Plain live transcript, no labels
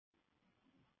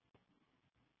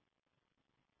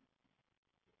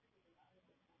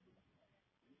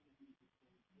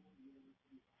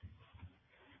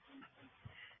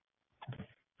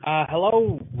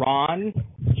Hello, Ron.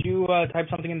 Did you type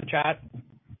something in the chat?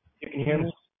 You can hear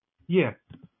me? Yeah.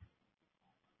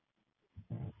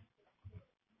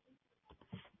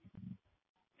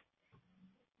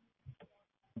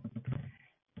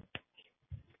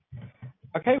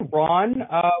 Okay, Ron,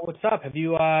 what's up? Have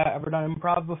you ever done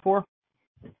improv before?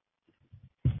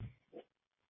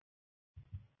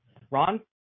 Ron?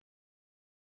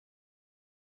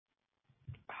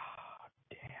 Ah,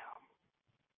 damn.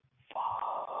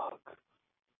 Fuck.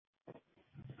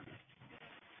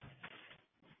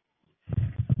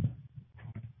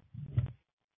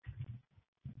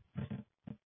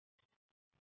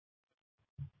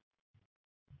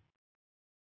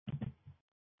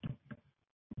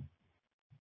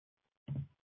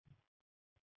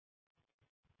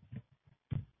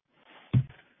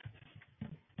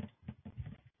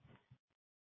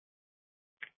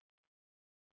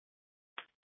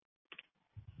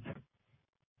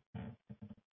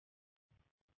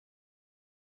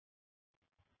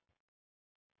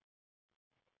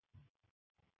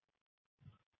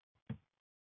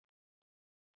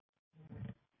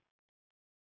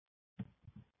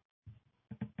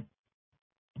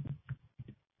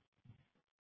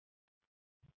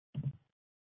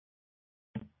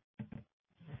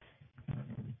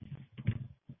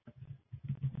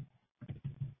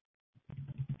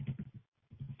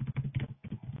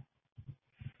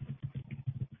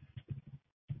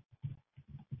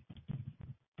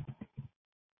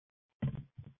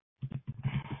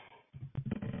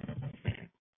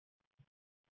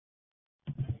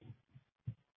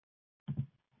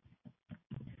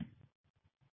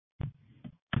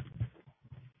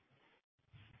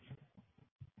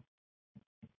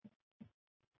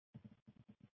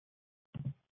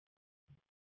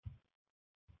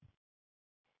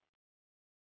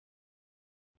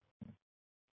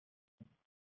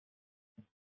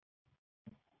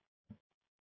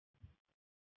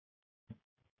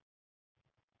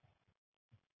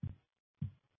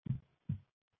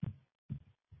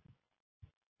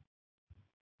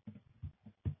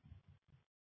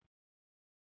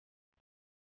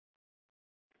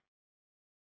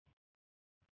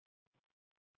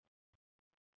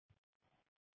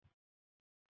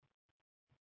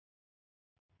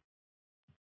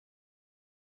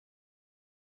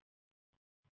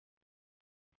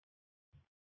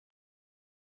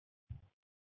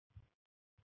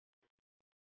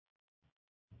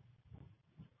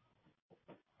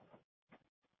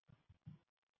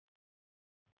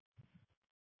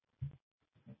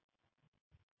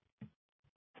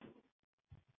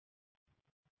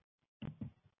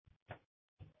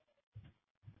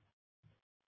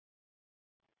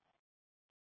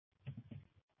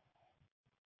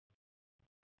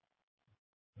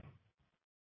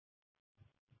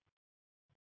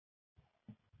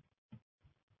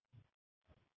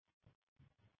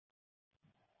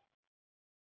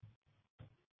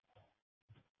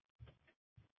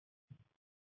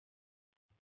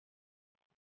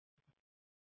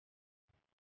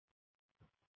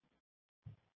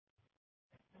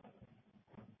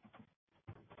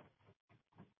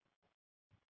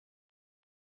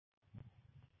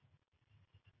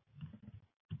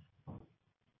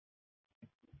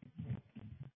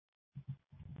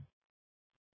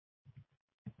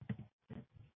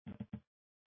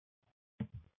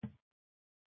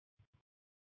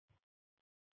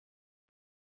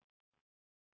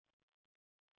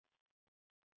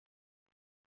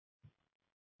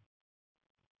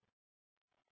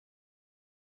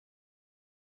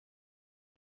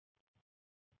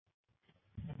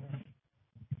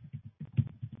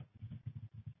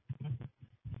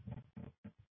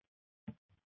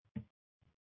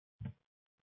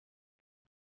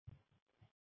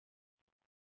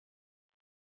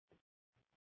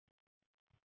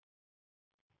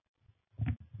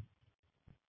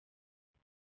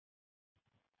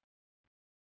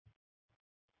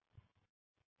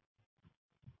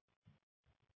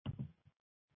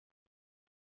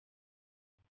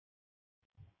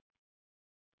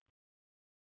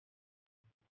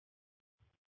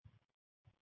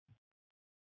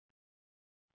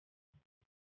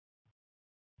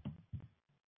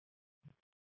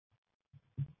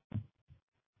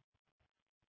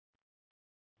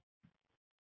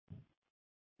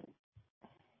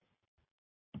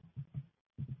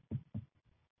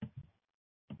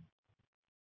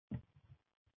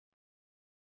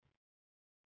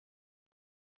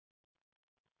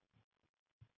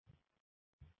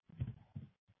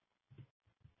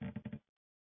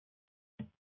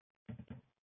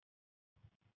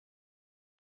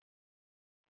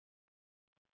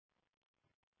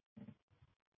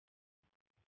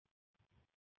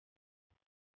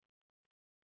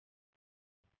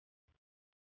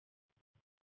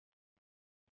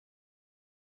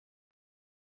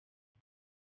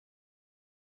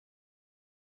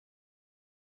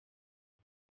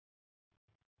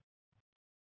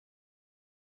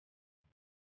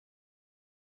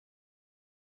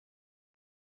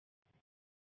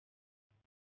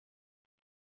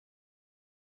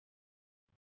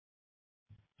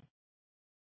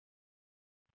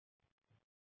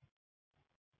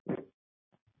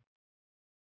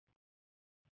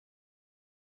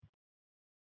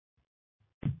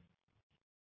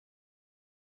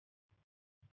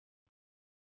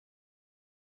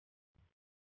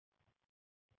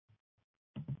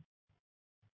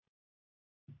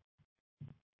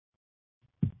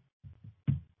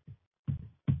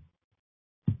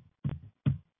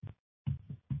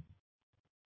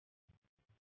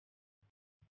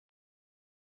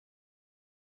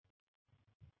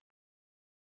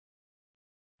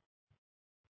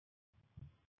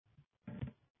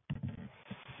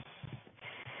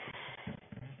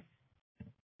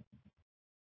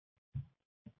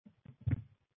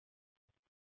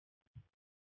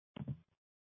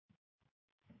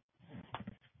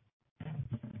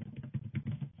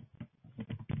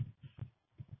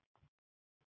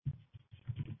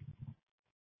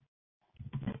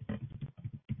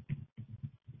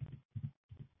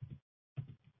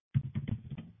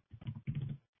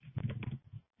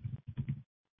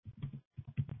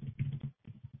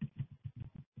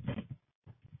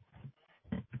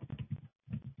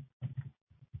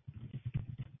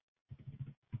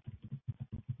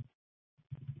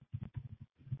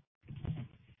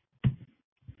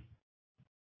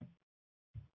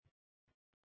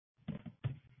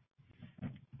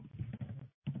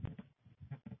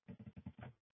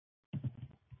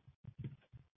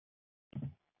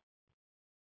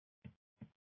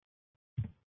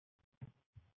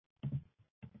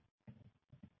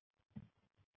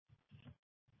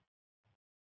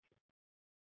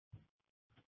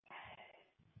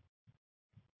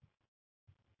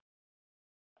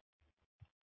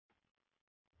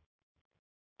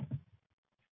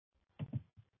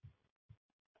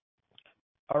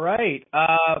 All right.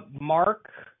 Mark,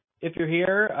 if you're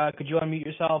here, could you unmute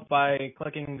yourself by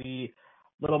clicking the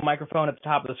little microphone at the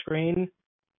top of the screen?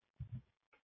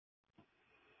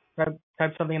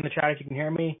 Type something in the chat if you can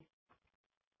hear me.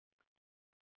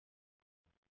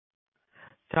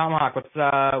 Tomahawk, what's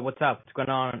up? What's going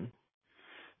on?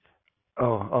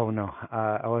 Oh no.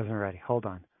 I wasn't ready. Hold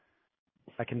on.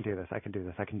 I can do this. Let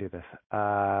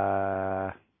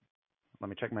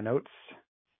me check my notes.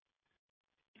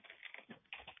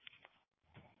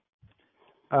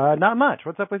 Not much.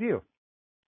 What's up with you?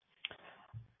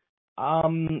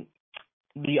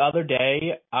 The other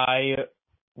day I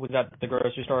was at the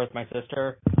grocery store with my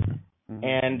sister,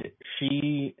 and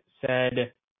she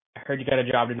said, "I heard you got a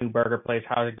job at a new burger place.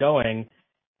 How's it going?"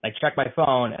 I checked my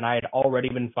phone, and I had already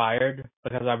been fired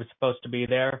because I was supposed to be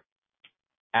there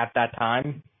at that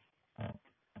time.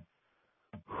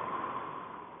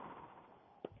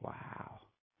 Wow.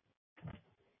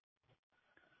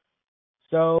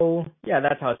 So, yeah,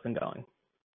 that's how it's been going.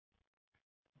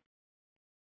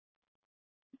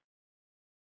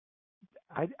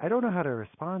 I don't know how to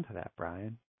respond to that,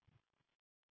 Brian.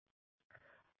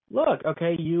 Look,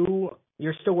 okay,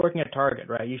 you're still working at Target,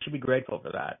 right? You should be grateful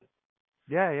for that.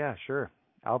 Yeah, sure.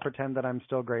 I'll pretend that I'm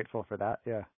still grateful for that.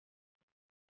 Yeah.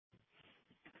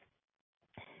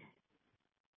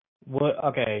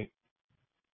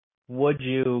 Would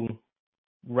you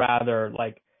rather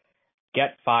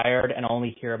get fired and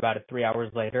only hear about it 3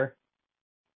 hours later?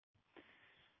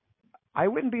 I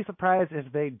wouldn't be surprised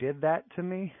if they did that to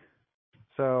me.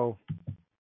 So,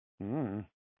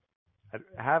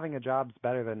 having a job's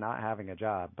better than not having a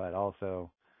job, but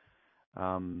also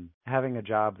having a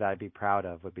job that I'd be proud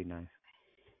of would be nice.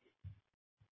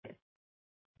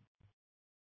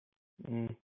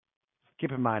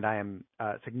 Keep in mind, I am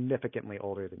significantly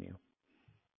older than you.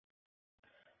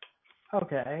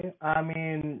 Okay, I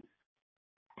mean,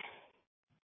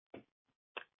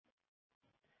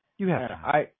 you have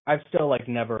time. I've still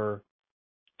never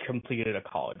completed a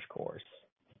college course,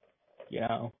 you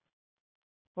know?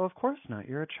 Well, of course not.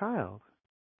 You're a child.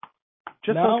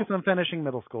 Just focus on finishing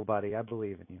middle school, buddy. I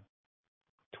believe in you.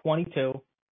 22.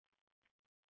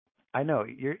 I know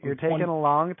you're taking a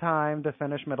long time to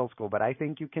finish middle school, but I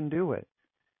think you can do it.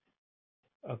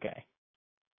 Okay.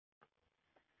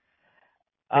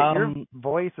 Your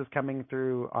voice is coming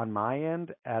through on my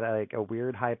end at a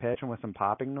weird high pitch and with some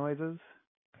popping noises.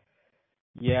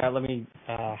 Yeah, let me.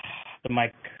 The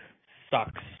mic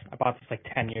sucks. I bought this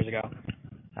 10 years ago.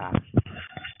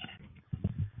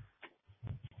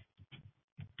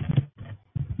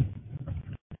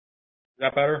 Is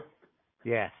that better?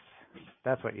 Yes,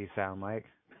 that's what you sound like.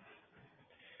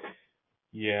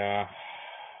 Yeah.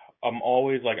 I'm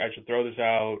always I should throw this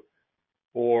out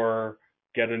or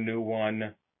get a new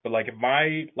one. But if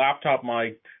my laptop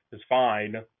mic is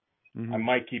fine, I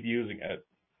might keep using it.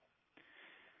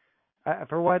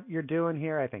 For what you're doing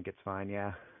here, I think it's fine,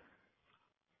 yeah.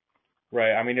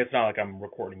 Right. I mean, it's not like I'm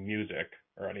recording music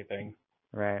or anything.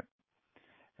 Right.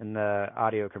 And the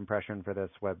audio compression for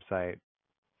this website,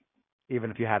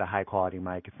 even if you had a high quality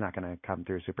mic, it's not going to come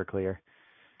through super clear.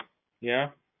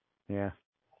 Yeah? Yeah.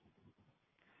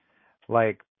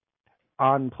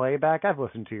 On playback, I've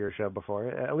listened to your show before,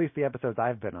 at least the episodes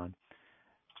I've been on.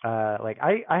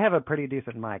 I have a pretty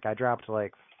decent mic. I dropped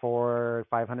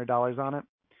 $400-$500 on it,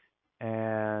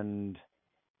 and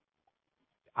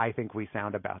I think we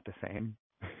sound about the same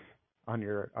on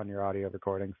your audio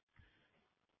recordings.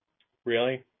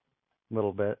 Really? A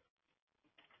little bit.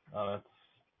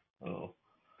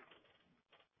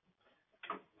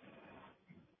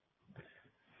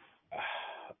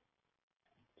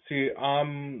 See,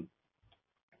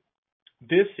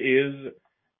 this is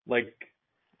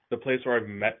the place where I've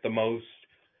met the most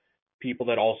people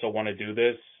that also want to do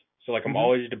this. So I'm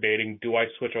always debating, do I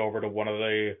switch over to one of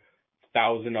the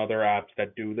 1,000 other apps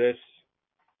that do this?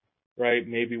 Right?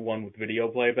 Maybe one with video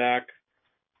playback.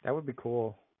 That would be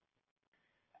cool.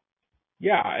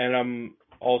 Yeah, and I'm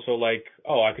also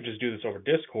I could just do this over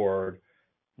Discord,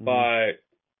 but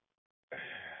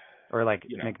or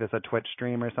make this a Twitch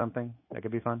stream or something. That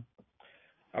could be fun.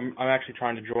 I'm actually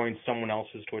trying to join someone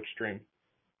else's Twitch stream.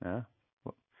 Yeah.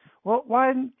 Well,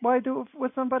 why do it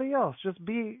with somebody else? Just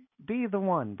be the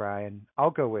one, Brian.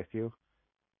 I'll go with you.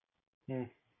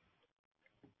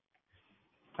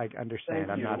 I understand.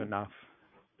 I'm not enough.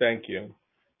 Thank you.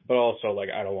 But also,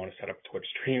 I don't want to set up a Twitch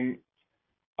stream.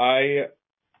 I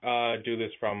do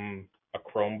this from a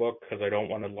Chromebook because I don't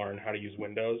want to learn how to use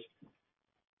Windows.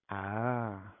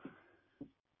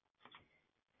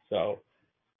 So,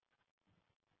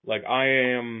 I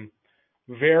am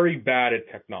very bad at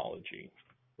technology,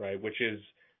 right? Which is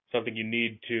something you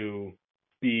need to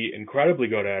be incredibly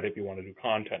good at if you want to do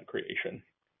content creation.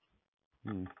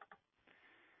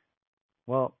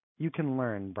 Well, you can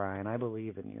learn, Brian. I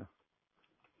believe in you.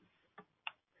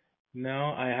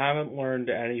 No, I haven't learned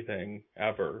anything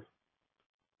ever.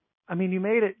 I mean, you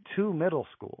made it to middle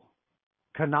school,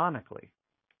 canonically.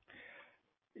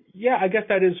 Yeah, I guess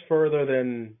that is further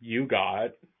than you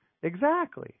got.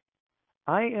 Exactly.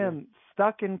 I am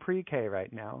stuck in pre-K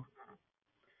right now.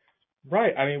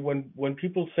 Right. I mean, when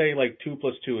people say like 2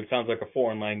 plus 2, it sounds like a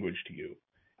foreign language to you.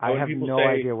 I have no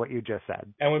idea what you just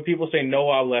said. And when people say no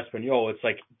hablo español, it's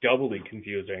like doubly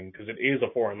confusing because it is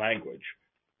a foreign language.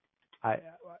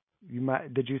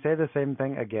 Did you say the same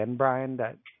thing again, Brian?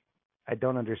 That I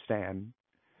don't understand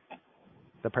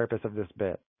the purpose of this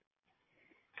bit.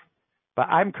 But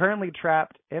I'm currently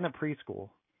trapped in a preschool,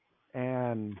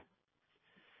 and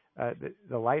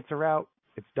the lights are out.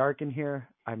 It's dark in here.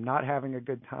 I'm not having a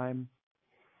good time.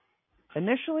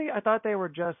 Initially, I thought they were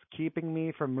just keeping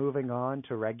me from moving on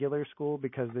to regular school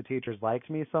because the teachers liked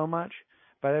me so much.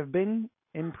 But I've been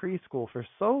in preschool for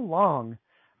so long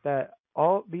that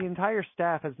the entire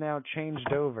staff has now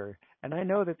changed over, and I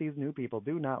know that these new people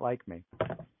do not like me.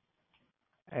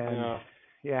 And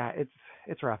yeah,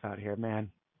 it's rough out here,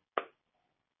 man.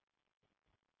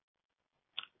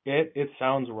 It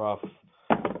sounds rough.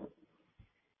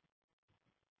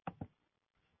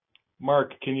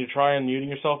 Mark, can you try unmuting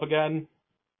yourself again?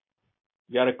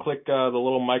 You got to click the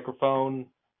little microphone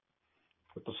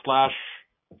with the slash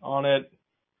on it.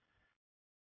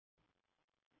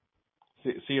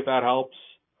 See if that helps.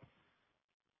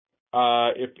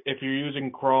 If you're using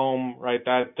Chrome, right,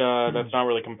 that's not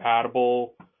really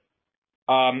compatible.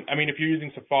 I mean, if you're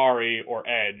using Safari or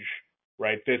Edge,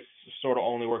 right, this sort of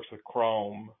only works with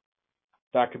Chrome.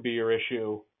 That could be your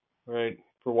issue, right,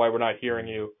 for why we're not hearing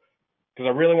you. Because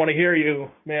I really want to hear you,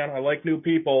 man. I like new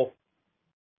people.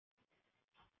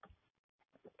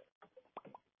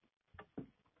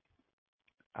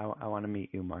 I want to meet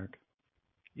you, Mark.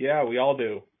 Yeah, we all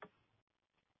do.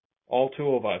 All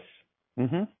two of us.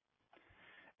 Mm-hmm.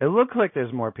 It looks like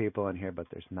there's more people in here, but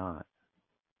there's not.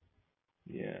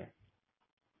 Yeah.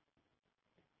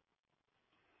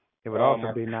 It would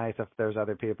also be nice if there's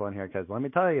other people in here, because let me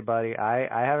tell you, buddy, I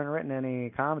haven't written any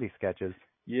comedy sketches.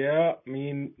 Yeah,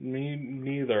 me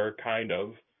neither, kind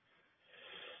of.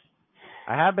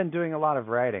 I have been doing a lot of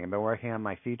writing. I've been working on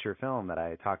my feature film that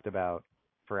I talked about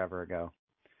forever ago.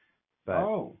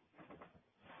 But,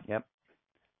 yep.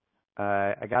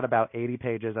 I got about 80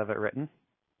 pages of it written.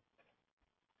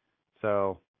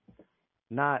 So,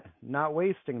 not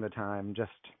wasting the time,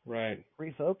 just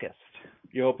refocused.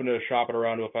 You hoping to shop it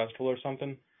around to a festival or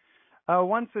something?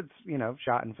 Once it's,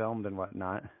 shot and filmed and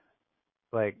whatnot,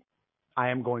 like, I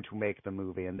am going to make the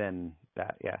movie, and then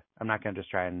that, yeah. I'm not going to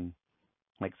just try and,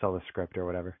 like, sell the script or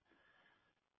whatever.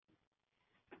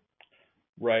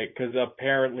 Right, because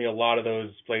apparently a lot of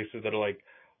those places that are like,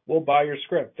 we'll buy your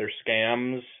script, they're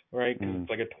scams, right? Because it's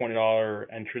like a $20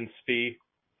 entrance fee.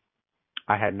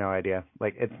 I had no idea.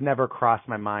 Like, it's never crossed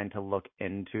my mind to look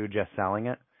into just selling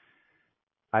it.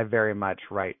 I very much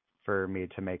write for me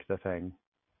to make the thing.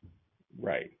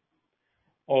 Right.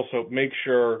 Also, make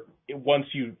sure once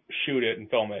you shoot it and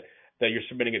film it that you're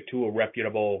submitting it to a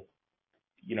reputable,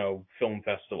 film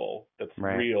festival that's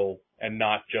real and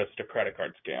not just a credit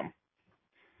card scam.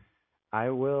 I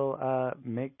will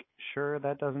make sure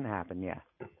that doesn't happen, yeah.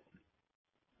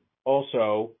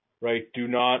 Also, right, do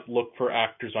not look for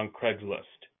actors on Craigslist.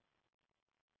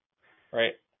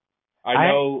 Right? I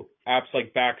know apps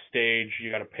like Backstage,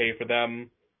 you got to pay for them,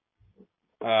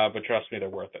 but trust me, they're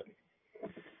worth it.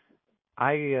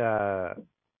 I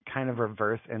kind of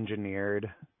reverse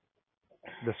engineered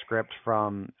the script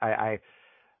from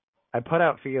I put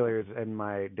out feelers in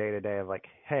my day-to-day of like,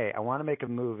 hey, I want to make a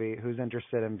movie. Who's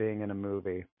interested in being in a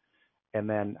movie? And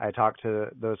then I talked to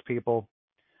those people.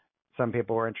 Some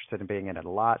people were interested in being in it a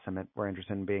lot. Some were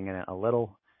interested in being in it a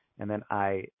little. And then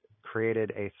I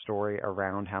created a story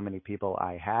around how many people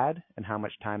I had and how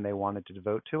much time they wanted to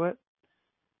devote to it.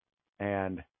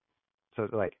 And so,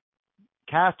 like,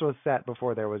 cast was set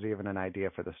before there was even an idea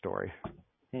for the story.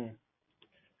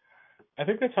 I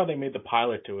think that's how they made the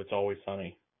pilot to It's Always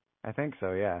Sunny. I think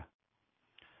so, yeah.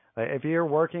 Like, if you're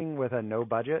working with a no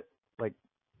budget, like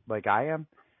I am,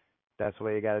 that's the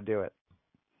way you got to do it.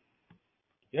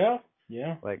 Yeah.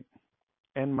 Like,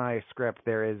 in my script,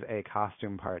 there is a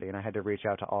costume party, and I had to reach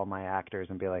out to all my actors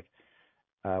and be like,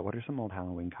 what are some old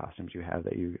Halloween costumes you have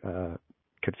that you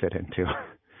could fit into?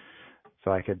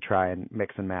 So I could try and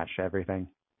mix and match everything.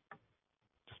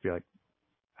 Just be like,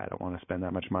 I don't want to spend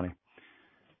that much money.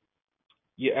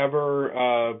 You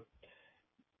ever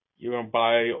You're gonna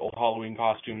buy old Halloween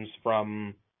costumes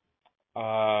from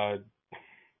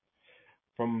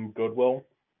Goodwill.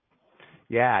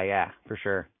 Yeah, for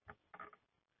sure.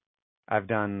 I've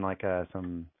done like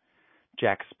some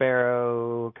Jack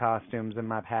Sparrow costumes in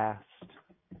my past,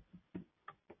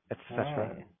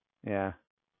 etc. Oh. Yeah,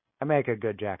 I make a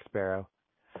good Jack Sparrow.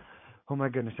 Oh my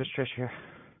goodness, is Trish here?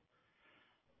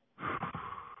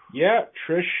 Yeah,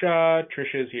 Trish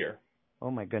is here.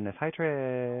 Oh my goodness, hi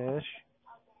Trish.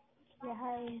 Yeah,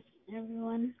 hi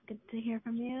everyone. Good to hear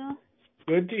from you.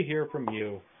 Good to hear from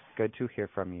you. Good to hear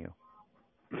from you.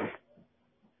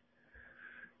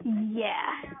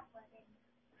 Yeah.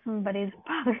 Somebody's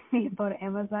bothering me about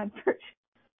Amazon purchase.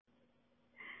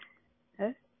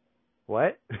 Huh?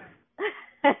 What?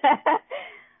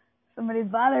 Somebody's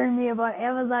bothering me about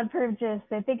Amazon purchase.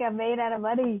 They think I'm made out of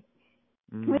money.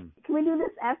 Can we do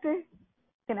this after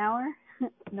an hour?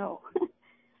 No.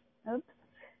 Oops.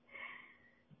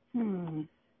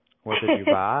 What did you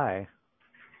buy?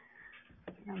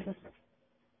 Just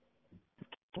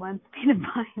wants me to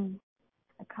buy him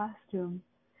a costume.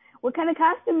 What kind of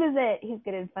costume is it? He's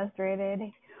getting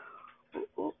frustrated.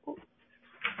 Ooh.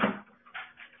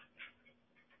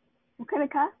 What kind of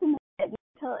costume is it? You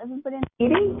tell everybody in the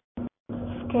meeting?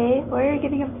 Okay, why are you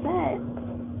getting upset?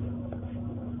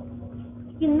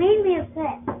 You made me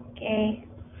upset. Okay.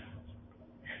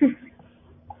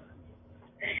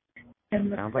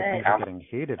 Sounds like things are getting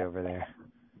heated over there.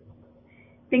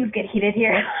 Things get heated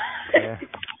here. Yeah.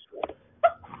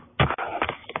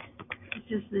 It's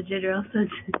just the general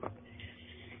sense.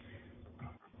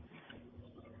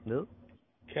 Nope.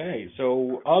 Okay,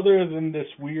 so other than this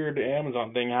weird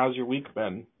Amazon thing, how's your week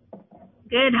been?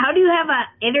 Good. How do you have an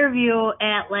interview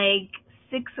at like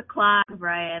 6 o'clock,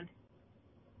 Brian?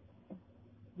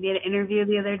 You had an interview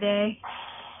the other day?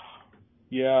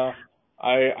 Yeah,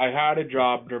 I had a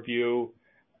job interview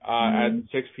at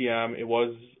 6 p.m. It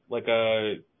was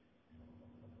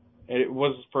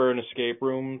for an escape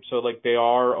room, so like they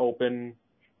are open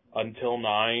until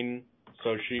 9.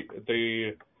 So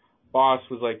the boss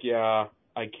was like, yeah,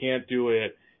 I can't do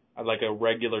it at like a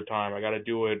regular time. I got to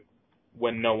do it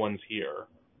when no one's here.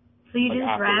 So you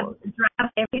like just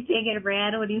dropped everything and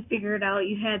ran when you figured out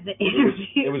you had the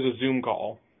interview? It was a Zoom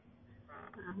call.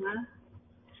 Uh-huh.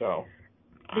 So.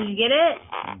 Did you get it?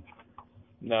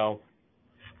 No.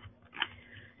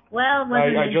 Well,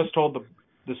 I just told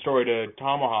the story to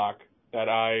Tomahawk that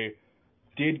I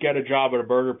did get a job at a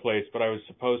burger place, but I was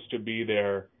supposed to be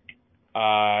there,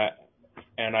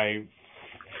 and I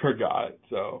forgot.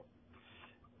 So.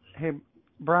 Hey,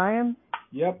 Brian?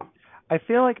 Yep. I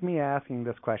feel like me asking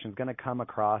this question is going to come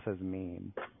across as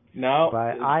mean. No.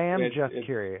 But I am just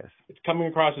curious. It's coming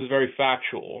across as very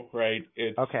factual, right?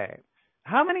 Okay.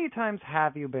 How many times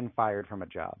have you been fired from a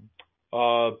job?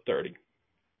 30.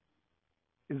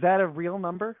 Is that a real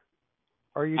number?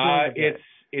 Or are you doing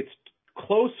it's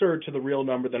closer to the real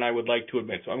number than I would like to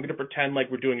admit. So I'm going to pretend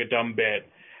like we're doing a dumb bit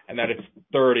and that it's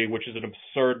 30, which is an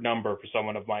absurd number for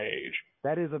someone of my age.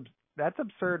 That's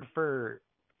absurd for,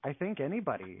 I think,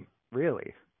 anybody,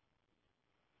 really.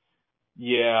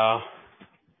 Yeah.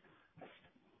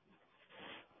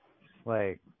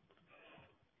 Like,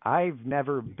 I've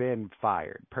never been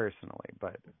fired personally,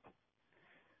 but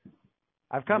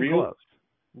I've come close.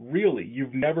 Really?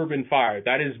 You've never been fired?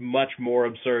 That is much more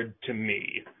absurd to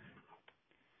me.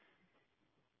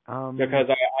 Because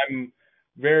I'm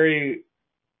very...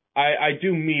 I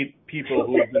do meet people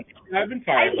who have been... I've been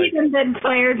fired. I've even been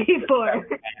fired before.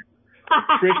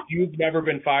 Trish, you've never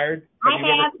been fired? I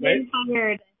have been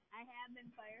fired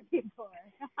before.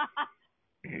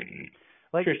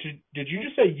 Like, Trish, did you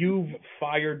just say you've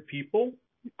fired people?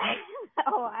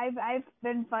 Oh, I've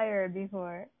been fired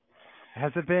before.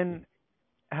 Has it been...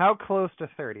 How close to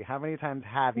 30? How many times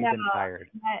have you been fired?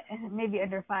 Maybe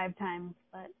under 5 times,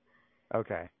 but...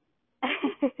 Okay.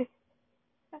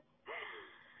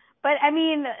 But, I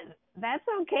mean, that's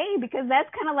okay, because that's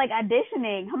kind of like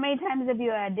auditioning. How many times have you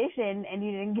auditioned and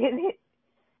you didn't get it?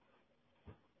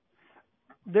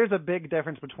 There's a big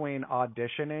difference between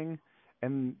auditioning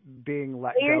and being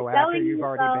let go after you've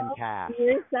already been cast.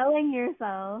 You're selling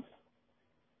yourself,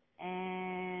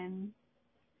 and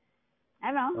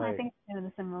I don't know. I think it's kind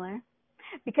of similar,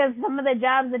 because some of the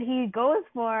jobs that he goes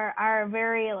for are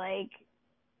very like,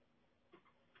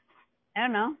 I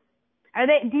don't know. Are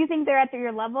they? Do you think they're at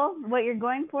your level? What you're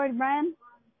going for, Brian?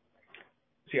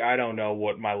 See, I don't know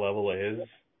what my level is,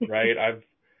 right?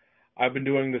 I've been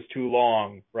doing this too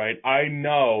long, right? I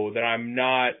know that I'm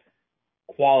not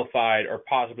qualified or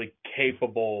possibly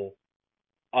capable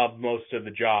of most of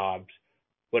the jobs,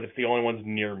 but it's the only ones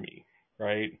near me,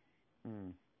 right?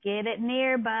 Get it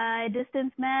nearby.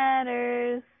 Distance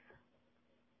matters.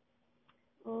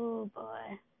 Oh,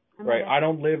 boy. Right. I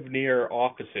don't live near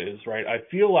offices, right? I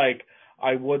feel like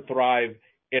I would thrive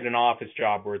in an office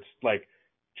job where it's like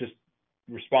just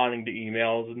responding to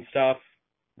emails and stuff.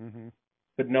 Mm-hmm.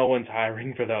 But no one's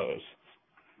hiring for those.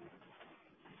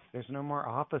 There's no more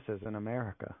offices in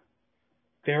America.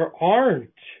 There aren't.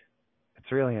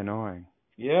 It's really annoying.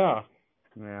 Yeah.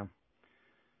 Yeah.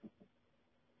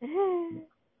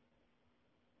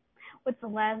 What's the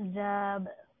last job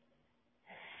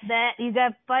that you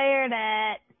got fired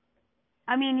at?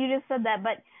 I mean, you just said that,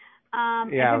 but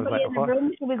yeah, everybody in the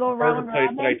room, should we go round Burger place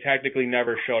robin? that I technically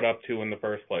never showed up to in the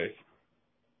first place.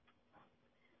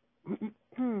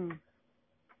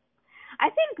 I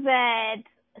think that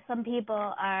some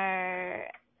people are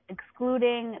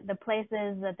excluding the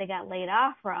places that they got laid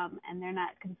off from, and they're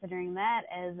not considering that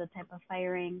as a type of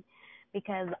firing,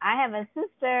 because I have a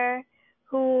sister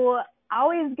who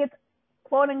always gets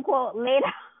quote-unquote laid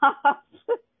off.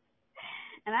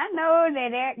 And I know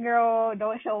that girl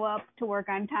don't show up to work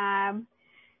on time,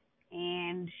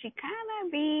 and she kind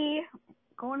of be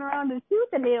going around the truth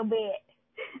a little bit.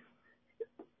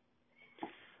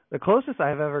 The closest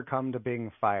I've ever come to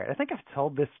being fired, I think I've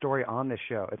told this story on this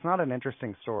show. It's not an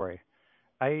interesting story.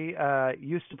 I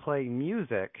used to play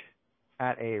music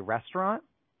at a restaurant,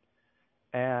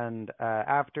 and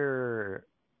after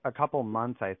a couple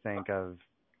months, I think, of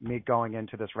me going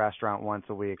into this restaurant once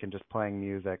a week and just playing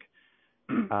music,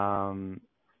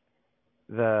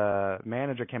 the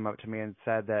manager came up to me and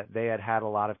said that they had a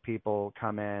lot of people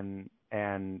come in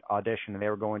and audition, and they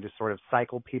were going to sort of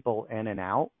cycle people in and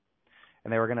out.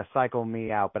 And they were going to cycle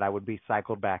me out, but I would be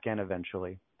cycled back in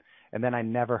eventually. And then I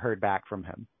never heard back from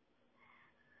him.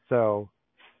 So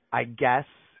I guess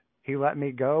he let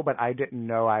me go, but I didn't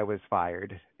know I was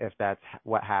fired, if that's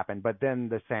what happened. But then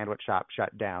the sandwich shop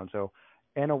shut down. So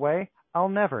in a way, I'll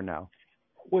never know.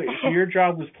 Wait, so your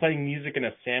job was playing music in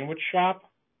a sandwich shop?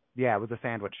 Yeah, it was a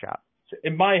sandwich shop.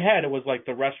 In my head, it was like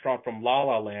the restaurant from La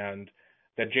La Land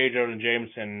that J. Jonah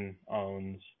Jameson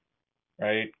owns,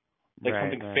 right? Like right,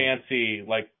 something right. fancy,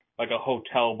 like a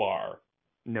hotel bar.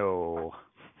 No.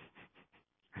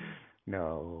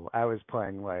 No. I was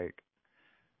playing, like,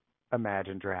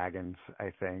 Imagine Dragons,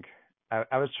 I think.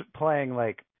 I was playing,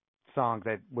 like, songs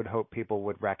I would hope people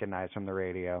would recognize from the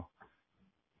radio.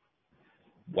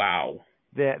 Wow.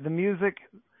 The music,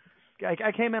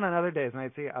 I came in on other days, and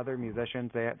I'd see other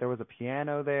musicians. There was a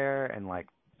piano there, and, like,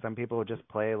 some people would just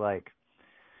play, like,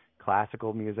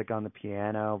 classical music on the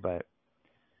piano, but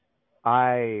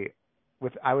I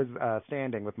was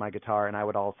standing with my guitar, and I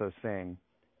would also sing,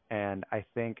 and I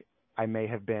think I may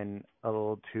have been a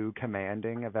little too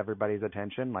commanding of everybody's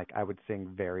attention. Like, I would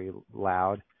sing very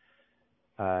loud,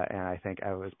 and I think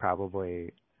I was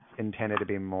probably intended to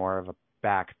be more of a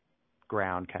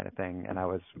background kind of thing, and I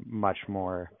was much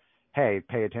more, hey,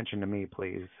 pay attention to me,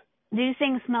 please. Did you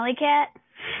sing Smelly Cat?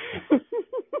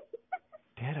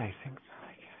 Did I sing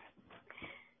Smelly Cat?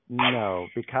 No,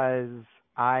 because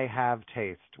I have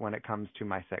taste when it comes to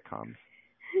my sitcoms.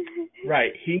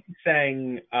 Right. He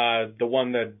sang the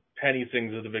one that Penny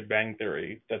sings of The Big Bang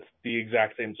Theory. That's the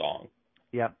exact same song.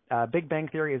 Yep. Big Bang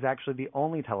Theory is actually the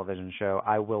only television show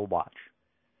I will watch.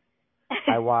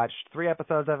 I watched 3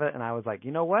 episodes of it, and I was like,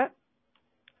 you know what?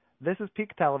 This is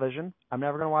peak television. I'm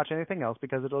never going to watch anything else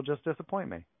because it'll just disappoint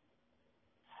me.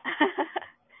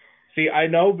 See, I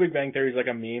know Big Bang Theory is like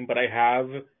a meme, but I have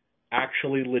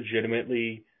actually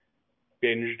legitimately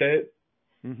binged it.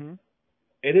 Mm-hmm.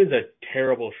 It is a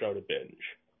terrible show to binge,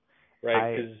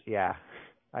 right?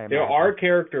 There are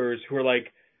characters who are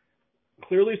like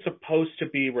clearly supposed to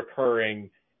be recurring,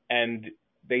 and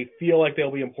they feel like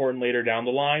they'll be important later down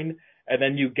the line, and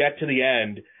then you get to the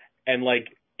end, and like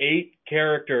 8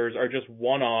 characters are just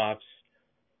one-offs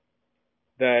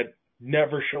that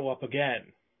never show up again.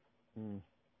 Mm.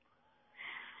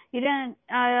 You didn't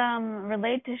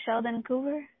relate to Sheldon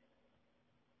Cooper?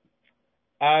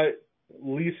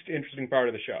 Least interesting part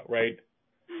of the show, right?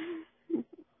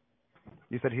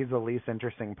 You said he's the least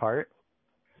interesting part?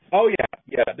 Oh,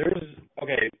 yeah.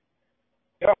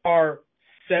 There are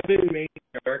 7 main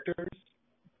characters.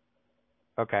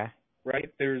 Okay.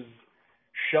 Right? There's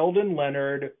Sheldon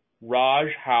Leonard, Raj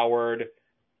Howard,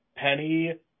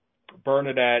 Penny,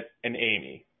 Bernadette, and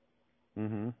Amy.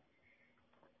 Mm-hmm.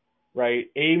 Right?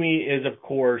 Amy is, of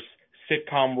course,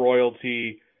 sitcom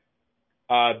royalty,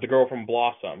 the girl from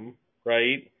Blossom,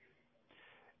 right?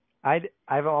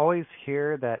 I've always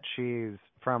heard that she's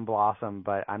from Blossom,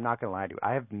 but I'm not going to lie to you.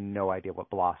 I have no idea what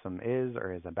Blossom is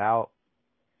or is about.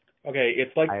 Okay,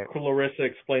 it's like Clarissa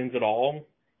Explains It All.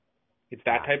 It's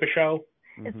that type of show.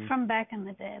 It's from back in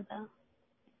the day, though.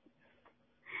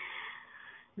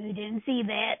 We didn't see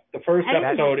that. The first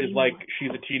episode is like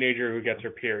she's a teenager who gets her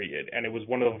period, and it was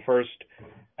one of the first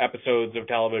episodes of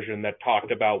television that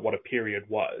talked about what a period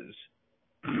was.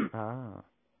 Ah.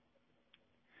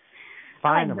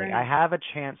 Finally, I have a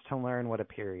chance to learn what a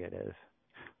period is.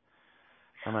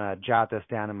 I'm going to jot this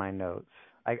down in my notes.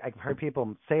 I've heard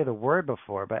people say the word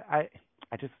before, but I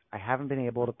haven't been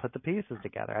able to put the pieces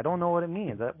together. I don't know what it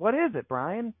means. What is it,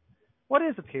 Brian? What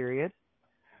is a period?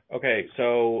 Okay,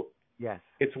 so yes,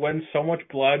 it's when so much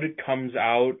blood comes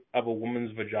out of a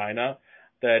woman's vagina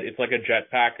that it's like a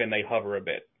jetpack and they hover a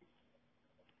bit.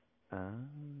 Oh.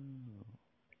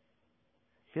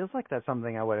 Feels like that's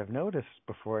something I would have noticed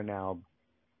before now.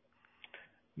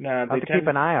 Nah, I'll have to keep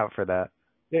an eye out for that.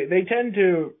 They tend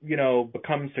to,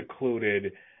 become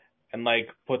secluded and like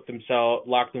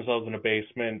lock themselves in a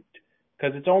basement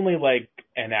because it's only like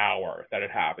an hour that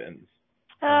it happens.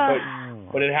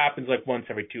 But it happens like once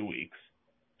every 2 weeks.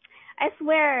 I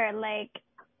swear, like,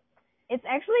 it's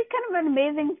actually kind of an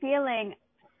amazing feeling.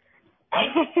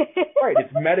 Right,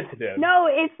 it's meditative. No,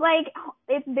 it's like,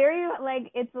 it's very,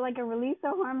 like, it's like a release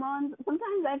of hormones.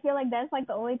 Sometimes I feel like that's like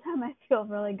the only time I feel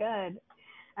really good.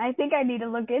 I think I need to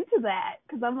look into that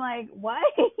because I'm like, why?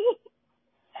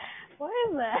 What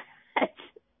is that?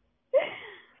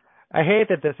 I hate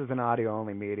that this is an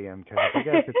audio-only medium because if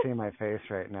you guys could see my face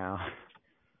right now.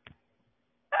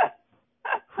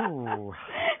 Ooh.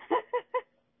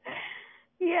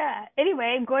 Yeah.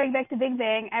 Anyway, going back to Big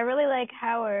Bang, I really like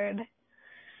Howard.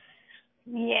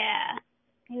 Yeah.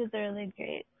 He was a really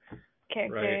great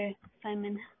character, right.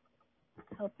 Simon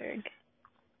Helberg.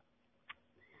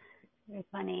 Very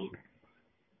funny.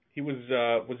 He was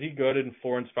he good in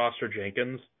Florence Foster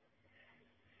Jenkins?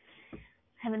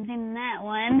 Haven't seen that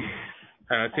one.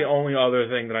 It's the only other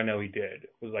thing that I know he did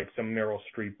was like some Meryl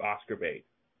Streep Oscar bait.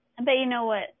 I bet you know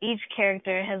what each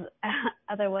character has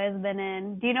otherwise been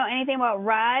in. Do you know anything about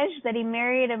Raj, that he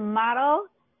married a model?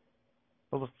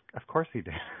 Well, of course he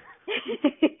did.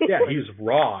 Yeah, he's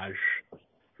Raj.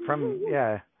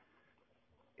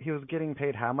 He was getting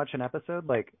paid how much an episode?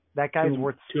 Like, that guy's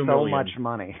worth $2 so million. much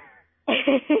money.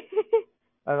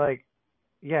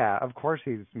 Of course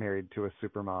he's married to a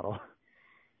supermodel.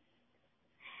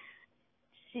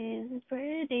 She's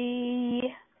pretty.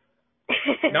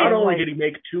 Not only did he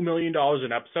make $2 million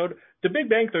an episode, The Big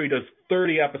Bang Theory does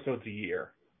 30 episodes a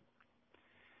year.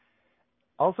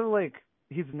 Also, like,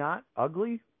 he's not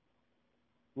ugly.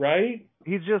 Right?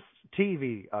 He's just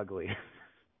TV ugly.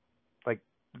 Like,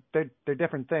 they're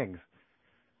different things.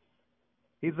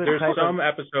 There's some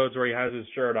episodes where he has his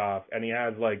shirt off and he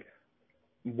has, like,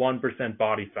 1%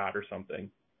 body fat or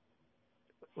something.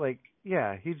 Like,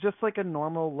 yeah, he's just like a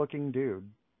normal-looking dude.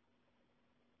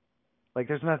 Like,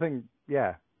 there's nothing,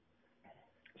 yeah.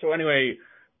 So anyway,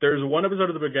 there's one episode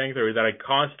of The Big Bang Theory that I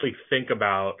constantly think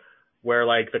about where,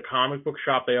 like, the comic book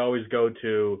shop they always go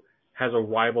to has a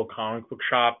rival comic book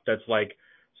shop that's, like,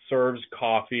 serves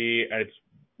coffee and it's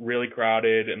really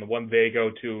crowded, and the one they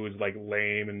go to is, like,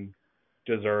 lame and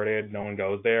deserted. No one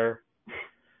goes there.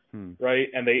 Right?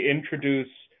 And they introduce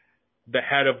the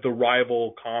head of the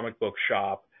rival comic book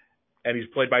shop, and he's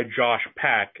played by Josh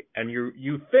Peck, and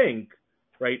you think,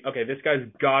 right, okay, this guy's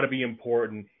got to be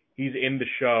important. He's in the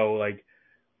show, like,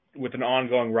 with an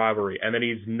ongoing rivalry, and then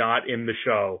he's not in the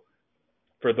show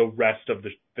for the rest of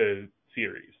the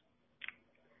series.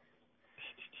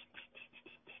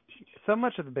 So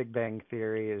much of the Big Bang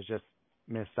Theory is just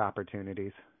missed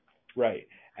opportunities. Right.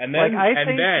 And then,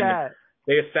 that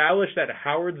they established that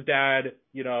Howard's dad,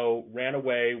 ran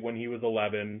away when he was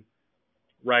 11,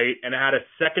 right, and had a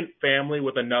second family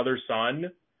with another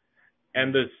son,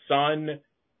 and the son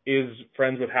is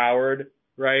friends with Howard,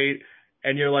 right?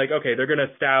 And you're like, okay, they're going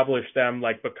to establish them,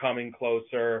 like, becoming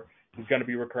closer. He's going to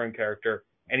be a recurring character,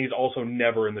 and he's also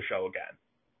never in the show again.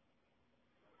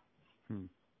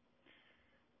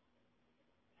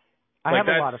 I have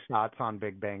a lot of thoughts on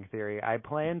Big Bang Theory. I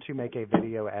plan to make a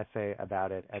video essay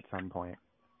about it at some point.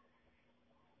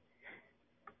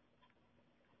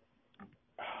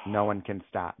 No one can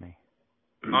stop me.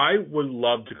 I would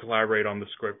love to collaborate on the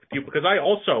script with you because I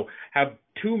also have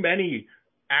too many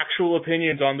actual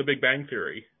opinions on the Big Bang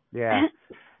Theory. Yeah.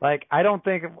 Like, I don't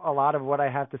think a lot of what I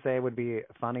have to say would be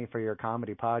funny for your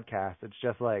comedy podcast. It's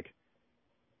just like,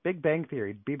 Big Bang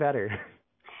Theory, be better.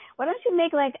 Why don't you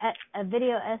make, like, a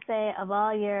video essay of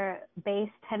all your bass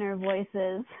tenor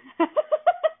voices?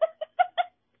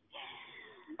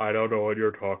 I don't know what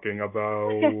you're talking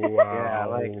about. Yeah,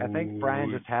 like, I think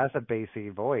Brian just has a bassy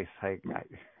voice. Like,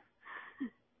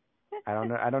 I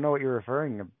don't know what you're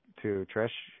referring to, Trish.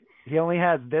 He only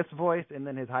has this voice and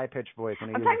then his high-pitched voice when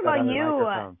he I'm uses talking that about other you.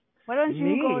 microphone. Why don't you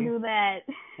Me? go do that?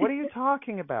 What are you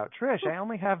talking about? Trish, I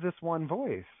only have this one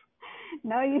voice.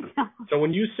 No, you don't. So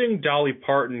when you sing Dolly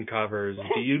Parton covers,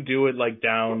 do you do it like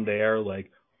down there,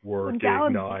 like working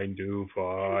Down- 9 to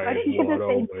 5? Why did you What just a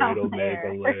say way down to make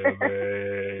there? a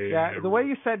living. Yeah, the way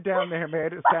you said down there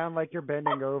made it sound like you're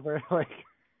bending over, like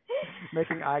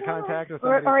making eye contact with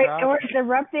somebody's crotch. or it's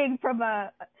erupting from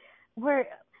a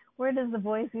where does the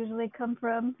voice usually come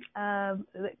from?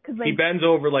 'Cause He bends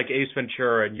over like Ace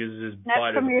Ventura and uses his not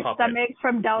butt from as a your puppet. stomach,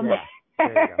 from down Yeah,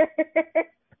 there. there you go.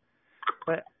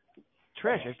 But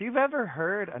Trish, if you've ever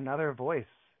heard another voice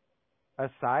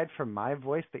aside from my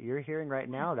voice that you're hearing right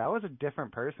now, that was a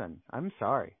different person. I'm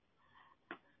sorry.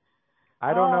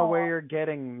 I don't know where you're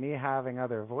getting me having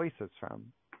other voices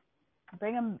from.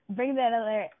 Bring that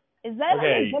other. Is that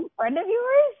Okay. like a good friend of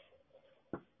yours?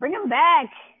 Bring him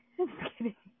back. Just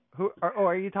kidding.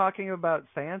 Are you talking about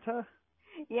Santa?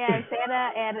 Yeah,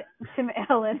 Santa and Tim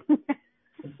Allen.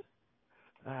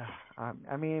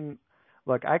 I mean,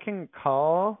 look, I can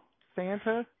call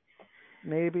Santa.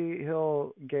 Maybe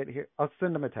he'll get here. I'll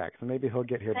send him a text, and maybe he'll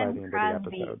get here by the end of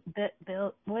the episode.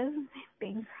 Bill, what is his name?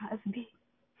 Bing Crosby.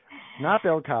 Not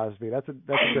Bill Cosby. That's a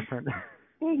different.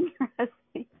 Bing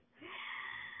Crosby.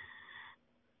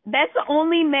 That's the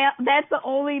only That's the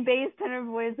only bass tenor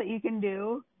voice that you can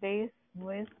do. Bass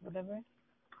voice, whatever.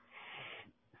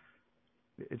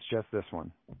 It's just this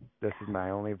one. This is my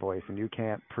only voice, and you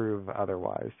can't prove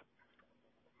otherwise.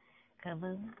 I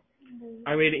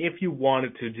mean, if you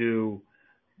wanted to do,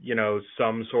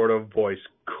 some sort of voice,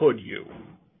 could you?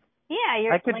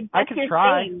 Yeah, I could your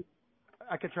try. thing.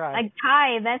 I could try. Like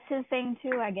Ty, that's his thing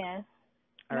too, I guess.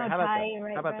 All right, Ty,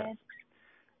 right, how about this?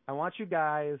 I want you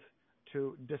guys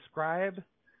to describe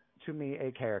to me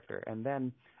a character, and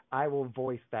then I will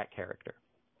voice that character.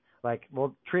 Like,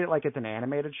 we'll treat it like it's an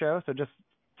animated show, so just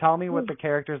tell me what the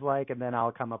character's like, and then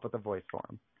I'll come up with a voice for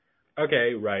him.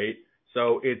 Okay, right.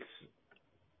 So it's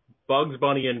Bugs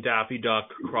Bunny and Daffy Duck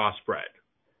crossbred.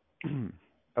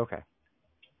 Okay.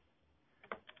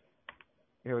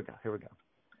 Here we go.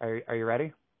 Are you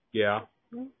ready? Yeah.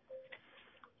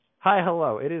 Hi,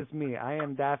 hello. It is me. I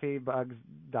am Daffy Bugs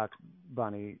Duck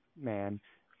Bunny Man,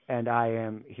 and I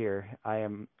am here. I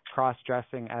am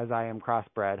cross-dressing as I am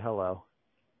crossbred. Hello.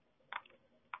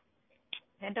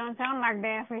 That don't sound like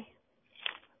Daffy.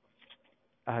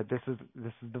 This is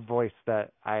the voice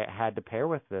that I had to pair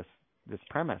with this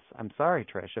premise. I'm sorry,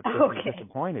 Trish, if this has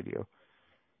disappointed you.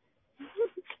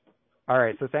 All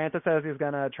right, so Santa says he's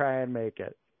gonna try and make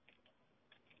it.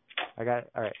 All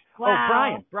right.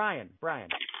 Wow. Oh, Brian.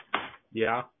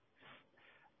 Yeah.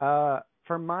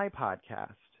 For my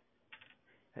podcast,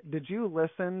 did you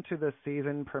listen to the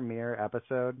season premiere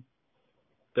episode?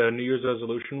 The New Year's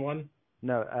resolution one?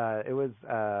 No, it was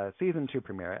season 2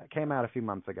 premiere. It came out a few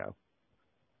months ago.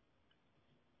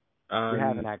 We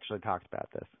haven't actually talked about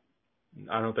this.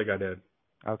 I don't think I did.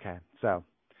 Okay, so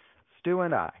Stu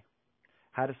and I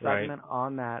had a segment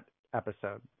on that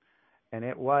episode, and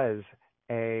it was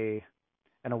an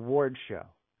award show.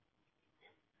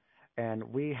 And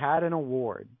we had an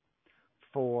award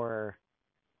for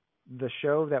the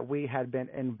show that we had been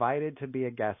invited to be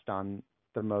a guest on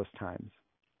the most times.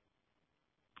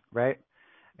 Right?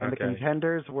 And the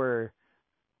contenders were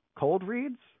Cold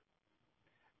Reads,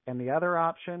 and the other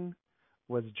option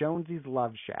was Jonesy's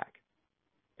Love Shack.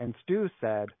 And Stu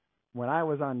said, when I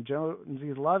was on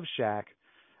Jonesy's Love Shack,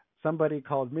 somebody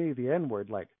called me the N-word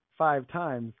like 5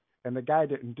 times, and the guy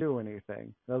didn't do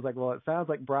anything. And I was like, well, it sounds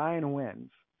like Brian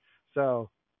wins. So,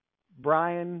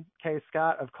 Brian K.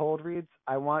 Scott of Cold Reads,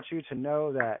 I want you to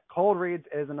know that Cold Reads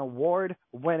is an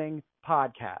award-winning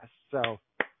podcast. So,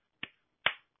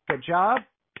 good job.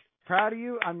 Proud of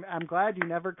you. I'm glad you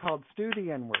never called Stu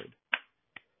the N-word.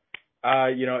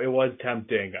 It was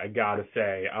tempting, I gotta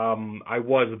say. I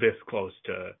was this close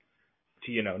to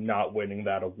not winning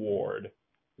that award,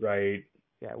 right?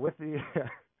 Yeah, with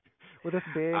this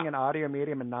being an audio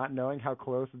medium and not knowing how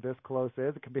close this close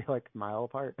is, it could be like a mile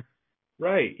apart.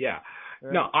 Right, yeah.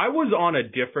 Right. No, I was on a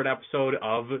different episode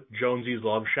of Jonesy's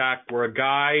Love Shack where a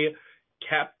guy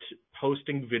kept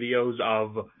posting videos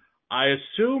of, I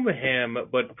assume him,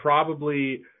 but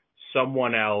probably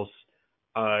someone else,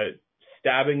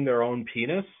 stabbing their own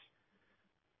penis.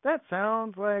 That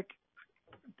sounds like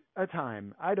a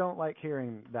time. I don't like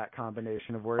hearing that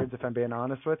combination of words, if I'm being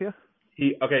honest with you.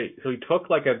 So he took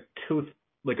like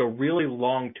a really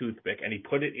long toothpick, and he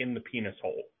put it in the penis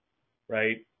hole,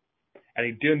 right? And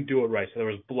he didn't do it right, so there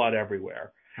was blood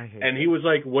everywhere. And he was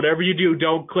like, whatever you do,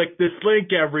 don't click this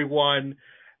link, everyone.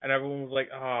 And everyone was like,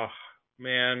 oh,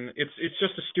 man. It's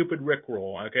just a stupid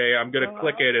Rickroll. Okay, I'm gonna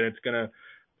click it and it's gonna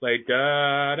play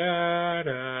da da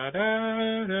da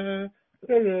da da.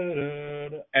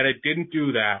 And it didn't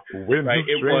do that. When right?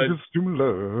 to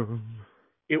love.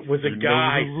 It was a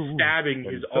guy stabbing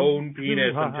his own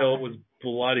penis until it was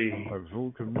bloody. Our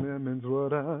full commitment's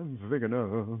what I'm thinking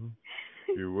of.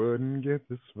 You wouldn't get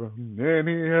this from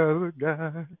any other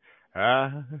guy.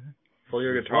 Pull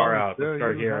your guitar out. Let's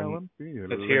start hearing.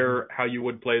 Let's hear how you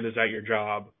would play this at your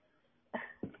job.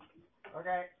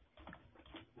 Okay.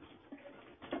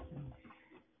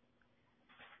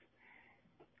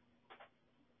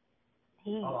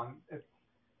 Hold on.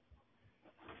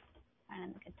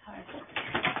 Finding the guitar.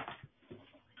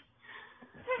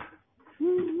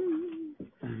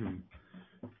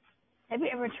 Have you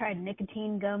ever tried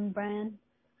nicotine gum, Brian?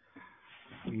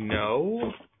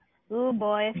 No. Ooh,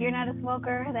 boy, if you're not a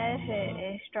smoker, that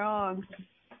shit is strong.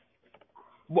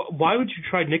 Why would you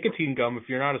try nicotine gum if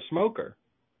you're not a smoker?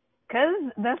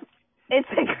 'Cause it's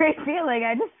a great feeling.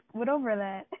 I just went over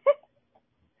that.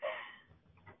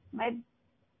 Might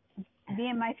be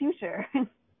in my future.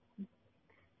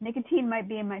 Nicotine might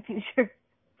be in my future.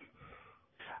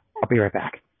 I'll be right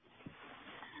back.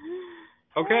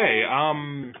 Okay,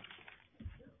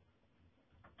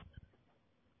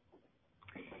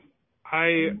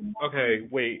 okay,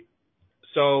 wait.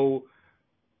 So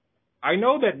I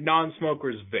know that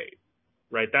non-smokers vape,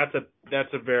 right? That's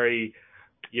a very,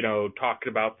 talked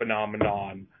about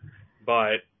phenomenon,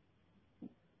 but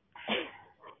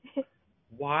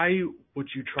why would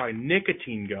you try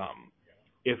nicotine gum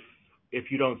if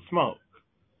you don't smoke?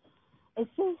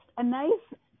 It's just a nice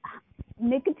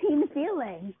nicotine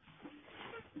feeling.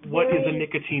 What is a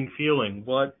nicotine feeling?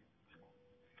 What?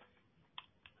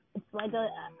 It's like a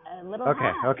little.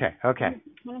 Okay. Can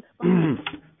explain.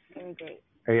 Very great.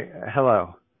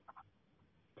 Hello.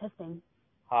 Testing.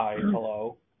 Hi.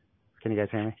 Hello. Can you guys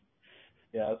hear me?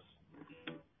 Yes.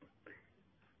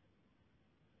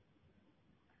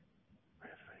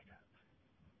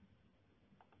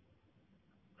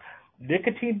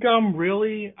 Nicotine gum,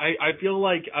 really? I feel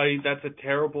like that's a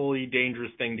terribly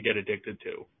dangerous thing to get addicted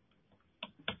to.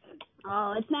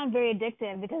 Oh, it's not very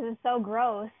addictive because it's so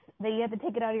gross that you have to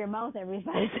take it out of your mouth every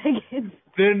 5 seconds.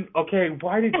 Then, okay,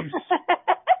 why did you...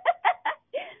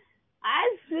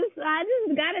 I just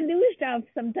gotta do stuff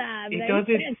sometimes.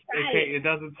 It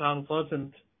doesn't sound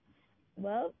pleasant.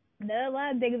 Well, there are a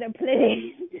lot of things that are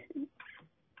pleasant.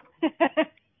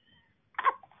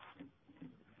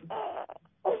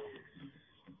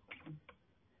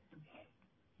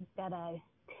 Just gotta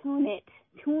tune the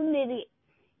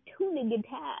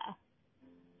guitar.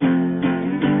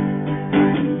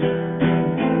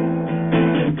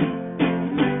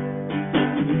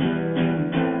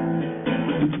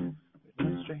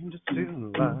 Strangers to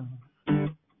love.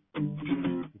 You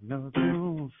know the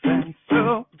rules, and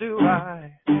so do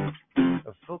I.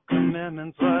 A full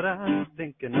commitment's what I'm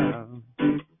thinking of.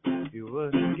 You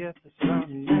wouldn't get this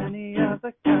from any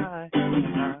other guy.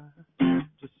 I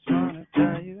just wanna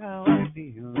tell you how I'm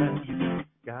feeling.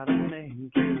 Gotta make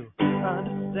you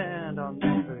understand. I'll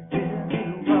never give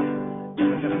you up.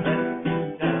 Never gonna let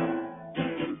you down.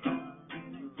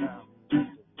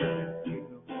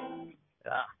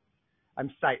 I'm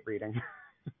sight reading.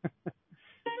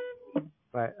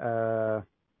 But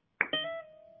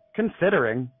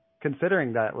considering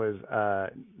that was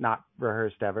not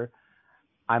rehearsed ever,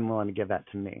 I'm willing to give that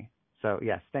to me. So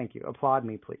yes, thank you. Applaud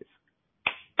me, please.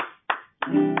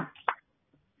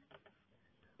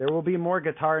 There will be more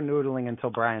guitar noodling until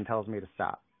Brian tells me to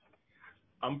stop.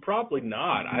 I'm probably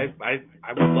not. I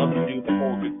would love to do the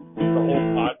whole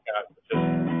podcast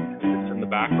just in the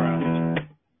background.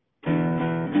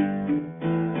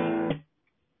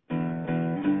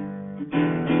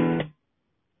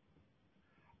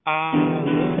 I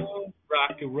love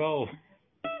rock and roll.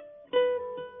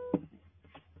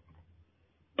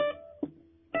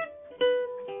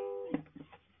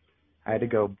 I had to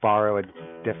go borrow a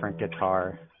different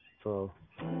guitar, so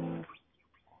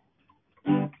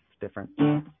it's different.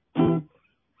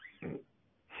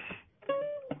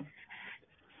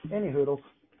 Any hoodles.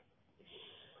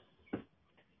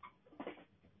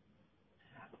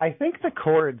 I think the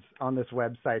chords on this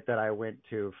website that I went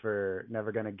to for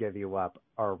Never Gonna Give You Up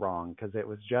are wrong, because it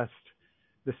was just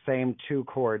the same 2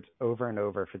 chords over and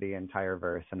over for the entire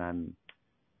verse, and I'm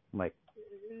like,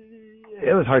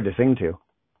 it was hard to sing to.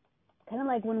 Kind of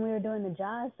like when we were doing the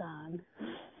Jaws song.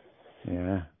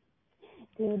 Yeah.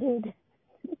 Dude.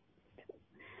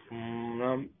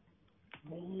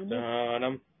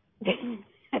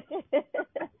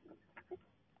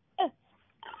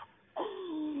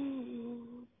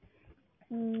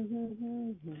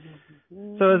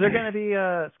 So is there going to be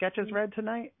sketches read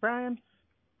tonight, Brian?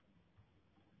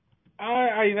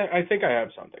 I think I have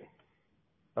something.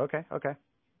 Okay.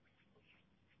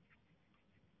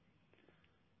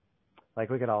 Like,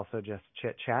 we could also just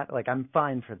chit-chat. Like, I'm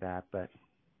fine for that, but...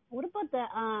 What about the,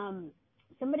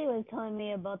 somebody was telling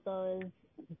me about those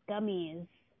gummies,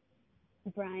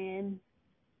 Brian.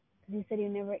 Because you said you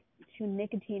never chew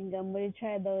nicotine gum. Would you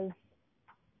try those?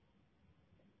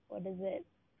 What is it?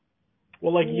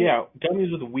 Well, like, yeah,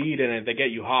 gummies with weed in it, they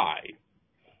get you high.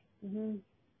 Mm-hmm.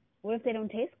 What if they don't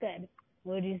taste good?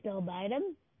 Would you still buy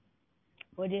them?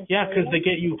 Yeah, because they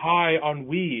get you high on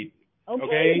weed.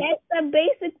 Okay, that's the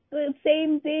basic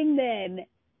same thing then.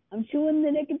 I'm chewing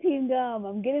the nicotine gum.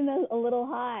 I'm getting a little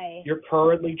high. You're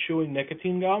currently chewing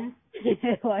nicotine gum?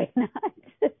 Why not?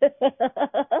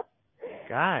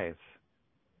 Guys,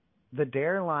 the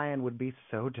Dare Lion would be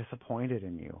so disappointed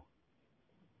in you.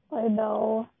 I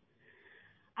know.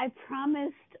 I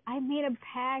promised, I made a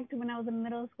pact when I was in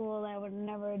middle school that I would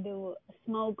never do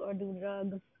smoke or do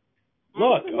drugs.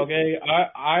 Look, okay,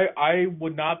 I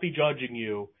would not be judging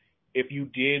you if you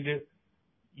did,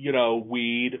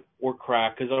 weed or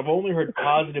crack, because I've only heard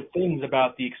positive things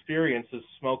about the experience of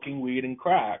smoking weed and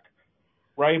crack,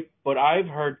 right? But I've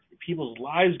heard people's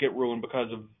lives get ruined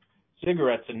because of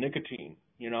cigarettes and nicotine,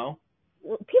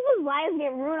 People's lives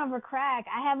get ruined over crack.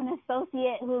 I have an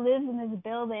associate who lives in this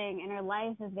building, and her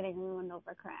life is getting ruined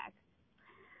over crack.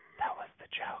 That was the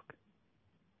joke.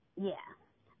 Yeah.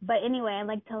 But anyway, I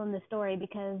like telling the story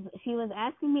because she was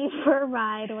asking me for a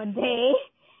ride one day,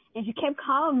 and she kept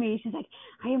calling me. She's like,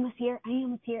 I almost here.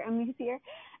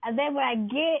 And then when I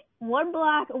get 1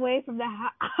 block away from the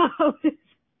house,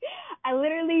 I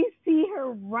literally see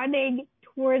her running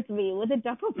towards me with a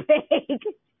duffel bag.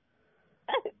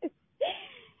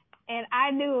 And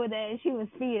I knew that she was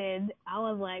speeding. I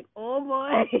was like, oh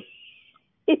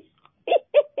boy.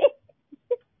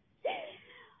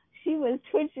 She was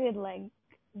twitching like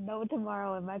no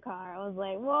tomorrow in my car. I was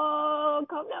like, whoa,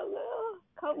 calm down, girl.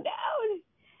 Calm down.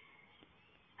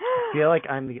 I feel like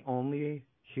I'm the only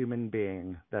human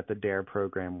being that the Dare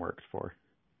program works for.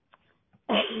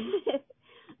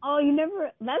 Oh,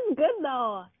 that's good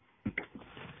though.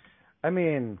 I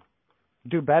mean,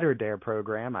 do better, Dare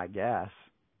program, I guess.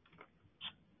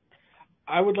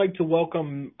 I would like to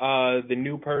welcome the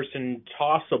new person,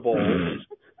 Tossable,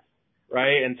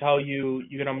 right? And tell you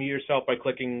can unmute yourself by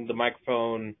clicking the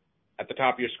microphone at the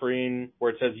top of your screen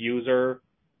where it says user,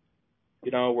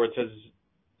 where it says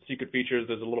secret features.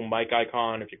 There's a little mic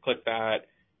icon. If you click that,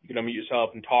 you can unmute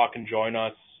yourself and talk and join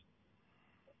us,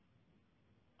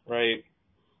 right?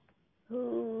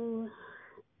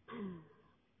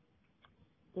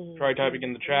 Try typing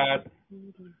in the chat,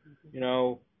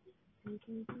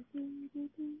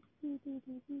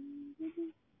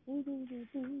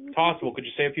 Possible, could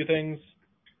you say a few things?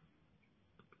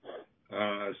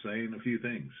 Saying a few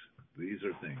things. These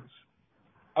are things.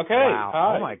 Okay. Wow.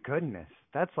 Hi. Oh my goodness.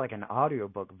 That's like an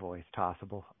audiobook voice,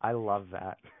 Tossable. I love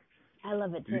that. I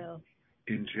love it too.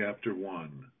 In chapter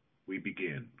 1, we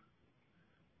begin.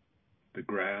 The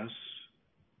grass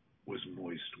was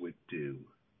moist with dew.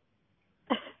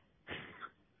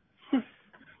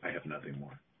 I have nothing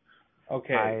more.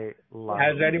 Okay. I love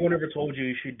Has anyone ever told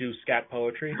you should do scat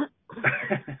poetry?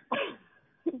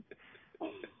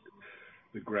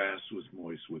 The grass was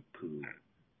moist with poo.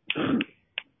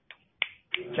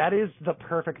 That is the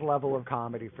perfect level of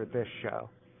comedy for this show.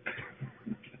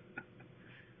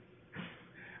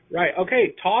 Right.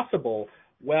 Okay. Tossable.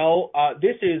 Well,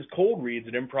 this is Cold Reads,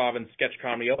 an improv and sketch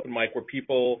comedy open mic where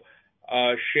people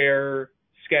share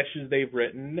sketches they've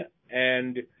written,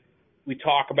 and we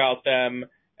talk about them,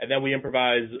 and then we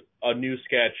improvise a new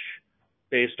sketch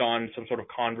based on some sort of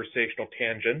conversational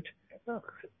tangent.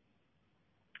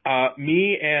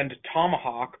 Me and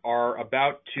Tomahawk are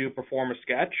about to perform a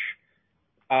sketch.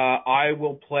 I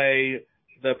will play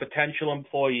the potential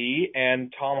employee,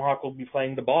 and Tomahawk will be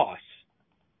playing the boss.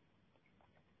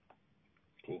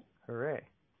 Cool. Hooray.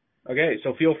 Okay,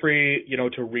 so feel free,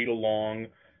 to read along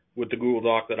with the Google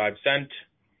Doc that I've sent.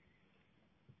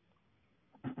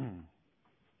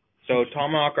 So,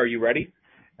 Tomahawk, are you ready?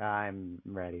 I'm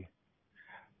ready.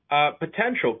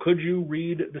 Potential, could you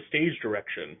read the stage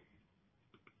direction?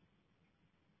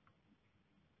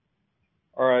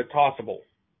 Or Tossable?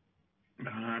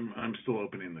 I'm still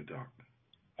opening the doc.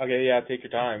 Okay, yeah, take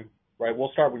your time. Right,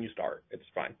 we'll start when you start. It's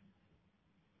fine.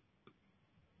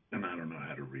 And I don't know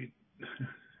how to read.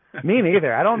 Me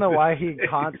neither. I don't know why he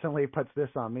constantly puts this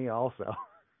on me also.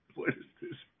 What is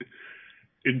this?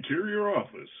 Interior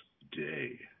office,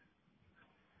 day.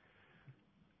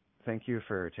 Thank you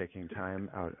for taking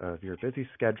time out of your busy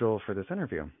schedule for this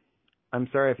interview. I'm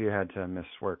sorry if you had to miss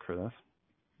work for this.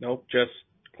 Nope, just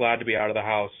glad to be out of the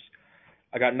house.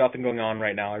 I got nothing going on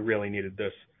right now. I really needed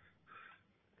this.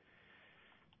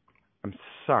 I'm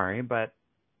sorry, but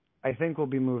I think we'll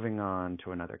be moving on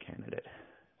to another candidate.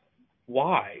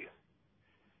 Why?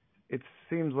 It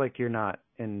seems like you're not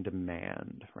in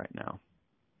demand right now.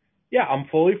 Yeah, I'm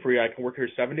fully free. I can work here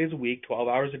 7 days a week, 12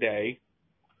 hours a day.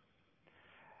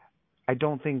 I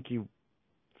don't think you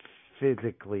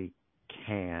physically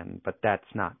can, but that's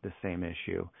not the same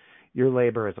issue. Your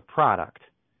labor is a product,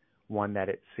 one that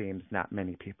it seems not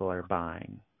many people are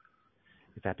buying.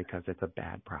 Is that because it's a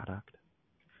bad product?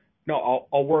 No,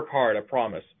 I'll work hard, I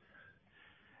promise.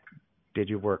 Did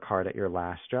you work hard at your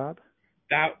last job?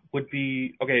 That would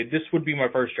be, okay, this would be my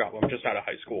first job. I'm just out of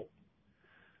high school.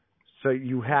 So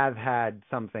you have had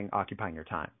something occupying your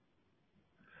time.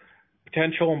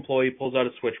 Potential employee pulls out a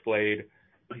switchblade.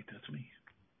 Wait, that's me.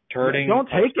 Turning. Don't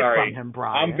take it sorry. from him,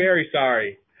 Brian. I'm very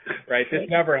sorry. Right, this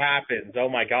never happens. Oh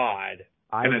my God.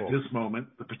 And at this moment,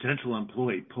 the potential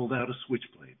employee pulled out a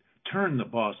switchblade, turned the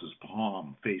boss's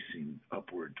palm facing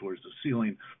upward towards the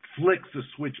ceiling, flicks the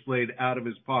switchblade out of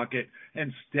his pocket,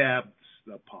 and stabs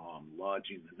the palm,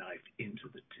 lodging the knife into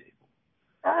the table.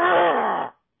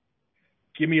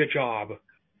 Give me a job.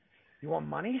 You want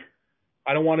money?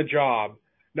 I don't want a job.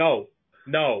 No.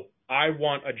 I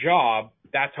want a job.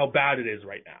 That's how bad it is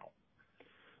right now.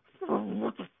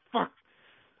 What the fuck?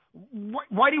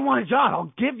 Why do you want a job?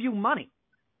 I'll give you money.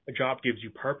 A job gives you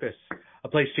purpose, a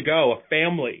place to go, a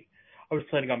family. I was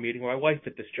planning on meeting my wife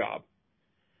at this job.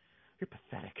 You're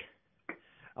pathetic.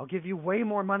 I'll give you way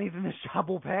more money than this job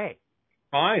will pay.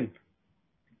 Fine.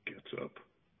 Gets up.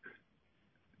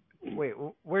 Wait,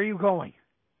 where are you going?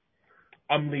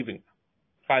 I'm leaving.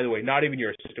 By the way, not even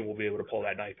your assistant will be able to pull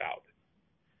that knife out.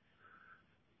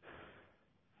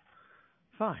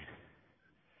 Fine.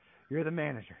 You're the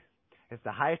manager. It's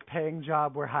the highest paying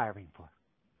job we're hiring for.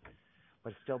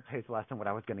 But it still pays less than what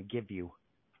I was going to give you.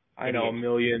 I know, $1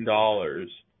 million.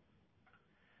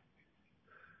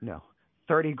 No,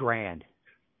 30 grand.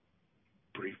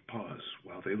 Brief pause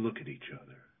while they look at each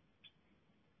other.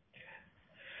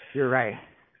 You're right.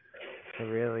 It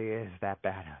really is that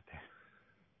bad out there.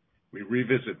 We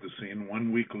revisit the scene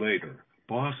 1 week later.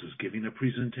 Boss is giving a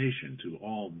presentation to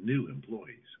all new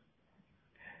employees.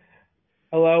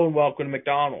 Hello and welcome to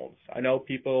McDonald's. I know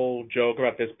people joke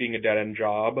about this being a dead-end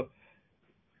job,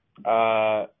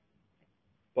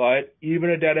 but even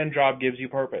a dead-end job gives you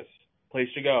purpose, place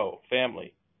to go,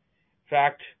 family. In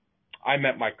fact, I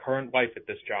met my current wife at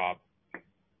this job.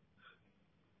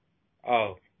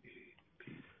 Oh.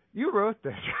 You wrote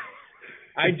this.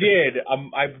 I did.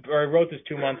 I wrote this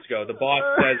 2 months ago. The boss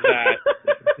says that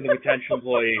to the potential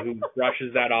employee who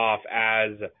brushes that off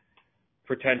as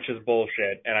pretentious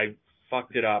bullshit, and I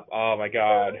fucked it up. Oh, my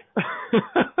God.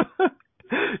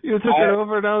 You took it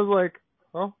over, and I was like,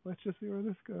 oh, let's just see where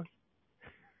this goes.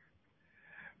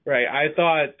 Right. I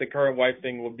thought the current wife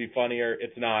thing would be funnier.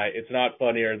 It's not. It's not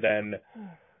funnier than,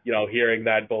 hearing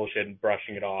that bullshit and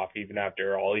brushing it off, even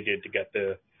after all he did to get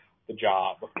the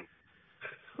job.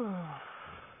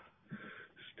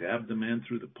 Stabbed the man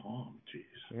through the palm. Jeez.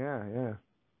 Yeah.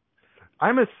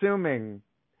 I'm assuming,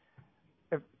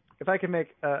 if I can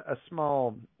make a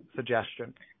small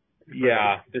suggestion.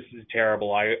 Yeah, this is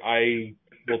terrible. I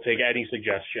will take any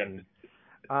suggestion.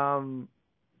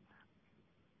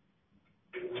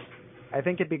 I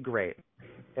think it'd be great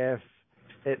if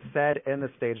it said in the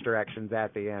stage directions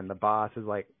at the end, the boss is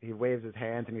like, he waves his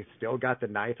hands and he's still got the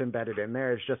knife embedded in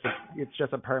there. It's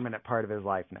just a permanent part of his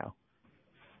life now.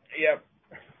 Yep.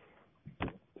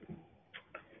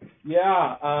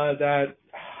 Yeah,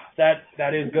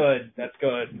 that is good. That's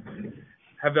good.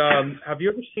 Have you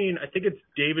ever seen? I think it's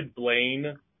David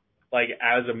Blaine, like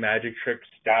as a magic trick,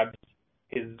 stabs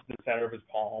the center of his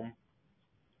palm.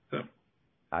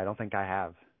 I don't think I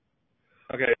have.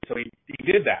 Okay, so he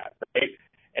did that, right?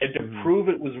 And to prove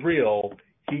it was real,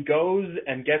 he goes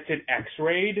and gets it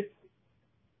X-rayed,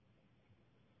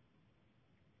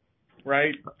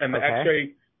 right? And the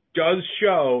X-ray does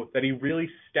show that he really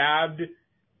stabbed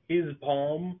his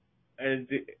palm, and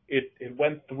it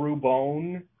went through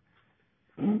bone.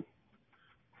 And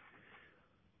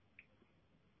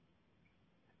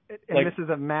this is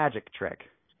a magic trick.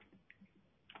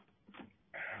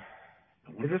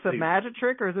 Is this a magic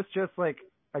trick, or is this just like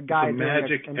a guy doing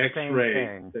magic an X-ray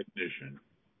thing? technician?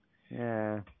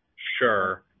 Yeah.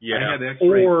 Sure. Yeah. I had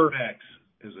X-ray specs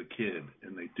as a kid,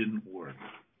 and they didn't work.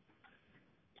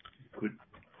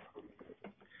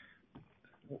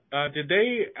 Did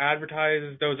they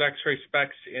advertise those X-ray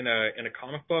specs in a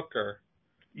comic book or?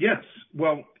 Yes.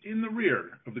 Well, in the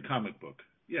rear of the comic book.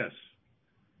 Yes.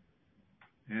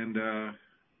 and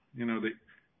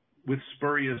with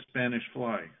spurious Spanish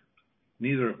fly,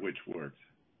 neither of which worked.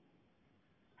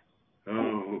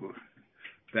 Oh,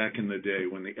 back in the day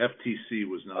when the FTC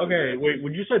was not. Okay, wait.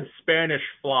 When you said Spanish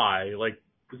fly, like,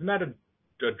 isn't that a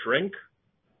drink?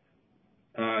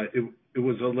 It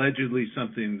was allegedly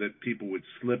something that people would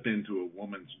slip into a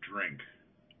woman's drink,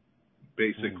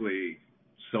 basically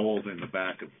sold in the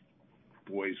back of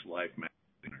Boys Life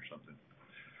magazine or something.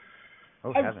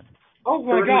 Oh, heaven. Oh,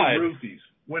 my God.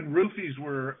 When roofies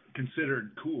were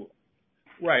considered cool.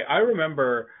 Right. I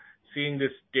remember seeing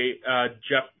this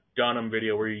Jeff Dunham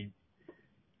video where he,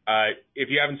 if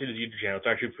you haven't seen his YouTube channel, it's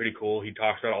actually pretty cool. He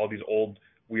talks about all these old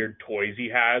weird toys he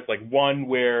has, like one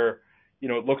where,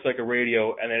 it looks like a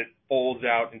radio and then it folds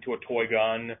out into a toy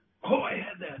gun. Oh, I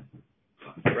had that.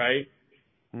 Right?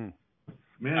 Man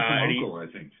from Uncle, I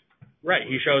think. Right.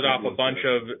 He shows off a bunch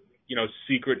of,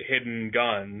 secret hidden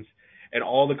guns, and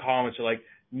all the comments are like,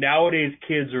 nowadays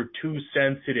kids are too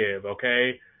sensitive,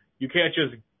 okay? You can't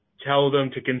just tell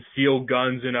them to conceal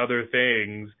guns and other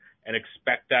things and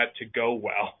expect that to go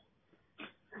well.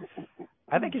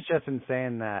 I think it's just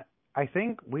insane that I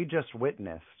think we just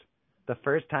witnessed the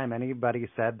first time anybody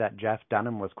said that Jeff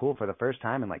Dunham was cool for the first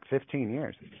time in like 15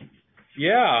 years.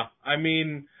 Yeah, I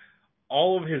mean,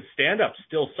 all of his stand-up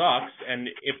still sucks, and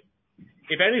if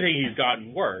anything, he's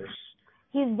gotten worse.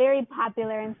 He's very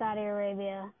popular in Saudi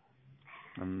Arabia.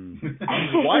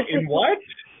 What? In what?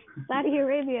 Saudi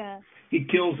Arabia. He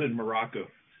kills in Morocco.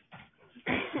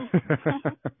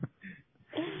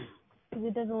 He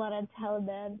does a lot of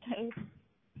Taliban type.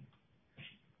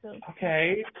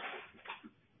 Okay.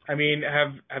 I mean,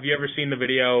 have you ever seen the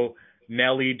video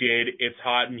Nelly did It's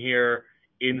Hot in Here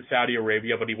in Saudi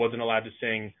Arabia, but he wasn't allowed to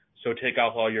sing So Take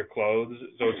Off All Your Clothes,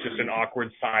 so it's just an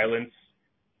awkward silence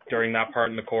during that part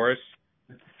in the chorus?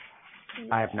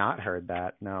 I have not heard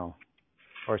that, no,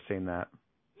 or seen that.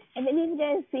 Have any of you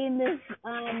guys seen this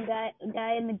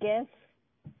guy in the GIF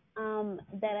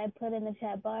that I put in the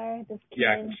chat bar? This kid?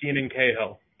 Yeah, Keenan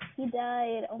Cahill. He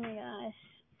died. Oh my gosh.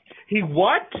 He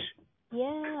what?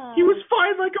 Yeah. He was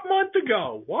fine like a month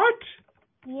ago. What?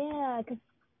 Yeah, because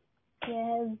he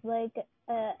has like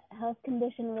a health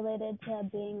condition related to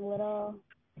being little,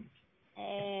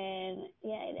 and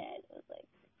yeah, he died. It was like,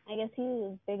 I guess he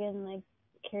was big in like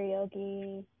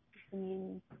karaoke,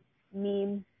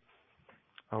 meme.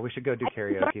 Oh, we should go do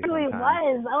karaoke That's who he sometime.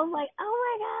 was. I was like, oh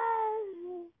my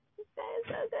gosh, this guy is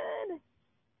so good.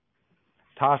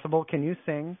 Tossable, can you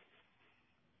sing?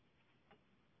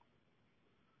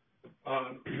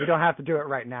 You don't have to do it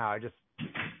right now. Is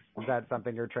that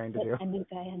something you're trained to do?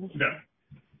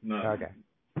 No. Okay.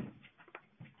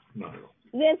 No.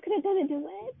 You guys could have done a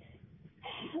duet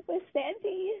with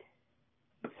Santi.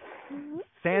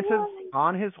 Santa's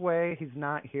on his way. He's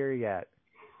not here yet.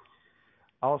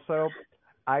 Also,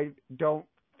 I don't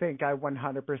think I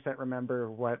 100%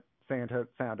 remember what Santa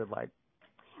sounded like.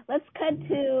 Let's cut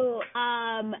to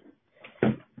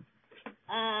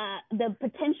the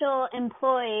potential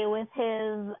employee with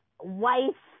his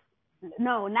wife.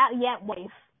 No, not yet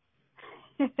wife.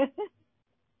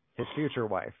 His future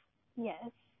wife.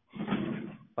 Yes.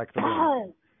 Like the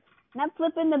woman. Not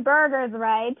flipping the burgers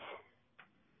right.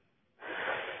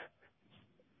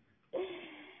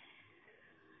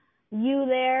 You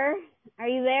there? Are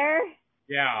you there?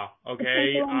 Yeah.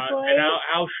 Okay. And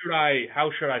how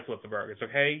should I flip the burgers?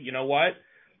 Okay. You know what?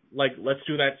 Like, let's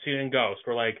do that scene in Ghost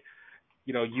where, like,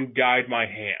 you guide my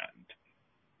hand.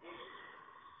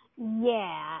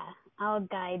 Yeah, I'll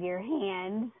guide your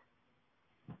hand.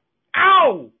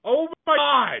 Ow! Oh my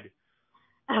God!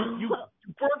 You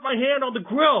burnt my hand on the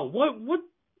grill. What?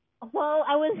 Well,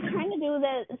 I was trying to do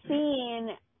the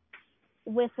scene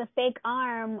with the fake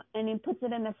arm, and he puts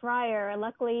it in the fryer.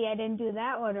 Luckily, I didn't do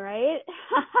that one, right?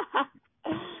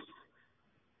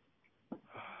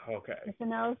 Okay. The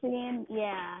Chanel scene,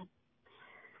 yeah.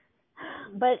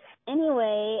 But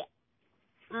anyway,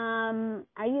 are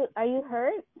you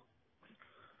hurt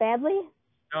badly?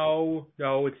 No,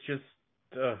 it's just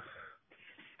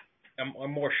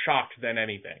I'm more shocked than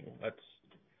anything. Let's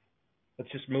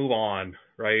just move on,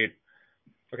 right?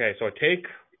 Okay, so I take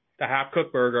the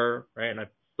half-cooked burger, right, and I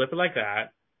flip it like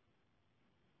that.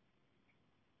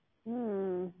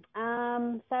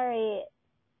 Sorry.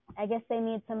 I guess they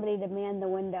need somebody to man the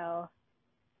window.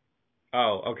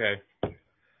 Oh, okay.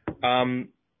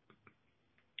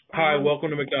 Hi, welcome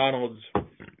to McDonald's.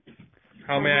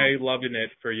 How may I love in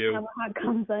it for you? How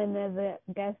comes in as a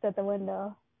guest at the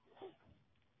window?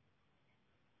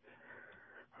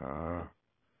 Hello?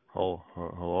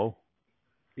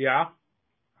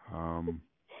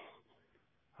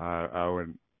 What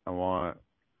I want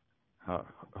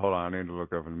Hold on, I need to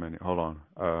look over the menu. Hold on.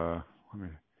 Let me.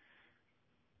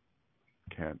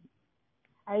 Can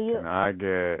I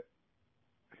get?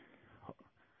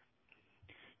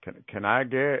 Can I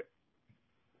get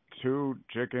 2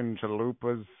 chicken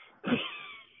chalupas?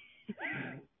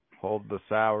 Hold the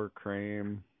sour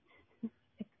cream.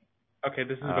 Okay,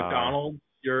 this is McDonald's.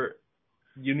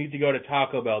 You need to go to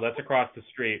Taco Bell. That's across the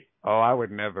street. Oh, I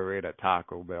would never eat at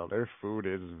Taco Bell. Their food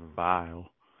is vile.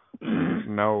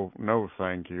 No,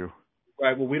 thank you.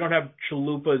 Right, well, we don't have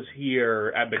chalupas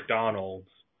here at McDonald's.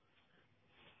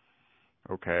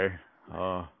 Okay.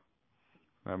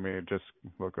 Let me just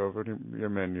look over your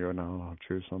menu and I'll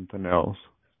choose something else.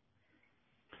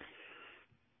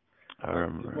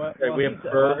 We have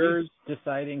burgers.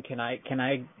 Deciding, can I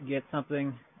get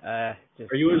something? Are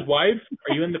you his wife?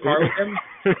 Are you in the car with him?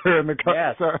 You're in the car.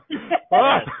 Yes. Sorry.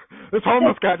 Oh, this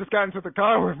homeless guy just got into the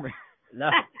car with me. No.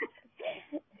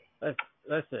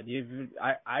 Listen,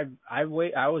 I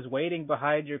was waiting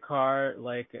behind your car,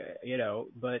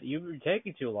 but you were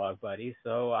taking too long, buddy.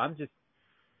 So I'm just,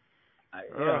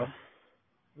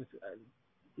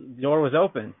 the door was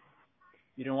open.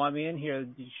 You didn't want me in here.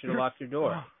 You should have locked your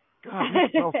door. God, you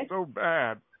smell so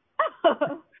bad.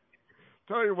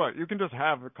 Tell you what, you can just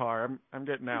have the car. I'm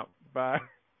getting out. Bye.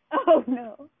 Oh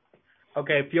no.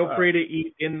 Okay, feel free to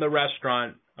eat in the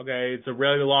restaurant. Okay, it's a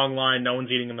really long line. No one's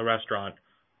eating in the restaurant.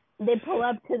 They pull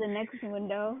up to the next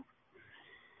window.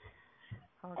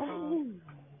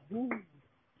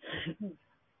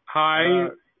 Hi,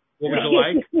 what would you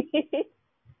like?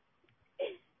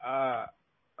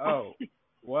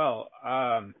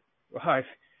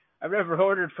 I've never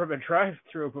ordered from a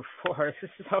drive-thru before.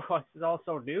 This is all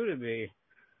so new to me.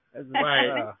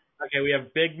 Right. Okay, we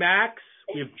have Big Macs,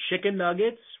 we have chicken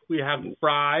nuggets, we have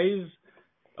fries.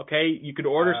 Okay, you could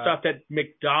order stuff that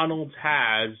McDonald's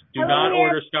has. Do not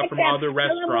order stuff from other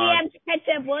restaurants.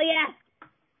 Ketchup, will ya?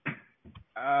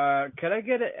 Can I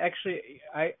get it? Actually,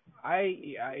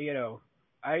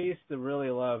 I used to really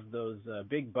love those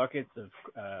big buckets of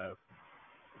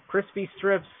crispy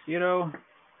strips. You know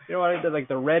what I did, like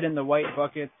the red and the white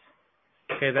buckets.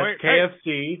 Okay, that's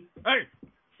KFC. Hey,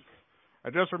 I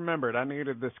just remembered I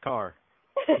needed this car.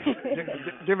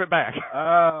 Give it back.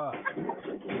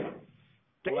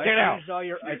 Get out.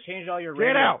 I changed all your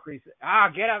Get out.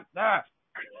 Get out.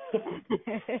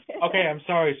 Okay, I'm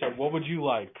sorry, sir. What would you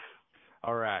like?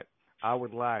 All right. I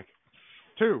would like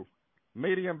 2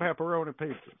 medium pepperoni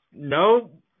pizzas. No.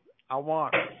 I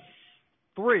want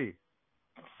 3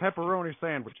 pepperoni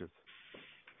sandwiches.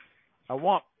 I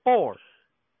want 4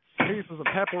 pieces of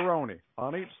pepperoni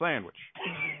on each sandwich.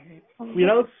 We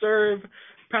don't serve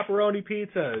pepperoni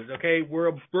pizzas, okay? We're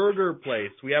a burger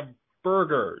place. We have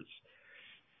burgers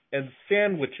and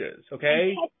sandwiches,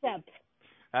 okay? And ketchup.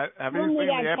 Have you seen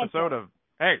the episode of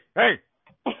Hey,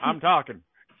 I'm talking.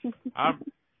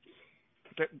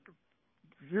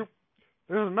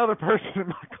 There's another person in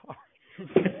my car.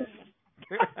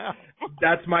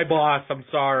 That's my boss. I'm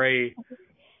sorry.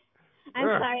 I'm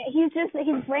sorry. He's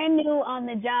brand new on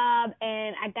the job,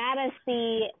 and I gotta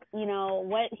see,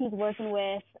 what he's working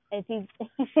with. If he's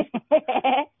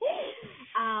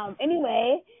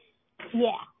anyway,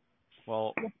 yeah.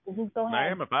 Well, just go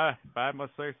ahead. ma'am, if I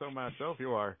must say so myself,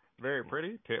 you are very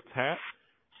pretty. Tips hat.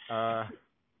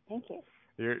 Thank you.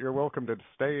 You're welcome to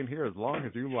stay in here as long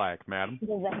as you like, madam.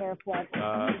 There's a hair flip.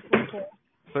 Thank you.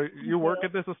 So you work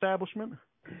at this establishment?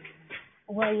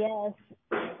 Well, yes.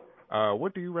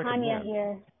 What do you recommend? Tanya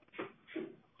here.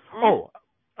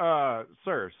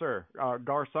 Sir,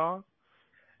 garçon.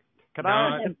 Can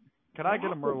I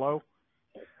get a Merlot?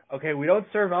 Okay, we don't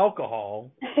serve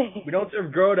alcohol. We don't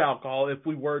serve grown alcohol if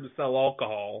we were to sell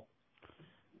alcohol.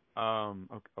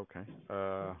 Okay.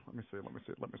 Let me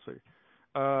see.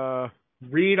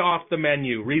 Read off the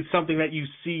menu. Read something that you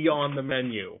see on the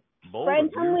menu. Fred,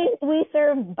 we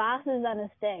serve bosses on a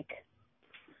stick.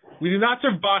 We do not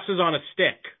serve bosses on a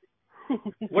stick.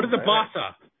 What is a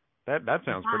bossa? That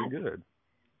sounds pretty good.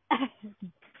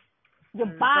 Your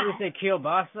boss. You say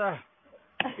kielbasa?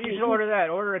 You should order that.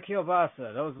 Order a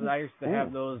kielbasa. Those I used to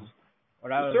have those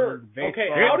when I was in baseball. Okay,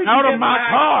 out of my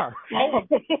car.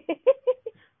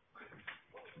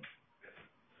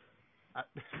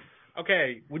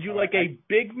 Okay, would you like a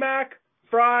Big Mac,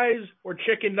 fries, or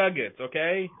chicken nuggets?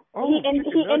 Okay. He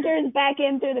enters back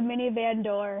in through the minivan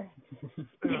door.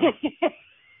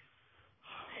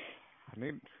 I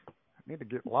need to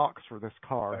get locks for this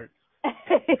car.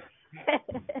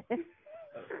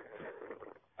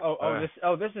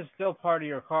 This is still part of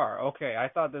your car. Okay, I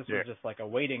thought this was just like a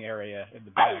waiting area in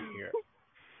the back here.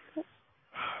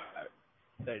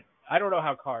 I don't know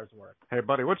how cars work. Hey,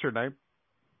 buddy, what's your name?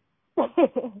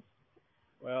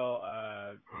 Well,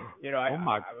 they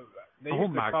Oh used to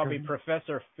my call me goodness.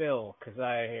 Professor Phil because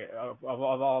of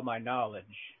all my knowledge.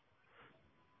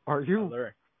 Are I you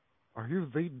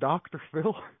the Dr.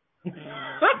 Phil?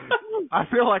 I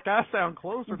feel like I sound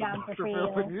closer to Dr. Dr.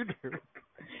 Phil Phil. than you do.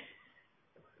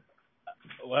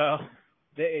 Well,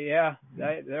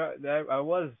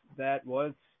 that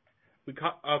was. We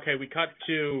cut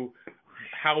to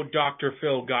how Dr.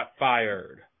 Phil got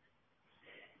fired.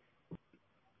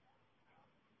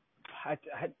 I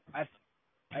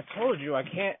told you I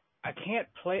can't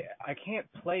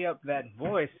play up that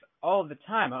voice all the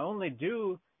time. I only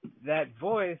do that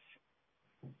voice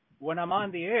when I'm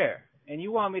on the air. And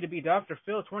you want me to be Dr.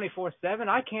 Phil 24/7?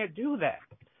 I can't do that.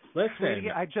 Listen, Sweetie,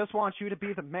 I just want you to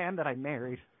be the man that I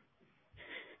married.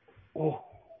 Oh,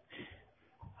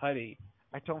 honey,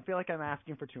 I don't feel like I'm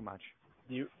asking for too much.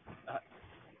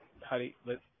 honey,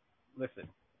 listen.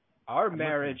 Our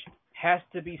marriage has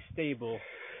to be stable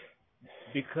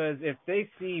because if they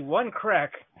see one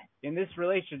crack in this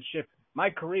relationship, my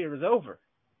career is over.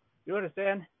 You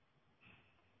understand?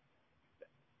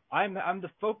 I'm the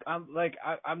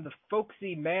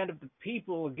folksy man of the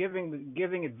people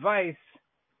giving advice.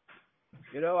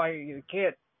 You know, I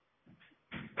can't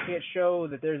show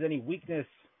that there's any weakness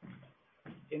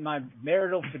in my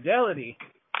marital fidelity.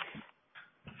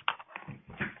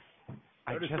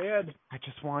 I Understand?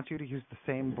 just want you to use the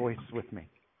same voice with me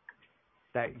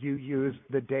that you used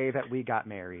the day that we got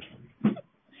married.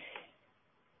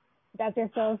 Dr.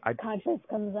 Phil's conscience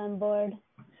comes on board.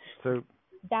 So,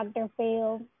 Dr.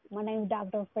 Phil, my name's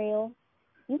Dr. Phil.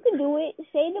 You can do it.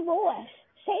 Say the voice.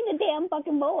 Say the damn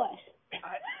fucking voice.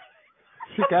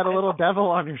 you got a little devil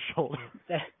on your shoulder.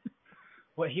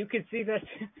 Well, you can see that.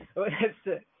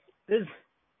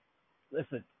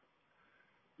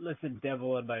 Listen,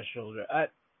 devil on my shoulder.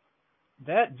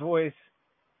 That voice,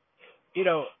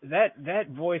 that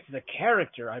voice is a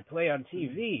character I play on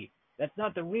TV. That's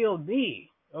not the real me.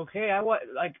 Okay,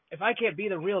 if I can't be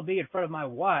the real me in front of my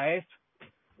wife,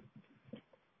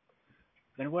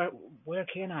 then where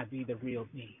can I be the real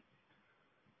me?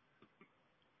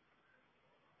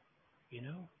 You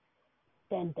know?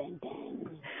 Dun, dun,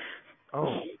 dun.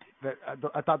 Oh,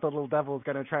 I thought the little devil was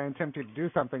going to try and tempt you to do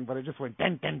something, but it just went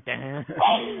dun dun dun.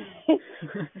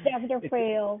 Dr.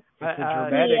 Phil. It's a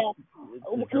dramatic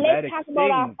Let's talk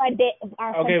about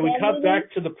our okay, we cut fidelity.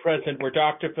 back to the present where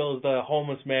Dr. Phil is the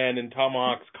homeless man in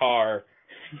Tomahawk's car.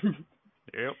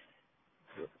 Yep.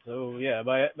 So yeah,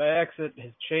 my accent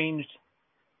has changed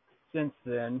since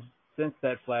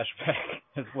that flashback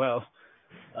as well.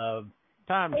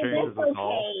 Time changes That's us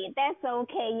all. okay. That's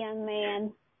okay, young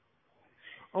man.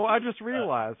 Oh, I just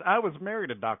realized I was married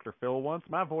to Dr. Phil once.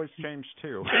 My voice changed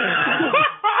too.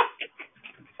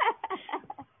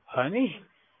 Honey?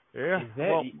 Yeah. Is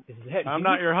that I'm you?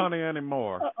 not your honey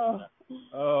anymore.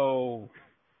 Oh.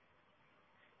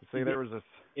 See, there was this.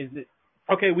 Is it?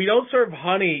 Okay, we don't serve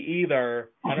honey either.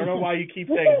 I don't know why you keep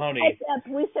saying honey.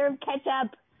 Ketchup. We serve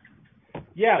ketchup.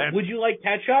 Yeah, would you like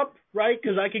ketchup? Right?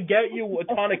 Because I could get you a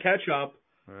ton of ketchup.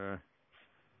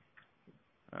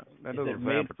 That Is doesn't it sound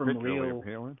made from particularly real?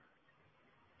 appealing.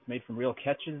 Made from real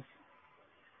catches?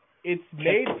 It's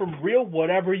made from real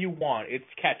whatever you want. It's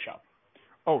ketchup.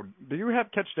 Oh, do you have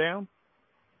catch down?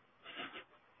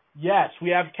 Yes, we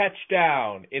have catch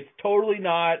down. It's totally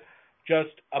not just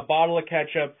a bottle of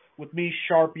ketchup with me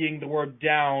sharpieing the word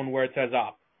down where it says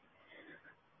up.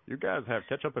 You guys have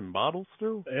ketchup in bottles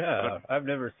still? Yeah, I've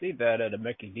never seen that at a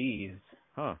Mickey D's.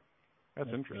 Huh. That's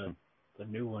interesting. The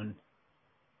new one.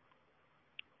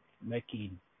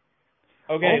 Mickey.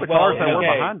 Okay, all the cars that were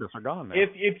behind us are gone now.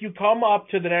 If you come up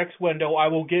to the next window, I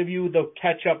will give you the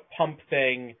ketchup pump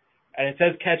thing, and it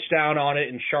says catch down on it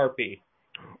in Sharpie.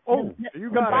 Oh, you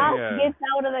got the boss it. gets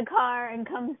out of the car and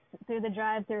comes through the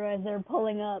drive-thru as they're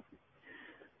pulling up.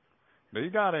 Do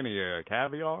you got any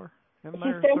caviar in He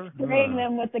there, starts sir? spraying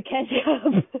them with the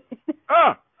ketchup.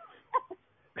 Ah!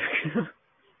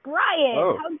 Brian,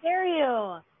 how dare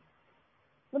you?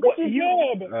 Look what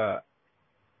you did.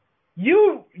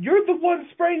 You're the one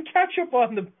spraying ketchup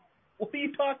on the. What are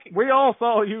you talking? We all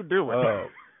saw you do it. Oh,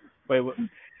 wait. What?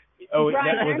 Oh,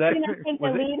 Brian, was aren't that? you gonna take the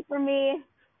lead for me?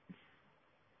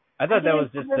 I thought that was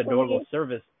just the normal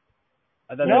service.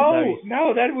 I thought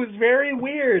No, that was very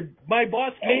weird. My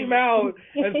boss came out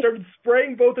and started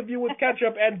spraying both of you with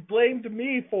ketchup and blamed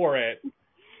me for it.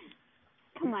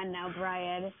 Come on now,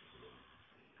 Brian.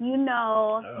 You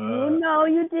know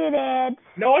you did it.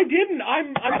 No, I didn't.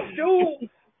 I'm still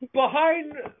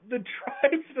behind the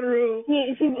drive-through,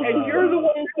 and you're the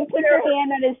one who put your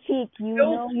hand on his cheek. You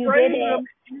know you did it.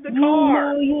 In the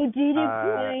car. You know you did it,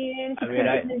 Brian. I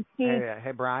mean,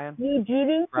 hey, Brian. You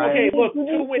didn't. Okay, look,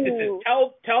 two witnesses.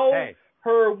 Tell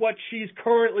her what she's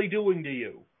currently doing to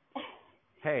you.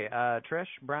 Hey, Trish,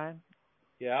 Brian.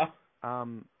 Yeah.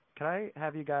 Can I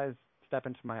have you guys step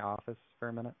into my office for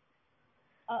a minute?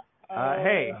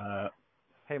 Hey,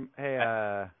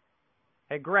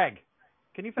 Greg.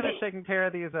 Can you finish taking care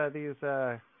of these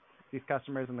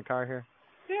customers in the car here?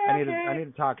 Yeah, I need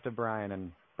to talk to Brian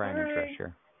and Trish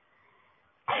here.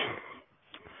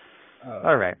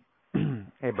 All right.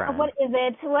 Hey, Brian. What is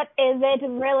it? What is it?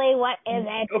 Really? What is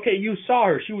it? Okay, you saw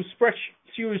her. She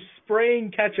was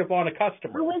spraying ketchup on a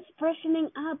customer. I was freshening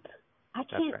up. I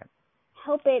can't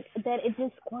help it that it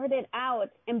just squirted out,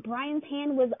 and Brian's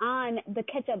hand was on the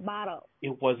ketchup bottle.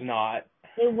 It was not.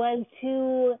 It was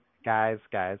too. Guys,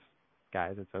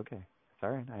 it's okay. It's all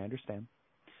right. I understand.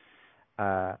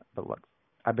 But look,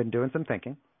 I've been doing some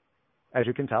thinking. As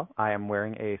you can tell, I am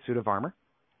wearing a suit of armor,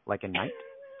 like a knight.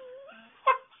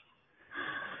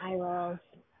 I will.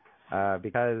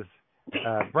 Because,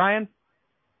 Brian,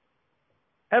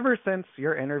 ever since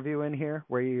your interview in here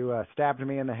where you stabbed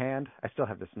me in the hand, I still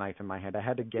have this knife in my hand. I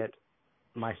had to get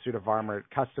my suit of armor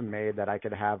custom made that I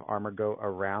could have armor go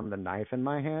around the knife in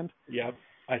my hand. Yep,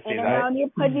 I see and that. Around your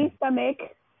pudgy stomach.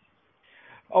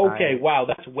 Okay, wow,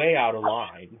 that's way out of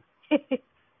line.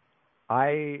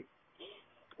 I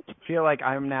feel like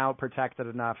I'm now protected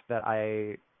enough that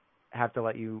I have to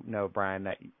let you know, Brian,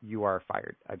 that you are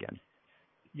fired again.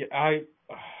 Yeah, I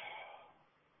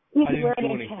didn't do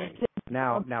anything.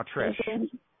 Now, Trish,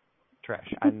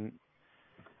 I'm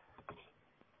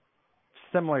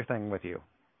similar thing with you.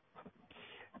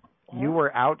 You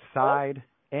were outside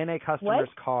in a customer's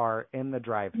car in the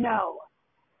drive-thru.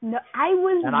 No, I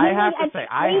was. And I have to say,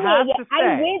 I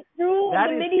went through that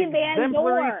the is minivan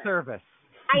exemplary door. service.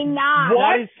 I'm not.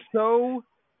 That is so.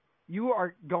 You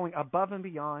are going above and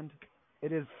beyond.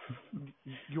 It is.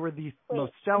 You are the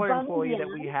most stellar employee that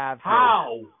we have. How?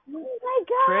 Oh my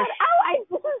God! Trish,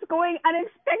 this is going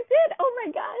unexpected. Oh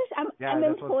my gosh! I'm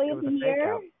employee of the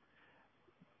year.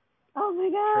 Oh my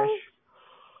gosh!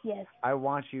 Trish, yes. I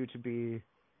want you to be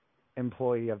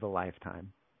employee of the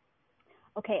lifetime.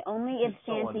 Okay, only if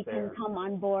Santy can come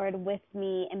on board with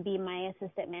me and be my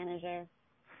assistant manager.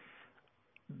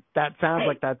 That sounds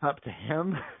like that's up to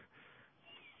him.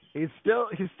 He's still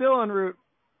en route.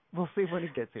 We'll see when he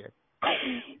gets here.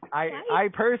 I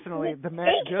personally, the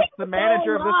manager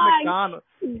of this McDonald's.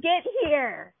 Get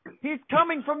here. He's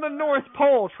coming from the North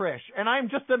Pole, Trish, and I'm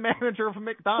just a manager of a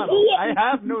McDonald's. I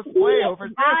have no sway over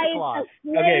Santa Claus.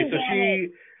 Okay, so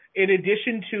she, in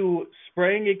addition to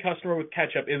spraying a customer with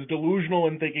ketchup, is delusional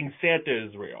in thinking Santa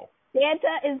is real.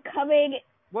 Santa is coming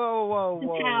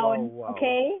to town,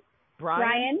 okay?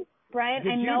 Brian,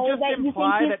 I know that you think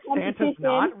that Santa's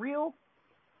not real?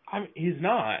 He's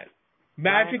not.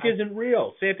 Magic isn't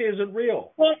real. Santa isn't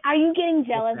real. Wait, are you getting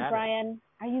jealous, Brian?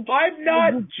 I'm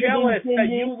not jealous that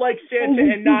you like Santa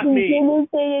and not me.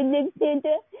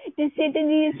 Does Santa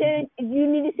need you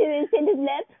need to sit in Santa's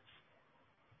lap?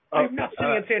 I'm not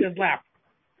sitting in Santa's lap.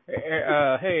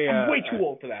 Hey, I'm way too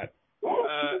old for that.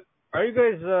 Are you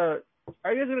guys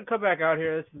gonna come back out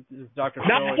here? This is Dr. Phil.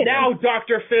 Knock it out,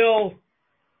 Dr. Phil.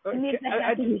 Can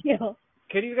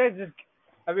you guys just?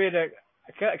 I mean,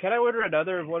 can I order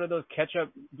another one of those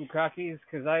ketchup bukakis?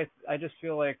 Because I just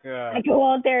feel like I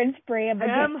go out there and spray them.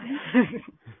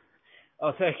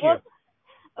 Oh, thank you.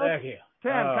 Thank you.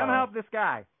 Tim, come help this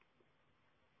guy.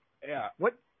 Yeah.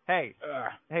 What? Hey,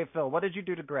 Phil, what did you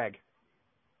do to Greg?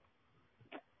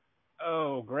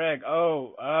 Oh, Greg.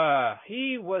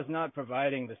 He was not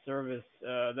providing the service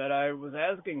that I was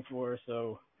asking for.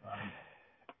 So.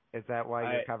 Is that why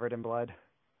you're covered in blood?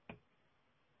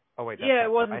 Oh wait. Yeah,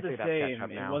 it wasn't the same.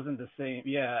 It wasn't the same.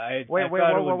 Yeah, I thought it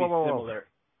would be similar.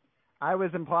 I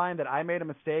was implying that I made a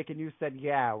mistake, and you said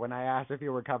yeah when I asked if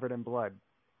you were covered in blood.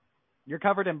 You're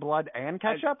covered in blood and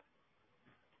ketchup?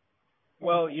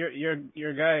 Well,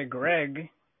 your guy Greg,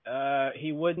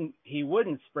 he wouldn't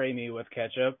spray me with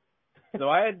ketchup, so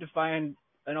I had to find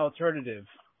an alternative.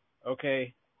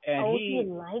 Okay, and he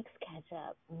likes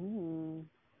ketchup. Mm.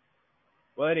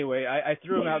 Well, anyway, I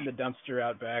threw him out in the dumpster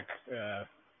out back,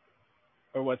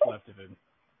 or what's left of him,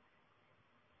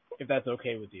 if that's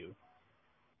okay with you.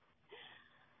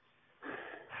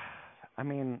 I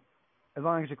mean, as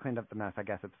long as you cleaned up the mess, I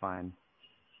guess it's fine.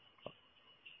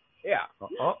 Yeah.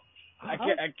 I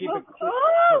keep it. I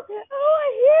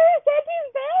hear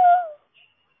Santa's bells.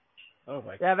 Oh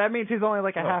my God. Yeah, that means he's only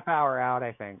like a half hour out,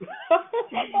 I think.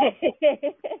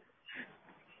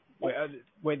 Wait,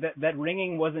 Wait, that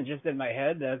ringing wasn't just in my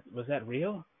head. Was that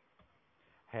real?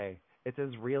 Hey, it's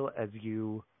as real as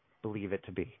you believe it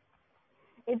to be.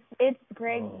 It's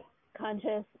Greg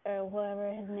Conscious or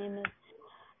whatever his name is.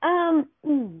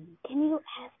 Can you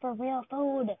ask for real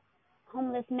food,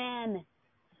 homeless man?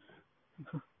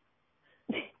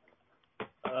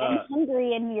 I'm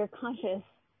hungry and you're conscious.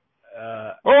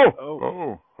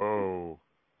 Oh.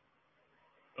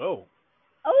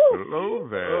 Hello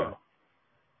there.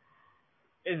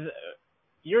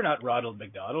 You're not Ronald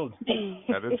McDonald.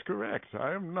 That is correct.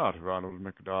 I am not Ronald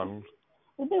McDonald.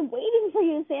 We've been waiting for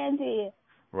you, Santy.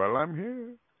 Well, I'm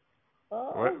here.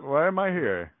 Oh. Why am I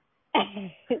here?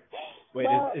 Wait,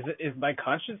 is my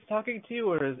conscience talking to you,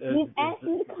 or is We've asked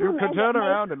you to come you can as turn my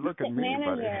around and look at me,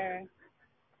 manager.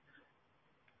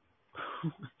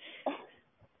 buddy?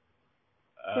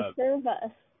 To serve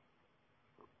us.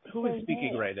 Who is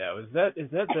speaking right now? Is that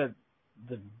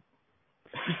the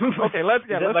Okay, let's is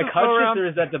that let's my just go conscience, around. or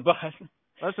is that the boss?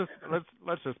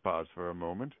 Let's just pause for a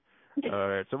moment. All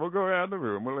right, so we'll go around the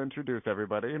room. We'll introduce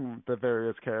everybody and the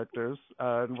various characters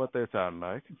and what they sound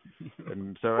like,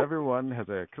 and so everyone has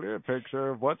a clear picture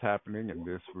of what's happening in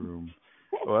this room.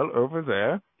 Well, over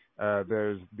there,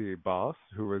 there's the boss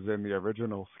who was in the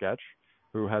original sketch,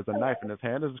 who has a knife in his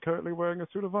hand and is currently wearing a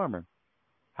suit of armor.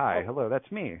 Hi, hello, that's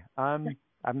me. I'm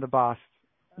the boss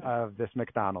of this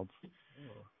McDonald's.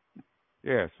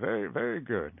 Yes, very, very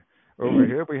good. Over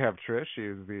here we have Trish. She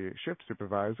is the shift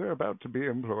supervisor, about to be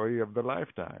employee of the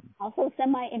lifetime. Also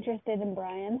semi-interested in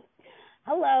Brian.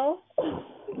 Hello.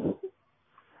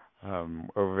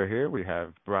 Over here we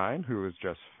have Brian, who was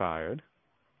just fired.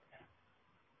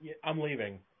 Yeah, I'm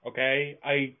leaving. Okay,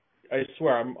 I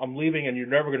swear I'm leaving, and you're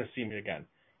never going to see me again.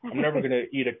 I'm never going to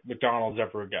eat at McDonald's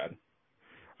ever again.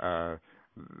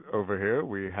 Over here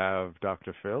we have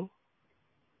Dr. Phil.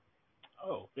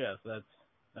 Oh yes,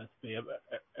 that's me.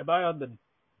 Am I on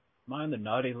the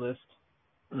naughty list?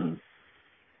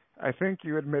 I think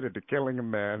you admitted to killing a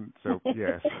man, so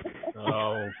yes.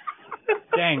 Oh,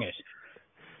 dang it.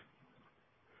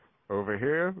 Over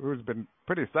here, who's been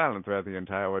pretty silent throughout the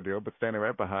entire ordeal, but standing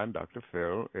right behind Dr.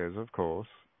 Phil is, of course,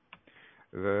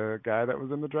 the guy that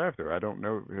was in the drive-thru. I don't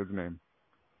know his name.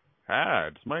 Ah,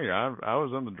 it's me. I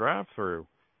was in the drive-thru.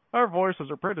 Our voices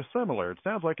are pretty similar. It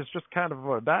sounds like it's just kind of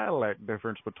a dialect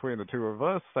difference between the two of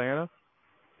us, Santa.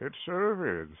 It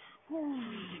sure is.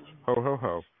 Ho, ho,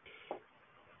 ho.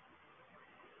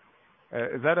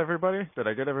 Is that everybody? Did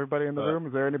I get everybody in the room?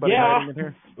 Is there anybody hiding in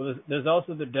here? Well, there's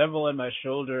also the devil on my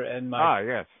shoulder and my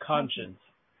yes. conscience.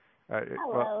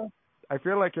 Well, I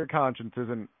feel like your conscience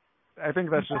isn't... I think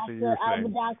that's just a you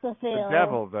thing. Dr. Phil. The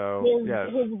devil, though,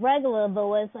 his regular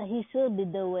voice, he should be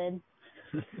doing.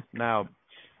 Now,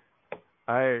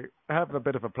 I have a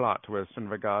bit of a plot twist in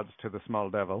regards to the small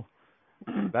devil.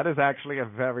 That is actually a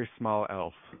very small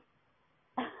elf.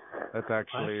 That's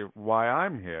actually why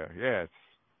I'm here. Yes.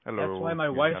 Hello. That's why my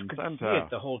wife could Santa. see it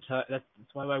the whole time. That's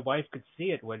why my wife could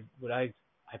see it when I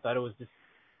thought it was just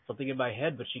something in my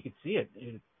head, but she could see it.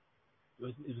 It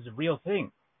was a real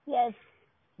thing. Yes.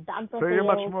 Dr. So you're Phil.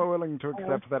 much more willing to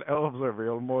accept that elves are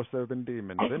real more so than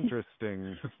demons.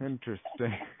 Interesting.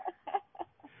 Interesting.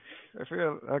 I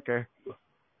feel okay.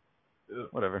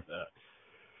 Whatever.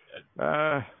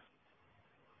 Yeah.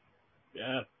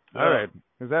 All right.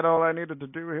 Is that all I needed to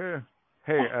do here?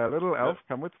 Hey, little elf,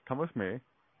 come with me.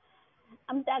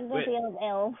 I'm Dr. Phil's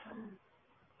elf.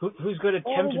 Who's going to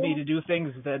tempt me to do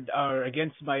things that are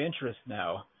against my interest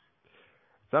now?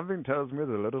 Something tells me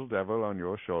the little devil on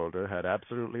your shoulder had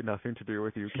absolutely nothing to do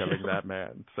with you killing that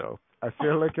man. So I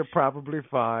feel like you're probably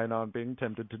fine on being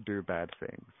tempted to do bad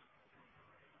things.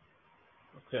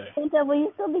 Okay. Santa, will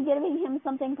you still be giving him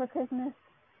something for Christmas?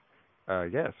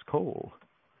 Yes, coal.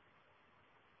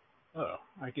 Oh,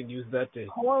 I can use that to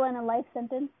Coal and a life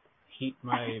sentence? heat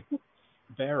my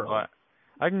barrel. Well,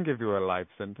 I can give you a life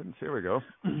sentence. Here we go.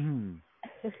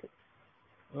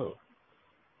 Oh.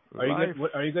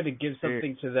 Are you going to give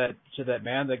something to that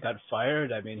man that got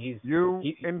fired? I mean, he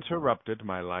interrupted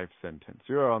my life sentence.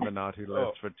 You're on the naughty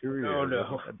list for 2 years. Oh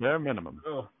no. At bare minimum.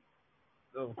 Oh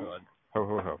God. Ho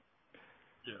ho ho.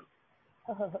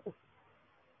 Oh.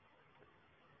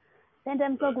 Santa,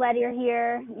 I'm so glad you're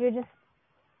here. You're just...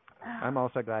 I'm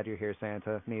also glad you're here,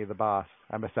 Santa. Me, the boss.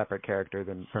 I'm a separate character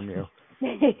from you.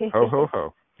 Ho ho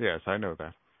ho. Yes, I know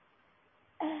that.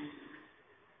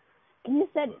 Can you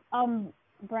set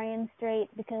Brian straight,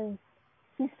 because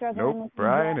he's struggling with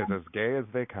Brian is as gay as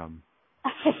they come.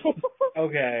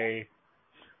 Okay.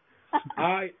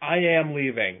 I am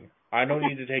leaving. I don't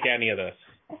need to take any of this.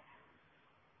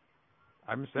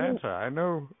 I'm Santa. I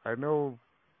know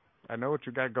what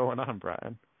you got going on,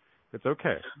 Brian. It's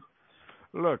okay.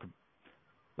 Look,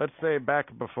 let's say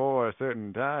back before a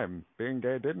certain time, being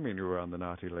gay did mean you were on the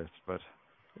naughty list, but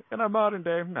in our modern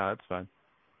day, no, it's fine.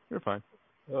 You're fine.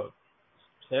 Oh,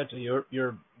 Santa,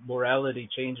 your morality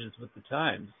changes with the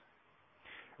times.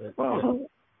 But, Well,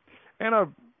 in a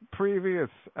previous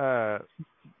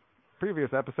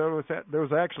episode, there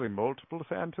was actually multiple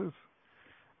Santas.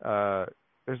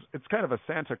 It's kind of a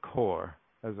Santa Corps,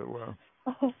 as it were.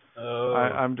 oh,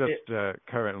 I'm just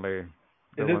currently.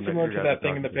 Is it similar to that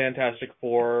thing in the Fantastic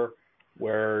Four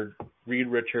where Reed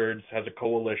Richards has a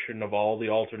coalition of all the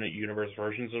alternate universe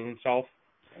versions of himself?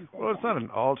 Well, it's not an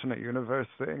alternate universe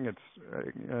thing.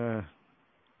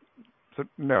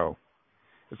 No,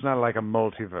 it's not like a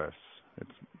multiverse.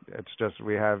 It's just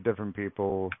we have different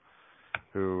people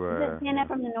who. Is it Santa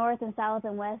from the North and South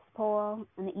and West Pole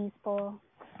and the East Pole?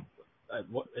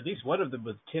 at least one of them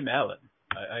was Tim Allen.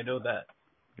 I know that.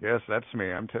 Yes, that's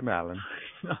me. I'm Tim Allen.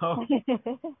 Oh.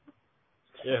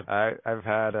 Yeah. I've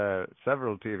had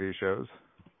several TV shows.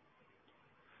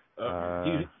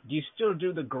 Do you still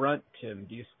do the grunt, Tim?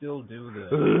 Do you still do the?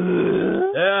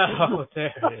 Oh, there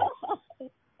it is.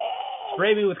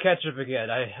 Spray me with ketchup again.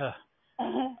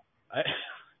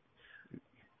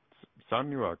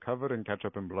 Son, you are covered in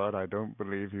ketchup and blood. I don't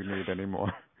believe you need any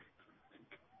more.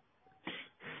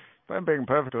 If I'm being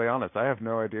perfectly honest, I have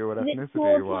no idea what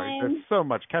ethnicity you are. There's so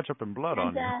much ketchup and blood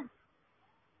on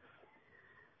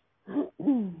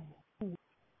you.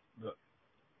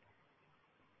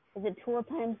 Is it tour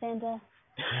time, Santa?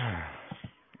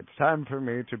 It's time for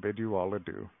me to bid you all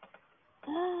adieu.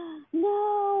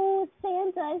 No,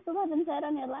 Santa, I still haven't sat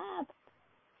on your lap.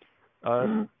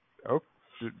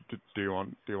 Do you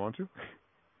want to?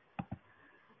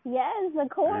 Yes, of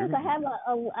course. I have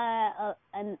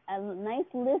a nice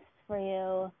list for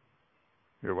you.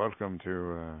 You're welcome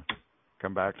to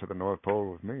come back to the North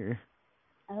Pole with me.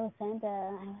 Oh, Santa,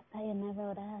 I thought you never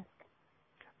would ask.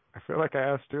 I feel like I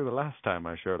asked you the last time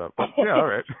I showed up. But yeah, all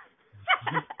right.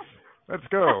 Let's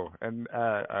go. And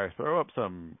I throw up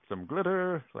some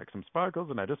glitter, like some sparkles,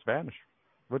 and I just vanish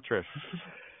with Trish.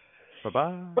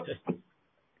 Bye-bye.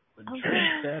 When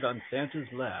Trish sat on Santa's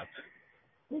lap,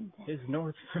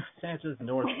 Santa's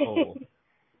North Pole.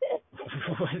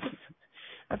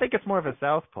 I think it's more of a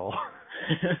South Pole.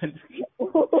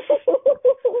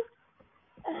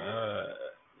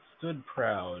 Stood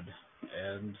proud,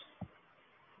 and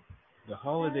the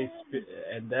holiday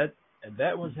and that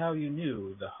was how you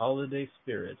knew the holiday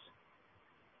spirit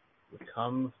would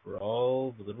come for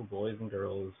all the little boys and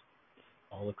girls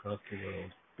all across the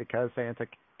world. Because Santa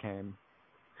came.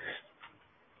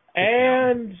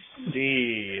 And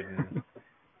scene.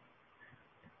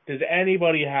 Does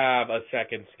anybody have a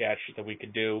second sketch that we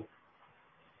could do?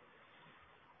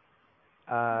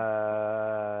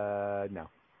 No.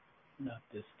 Not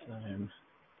this time.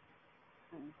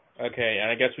 Okay, and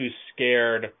I guess we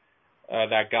scared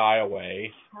that guy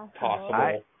away.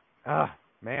 Possible.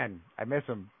 Man, I miss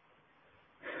him.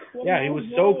 Yeah, he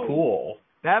was so cool.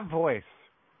 That voice.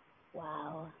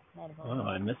 Wow, that voice. Oh,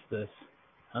 I missed this.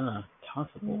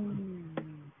 Possible.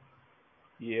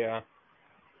 Yeah.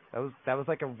 That was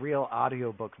like a real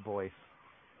audiobook voice.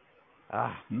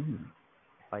 Like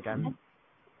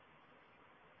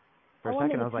for a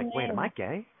second I was like, wait, am I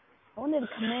gay? I wanted to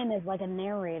come in as like a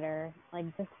narrator, like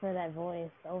just for that voice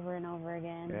over and over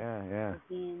again. Yeah.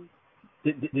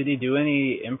 Did he do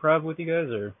any improv with you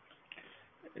guys, or?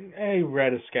 He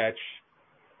read a sketch.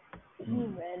 He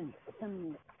read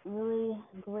some really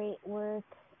great work.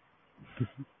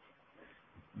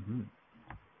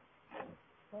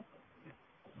 What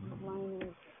line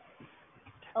is?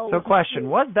 So question,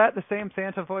 was that the same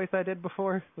Santa voice I did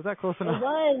before? Was that close enough?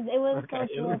 It was Okay.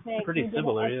 so terrific. It was pretty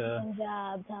similar, yeah. Good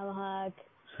job, Tomahawk.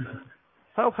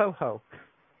 Ho, ho, ho.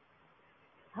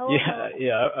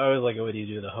 Yeah, I was like, what do you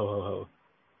do, the ho, ho, ho?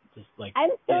 Just like, I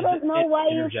still don't know why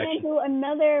you interjection. can't do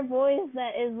another voice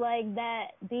that is like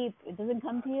that deep. It doesn't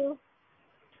come to you?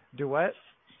 Do what?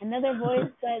 Another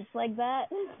voice that's like that?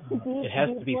 It has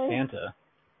to be voice? Santa.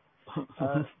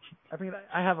 I mean,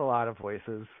 I have a lot of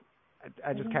voices.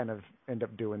 I just kind of end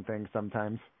up doing things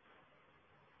sometimes.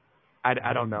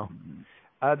 I don't know.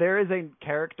 There is a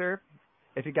character.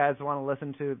 If you guys want to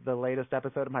listen to the latest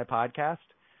episode of my podcast,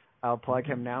 I'll plug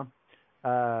him now.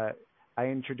 I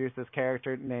introduced this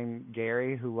character named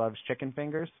Gary who loves chicken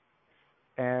fingers,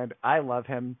 and I love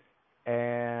him,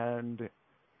 and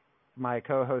my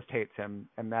co-host hates him,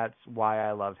 and that's why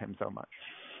I love him so much.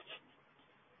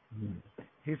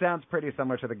 He sounds pretty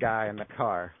similar to the guy in the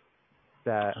car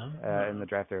that in the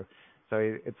drive-thru. So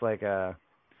it's like, for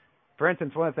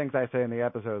instance, one of the things I say in the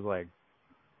episode is like,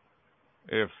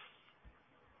 if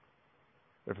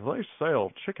If they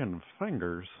sell chicken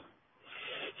fingers,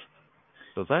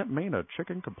 does that mean a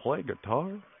chicken can play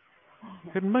guitar?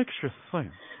 It makes you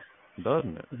think,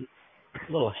 doesn't it?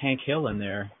 A little Hank Hill in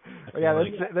there. Yeah,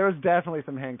 there was definitely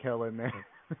some Hank Hill in there.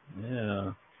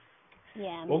 Yeah.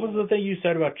 Yeah. What was the thing you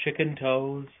said about chicken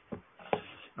toes?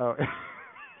 Oh.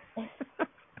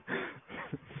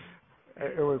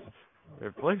 It was,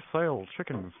 if they sell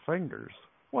chicken fingers,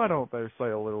 why don't they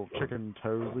sell little chicken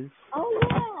toesies? Oh,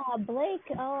 yeah,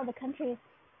 Blake. Oh, the country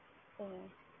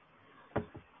singer.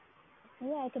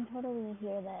 Yeah, I can totally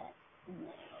hear that.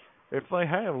 If they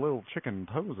have little chicken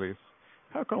toesies,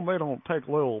 how come they don't take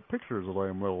little pictures of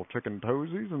them little chicken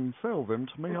toesies and sell them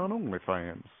to me on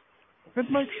OnlyFans?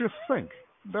 It makes you think,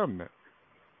 doesn't it?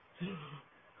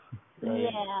 Right.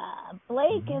 Yeah,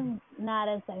 Blake is not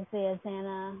as sexy as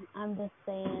Santa. I'm just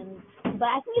saying. But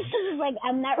I think it's because, like,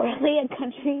 I'm not really a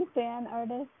country fan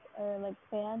artist or, like,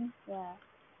 fan. Yeah.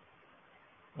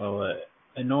 Well,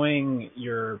 annoying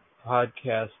your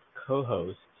podcast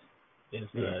co-host is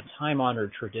a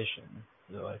time-honored tradition.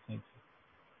 So I think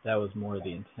that was more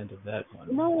the intent of that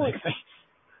one. No.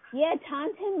 Yeah,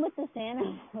 taunt him with the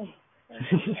Santa voice.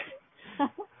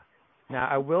 Now,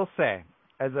 I will say,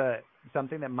 as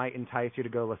something that might entice you to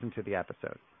go listen to the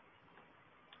episode.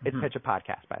 It's Pitch a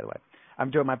Podcast, by the way. I'm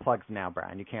doing my plugs now,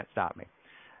 Brian. You can't stop me.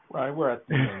 Right, we're at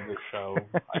the end of the show.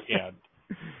 I can't.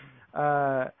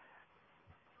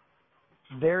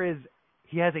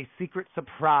 He has a secret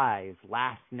surprise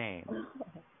last name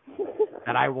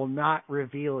that I will not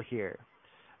reveal here,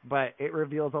 but it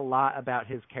reveals a lot about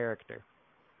his character.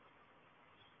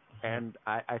 And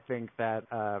I think that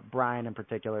Brian in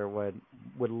particular would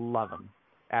love him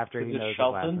after he knows his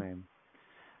last name.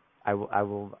 I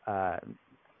will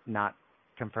not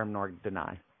confirm nor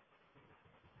deny.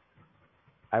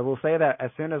 I will say that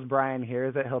as soon as Brian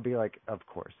hears it, he'll be like, "Of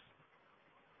course."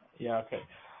 Yeah. Okay.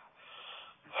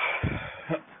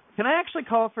 Can I actually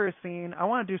call for a scene? I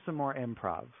want to do some more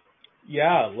improv.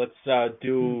 Yeah, let's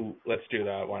do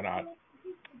that. Why not?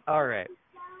 All right.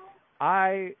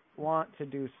 I want to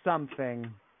do something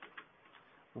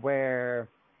where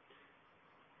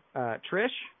Trish,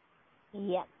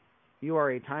 yep, you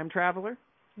are a time traveler.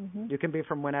 Mm-hmm. You can be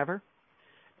from whenever,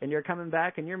 and you're coming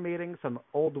back and you're meeting some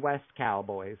Old West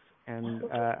cowboys, and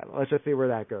let's just see where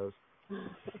that goes.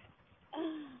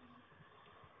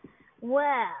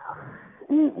 Well,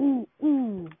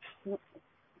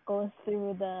 goes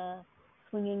through the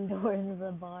swinging doors of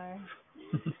the bar.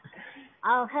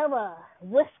 I'll have a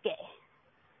whiskey.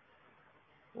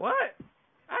 What?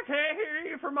 I can't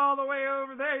hear you from all the way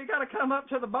over there. You got to come up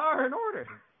to the bar and order.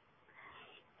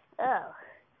 Oh.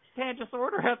 You can't just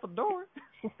order at the door.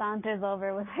 She saunters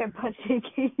over with her butt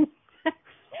shaking.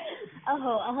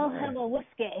 Oh, I'll have a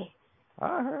whiskey.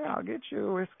 All right, I'll get you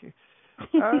a whiskey.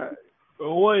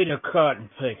 Wait a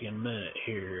cotton-picking minute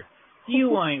here.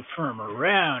 You ain't from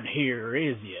around here,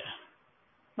 is ya?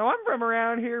 No, I'm from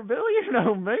around here, Bill. You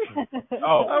know me. I'm here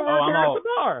at the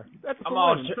bar. That's a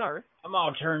saloon, sorry. I'm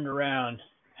all turned around.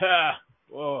 Ha!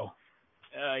 Whoa.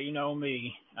 You know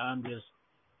me. I'm just...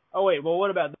 Oh, wait, well, what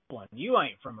about this one? You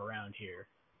ain't from around here.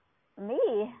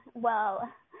 Me? Well,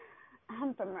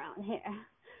 I'm from around here.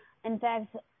 In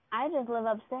fact, I just live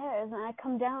upstairs, and I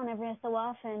come down every so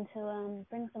often to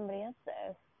bring somebody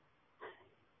upstairs.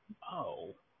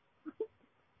 Oh.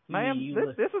 Ma'am,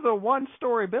 this is a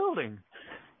one-story building.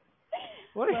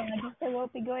 Well, I guess I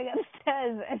won't be going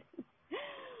upstairs.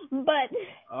 But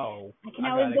I can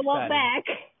always go out back.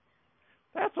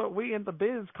 That's what we in the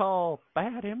biz call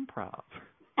bad improv.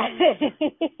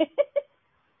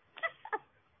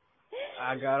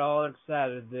 I got all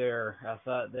excited there. I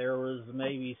thought there was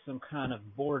maybe some kind of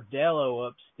bordello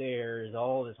upstairs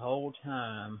all this whole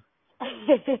time.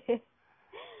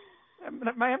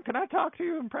 Ma'am, can I talk to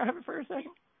you in private for a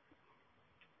second?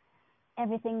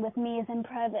 Everything with me is in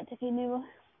private, if you knew.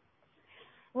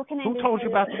 What can I do? Who told you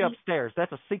about the upstairs?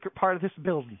 That's a secret part of this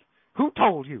building. Who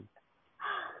told you?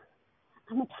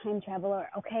 I'm a time traveler,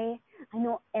 okay? I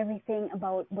know everything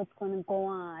about what's going to go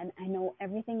on. I know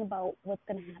everything about what's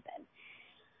going to happen.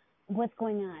 What's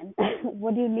going on?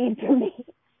 What do you need from me?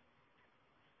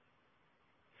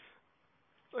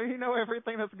 So you know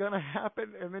everything that's going to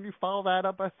happen, and then you follow that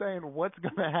up by saying, what's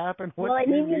going to happen? Well, I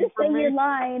need you to say your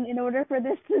line in order for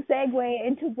this to segue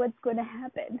into what's going to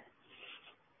happen.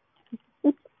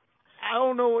 I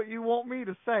don't know what you want me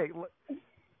to say.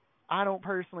 I don't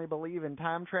personally believe in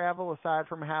time travel, aside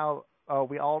from how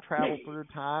we all travel through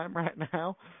time right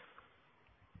now.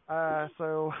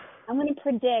 So I'm going to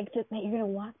predict that you're going to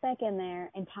walk back in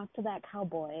there and talk to that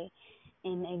cowboy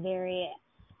in a very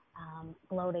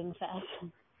gloating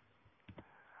fashion.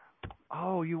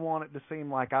 oh, you want it to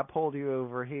seem like I pulled you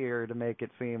over here to make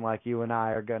it seem like you and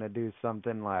I are going to do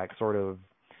something like sort of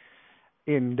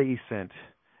indecent,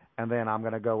 and then I'm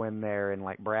going to go in there and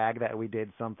like brag that we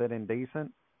did something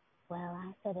indecent? Well,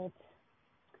 I said it,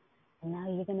 and now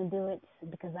you're going to do it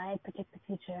because I predict the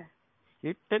future.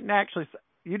 You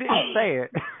didn't say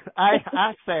it.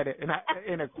 I said it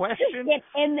in a question. Get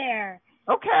in there.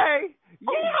 Okay.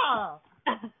 Yeah.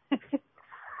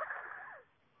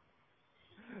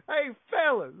 Hey,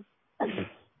 fellas.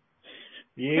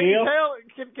 Yeah.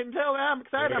 Can tell that I'm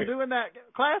excited. I'm doing that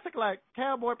classic like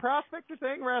cowboy prospector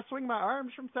thing where I swing my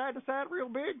arms from side to side real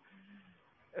big.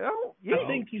 Oh, yeah. I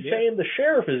think he's saying the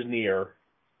sheriff is near.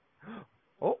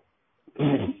 Oh.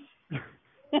 Maybe.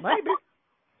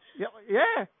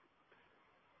 Yeah.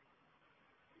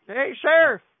 Hey,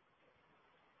 sheriff.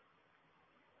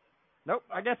 Nope,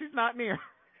 I guess he's not near.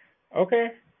 Okay.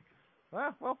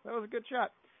 Well, that was a good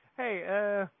shot. Hey,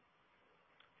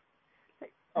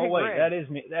 Oh, hey, wait, Greg.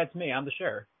 that's me. I'm the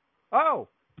sheriff. Oh,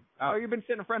 you've been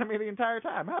sitting in front of me the entire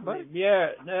time, huh, buddy?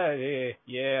 Yeah.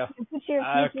 You put your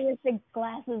futuristic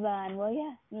glasses on, will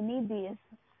you? You need these.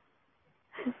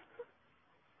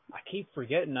 I keep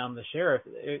forgetting I'm the sheriff.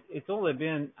 It's only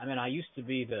been, I used to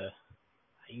be the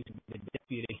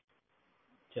deputy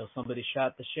until somebody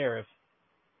shot the sheriff.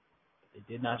 They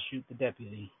did not shoot the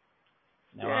deputy.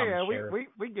 Now I'm the sheriff.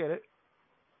 we get it.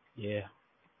 Yeah.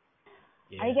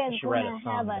 Are you guys going to to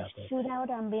have a shootout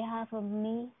on behalf of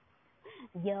me,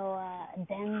 your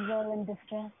damsel in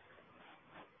distress?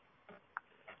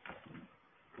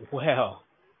 Well,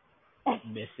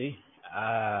 Missy,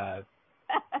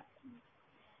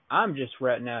 I'm just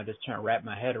right now just trying to wrap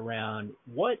my head around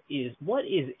what is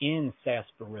in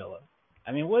sarsaparilla.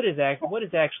 I mean, what is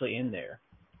actually in there?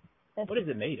 What is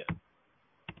it made of?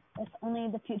 That's only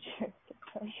the future can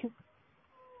tell you.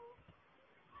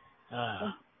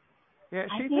 Yeah,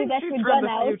 I she see you thinks got she's your from gun the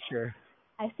out. future.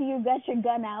 I see you got your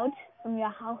gun out from your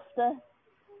holster.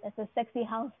 That's a sexy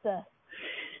holster.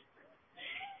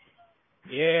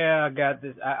 Yeah, I got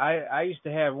this. I used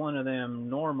to have one of them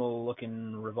normal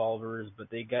looking revolvers, but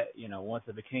they got, once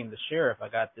I became the sheriff, I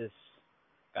got this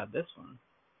one.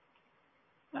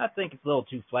 I think it's a little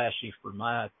too flashy for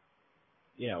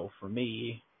for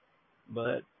me,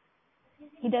 but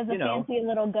he does a fancy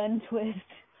little gun twist.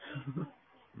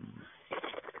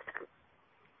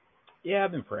 Yeah,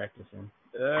 I've been practicing.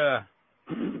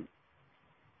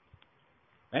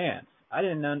 Man, I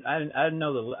didn't know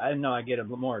I get a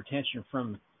little more attention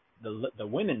from the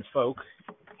women folk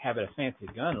having a fancy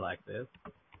gun like this.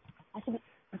 I think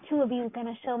the two of you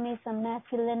gonna show me some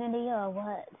masculinity or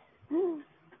what?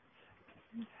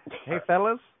 Hey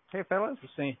fellas. You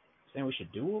saying we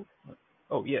should duel?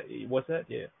 Oh yeah, what's that?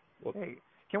 Yeah. Well, hey,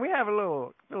 can we have a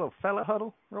little fella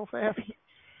huddle real fast?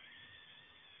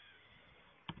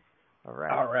 All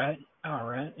right.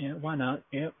 Yeah, why not?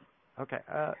 Yep. Okay.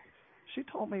 She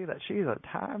told me that she's a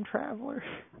time traveler,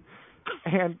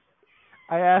 and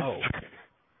I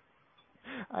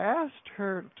asked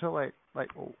her to like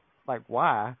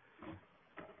why,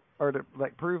 or to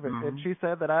like prove it, and she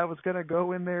said that I was gonna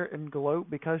go in there and gloat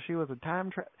because she was a time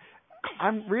traveler.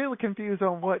 I'm really confused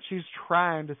on what she's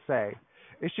trying to say.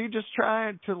 Is she just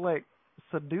trying to like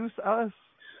seduce us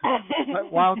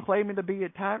while claiming to be a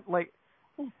time like?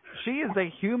 She is a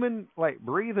human, like,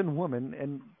 breathing woman,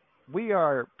 and we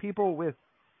are people with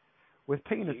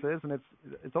penises, and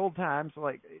it's old times.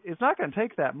 Like, it's not going to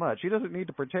take that much. She doesn't need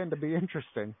to pretend to be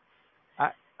interesting.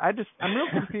 I'm real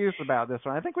confused about this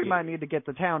one. I think we might need to get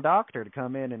the town doctor to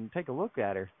come in and take a look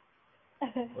at her.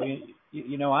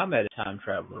 Well, I met a time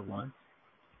traveler once.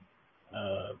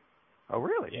 Oh,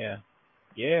 really? Yeah.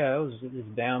 Yeah, it was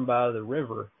down by the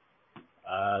river.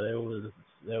 There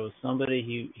was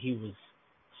somebody, he was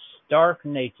stark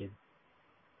naked,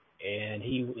 and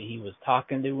he was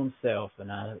talking to himself,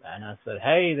 and I said,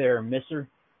 "Hey there, mister,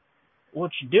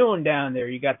 what you doing down there?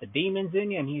 You got the demons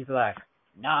in you?" And he's like,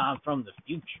 "Nah, I'm from the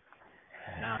future."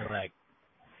 And I was like,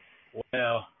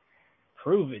 "Well,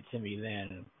 prove it to me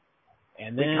then."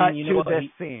 And then we cut you know to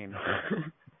this scene.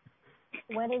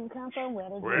 Where did it come from?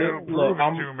 Well, prove it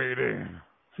to me then.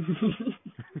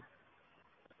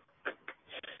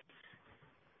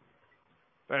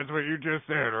 That's what you just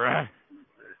said, right?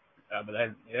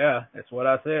 That's what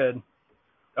I said.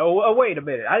 Oh, wait a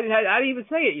minute. I didn't even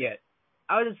say it yet.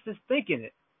 I was just thinking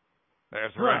it.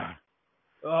 That's right.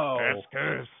 Oh. That's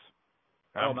because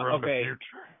I'm from the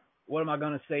future. What am I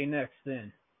going to say next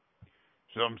then?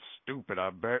 Something stupid, I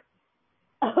bet.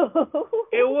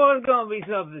 It was going to be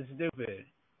something stupid.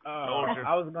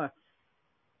 I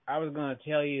was going to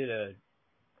tell you to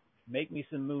make me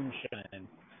some moonshine.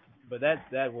 but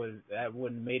that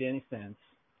wouldn't made any sense.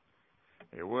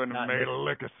 It wouldn't have Not made a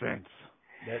lick of sense.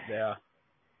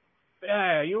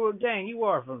 Yeah, you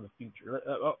are from the future.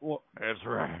 Well, That's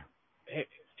right. hey,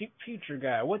 future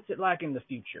guy, what's it like in the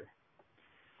future?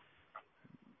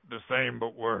 The same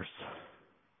but worse.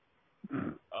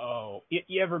 Oh,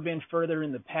 you ever been further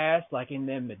in the past, like in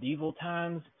them medieval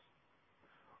times?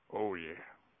 Oh yeah.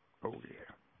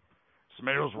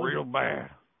 Smells real bad.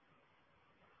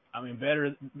 I mean,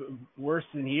 worse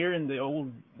than here in the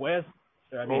old West.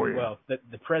 I mean, Oh, yeah. well,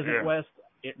 the present Yeah. West.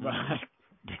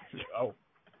 Oh,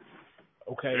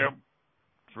 okay. Yep.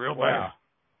 It's real Wow. bad.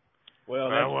 Well,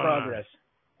 that's progress.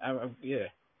 Yeah,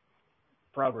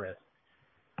 progress.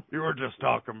 You were just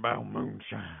talking about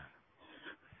moonshine.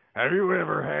 Have you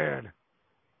ever had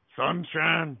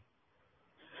sunshine?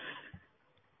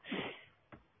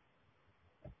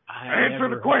 Answer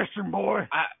the question, boy.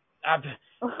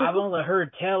 I've only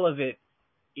heard tell of it.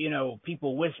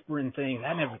 People whispering things.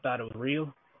 I never thought it was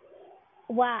real.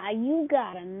 Wow, you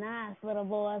got a nice little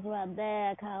voice right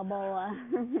there, cowboy.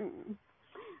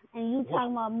 And you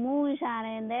talking about moonshine,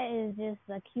 and that is just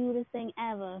the cutest thing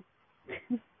ever.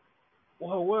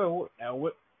 Whoa.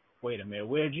 Now, wait a minute.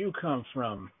 Where'd you come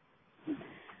from?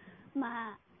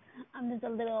 I'm just a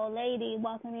little old lady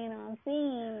walking in on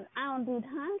scene. I don't do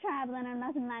time traveling or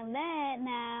nothing like that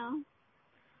now.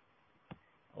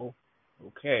 Oh,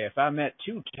 okay. If I met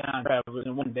two time travelers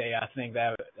in one day, I think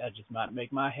that just might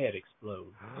make my head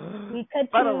explode. We could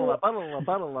Buttle.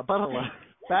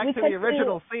 Back to the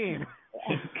original scene.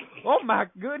 Oh my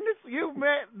goodness, you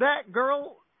met that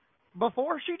girl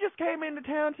before she just came into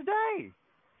town today.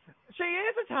 She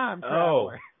is a time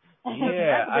traveler. Oh,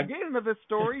 yeah. At the beginning of the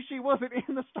story, she wasn't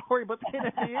in the story, but then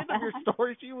at the end of your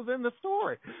story, she was in the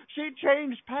story. She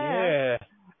changed paths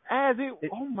as it.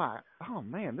 Oh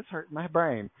man, this hurt my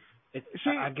brain. She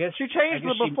changed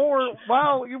the before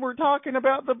while you were talking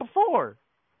about the before.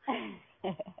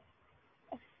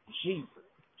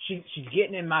 She's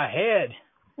getting in my head.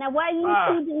 Now, what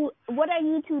are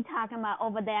you two talking about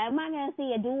over there? Am I gonna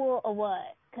see a duel or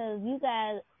what? Because you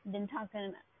guys been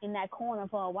talking in that corner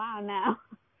for a while now.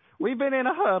 We've been in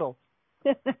a huddle.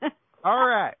 All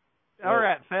right,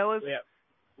 fellas. Yeah.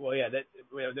 Well, yeah.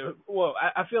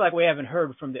 I feel like we haven't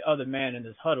heard from the other man in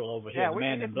this huddle over here, the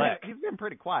man in black. He's been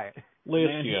pretty quiet.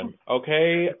 Listen,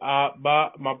 okay.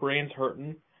 My brain's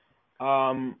hurting.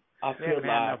 I feel haven't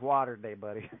had enough water today,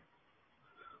 buddy.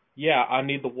 Yeah, I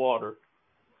need the water.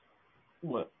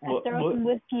 Throw some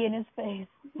whiskey in his face.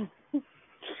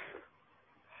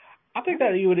 I think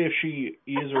that even if she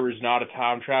is or is not a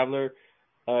time traveler,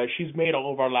 she's made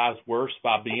all of our lives worse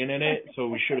by being in it, so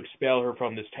we should expel her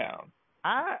from this town.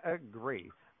 I agree.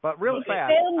 But real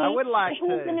fast, I would like to...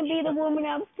 Who's going to be the woman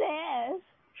upstairs?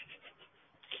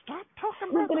 Stop talking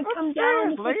Who's about going to come upstairs,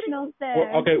 down the lady? fictional stairs?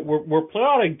 Well, okay, we're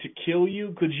plotting to kill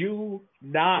you. Could you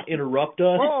not interrupt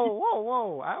us?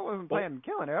 Whoa. I wasn't planning on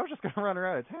killing her. I was just going to run her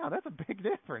out of town. That's a big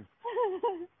difference.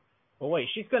 Well, wait,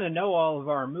 she's going to know all of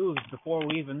our moves before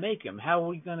we even make them. How are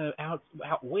we going to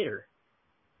outwit her?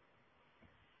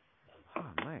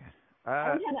 Oh, man. I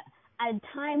have a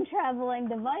time-traveling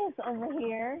device over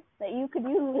here that you could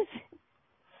use.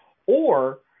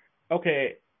 Or,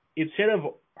 okay, instead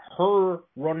of her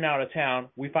running out of town,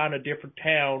 we find a different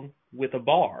town with a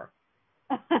bar.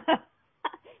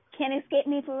 Can't escape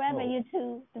me forever, you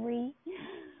 2, 3.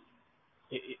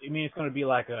 You mean it's going to be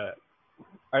like a...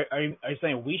 Are you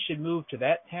saying we should move to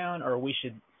that town, or we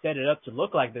should set it up to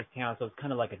look like this town so it's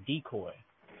kind of like a decoy?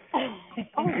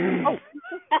 Oh.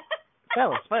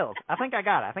 Fellas, I think I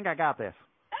got this.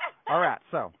 All right,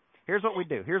 so here's what we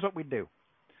do.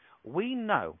 We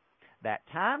know that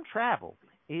time travel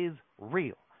is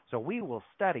real. So we will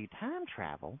study time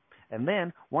travel, and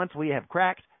then once we have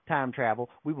cracked time travel,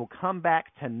 we will come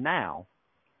back to now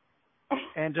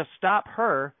and just stop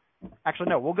her. Actually,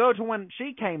 no, we'll go to when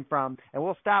she came from, and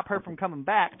we'll stop her from coming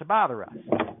back to bother us.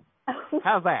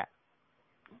 How's that?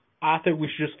 I think we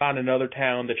should just find another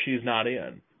town that she's not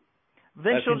in.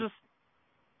 Then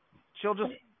she'll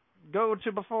just go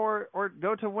to before or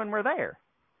go to when we're there.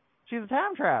 She's a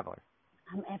time traveler.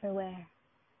 I'm everywhere.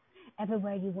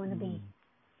 Everywhere you want to be.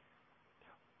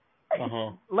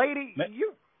 Uh-huh. Lady,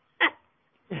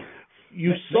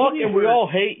 you suck and we all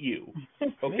hate you.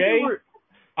 Okay?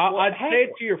 I'd say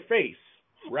it to your face,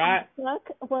 right?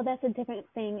 Suck? Well, that's a different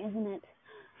thing, isn't it?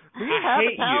 Do you have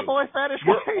a cowboy fetish?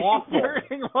 You're awful.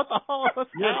 What the hell?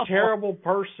 You're a terrible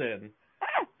person.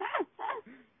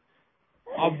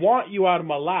 I want you out of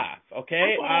my life,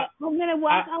 okay? I'm going to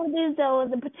walk out of these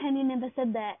doors and pretend you never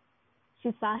said that. She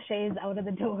sashays out of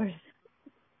the doors.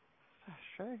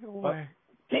 Sashay away.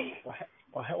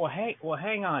 Well,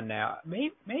 hang on now.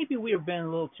 Maybe we're being a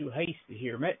little too hasty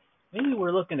here. Maybe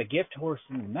we're looking a gift horse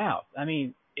in the mouth. I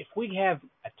mean, if we have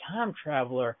a time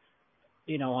traveler,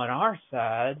 on our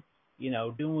side,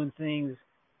 doing things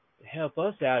to help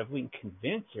us out, if we can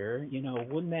convince her,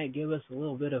 wouldn't that give us a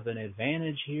little bit of an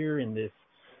advantage here in this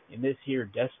here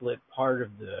desolate part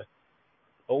of the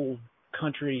old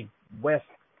country west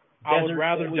desert? I would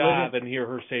rather die than hear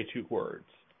her say 2 words.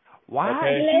 Why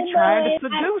Okay. is she trying to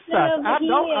seduce us? I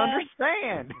don't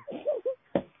understand.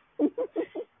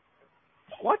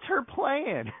 What's her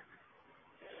plan?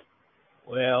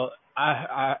 Well,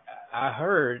 I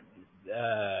heard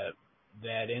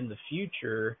that in the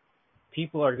future,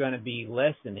 people are going to be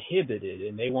less inhibited,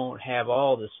 and they won't have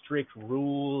all the strict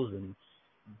rules and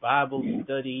Bible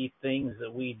study things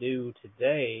that we do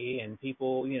today. And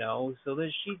people, so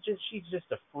that she's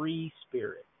just a free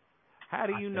spirit. How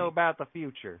do you know about the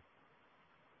future?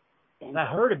 I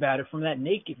heard about it from that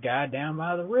naked guy down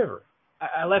by the river.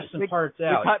 I left some parts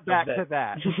out. We cut back to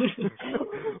that.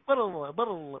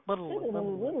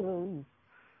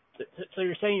 So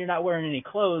you're saying you're not wearing any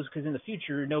clothes because in the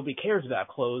future nobody cares about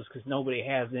clothes because nobody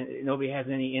has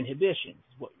any inhibitions.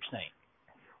 Is what you're saying?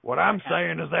 What I'm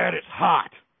saying is that it's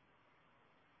hot,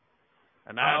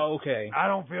 and okay. I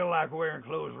don't feel like wearing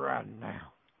clothes right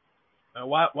now.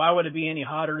 Why would it be any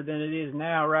hotter than it is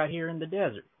now right here in the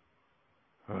desert?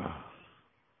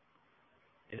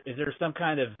 Is there some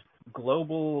kind of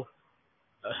global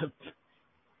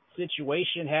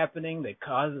situation happening that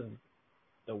causes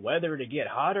the weather to get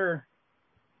hotter?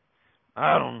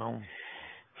 I don't know.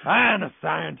 I ain't a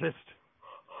scientist.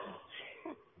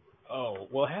 Oh,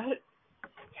 well,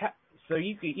 so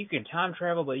you can time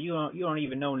travel, but you don't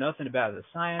even know nothing about the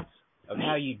science of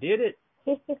how you did it?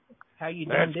 How you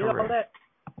did all that?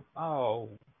 Oh.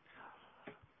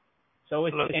 So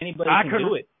if anybody can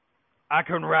do it. I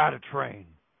can ride a train.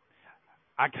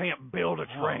 I can't build a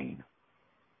train.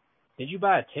 Did you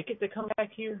buy a ticket to come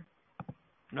back here?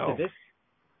 No. To this?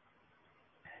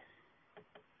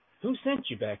 Who sent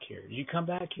you back here? Did you come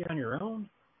back here on your own?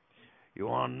 You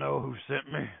want to know who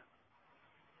sent me?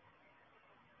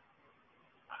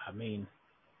 I mean,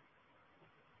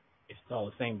 if it's all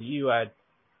the same to you, I'd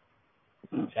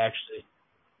actually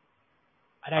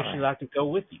like to go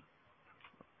with you.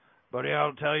 Buddy,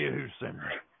 I'll tell you who sent me.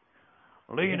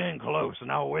 Lean in close, and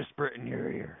I'll whisper it in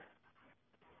your ear.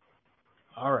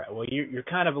 All right. Well, you're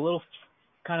kind of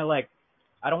like,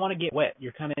 I don't want to get wet.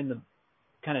 You're kind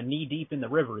of knee deep in the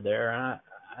river there.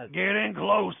 Get in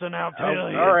close, and I'll tell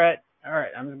you. All right.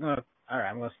 I'm gonna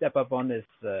step up on this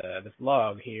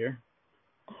log here.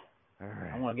 All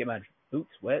right. I want to get my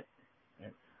boots wet.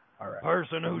 All right.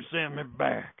 Person who sent me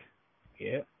back.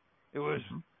 Yeah. It was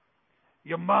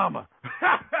your mama.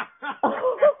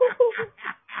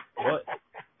 What?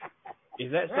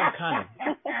 Is that is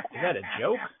that a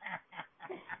joke?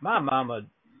 My mama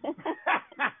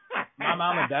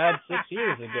died 6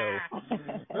 years ago.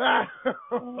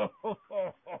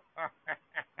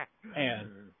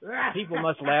 And people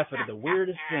must laugh at the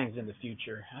weirdest things in the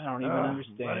future. I don't even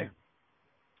understand.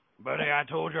 Buddy, I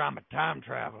told you I'm a time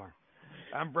traveler.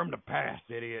 I'm from the past,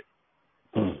 idiot.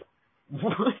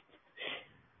 What?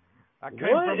 I came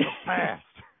from the past.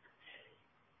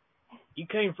 You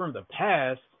came from the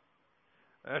past?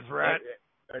 That's right.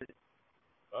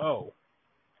 Oh.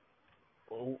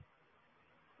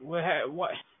 What?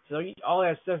 So all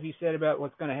that stuff you said about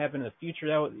what's going to happen in the future,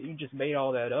 you just made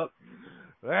all that up?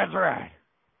 That's right.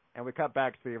 And we cut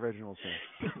back to the original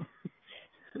scene.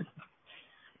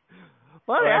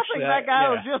 Buddy, Well, I think that guy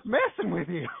was just messing with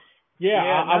you. Yeah,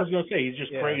 I was going to say, he's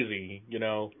just crazy,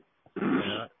 Yeah.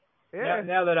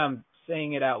 Now that I'm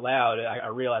saying it out loud, I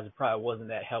realize it probably wasn't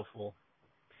that helpful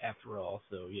after all.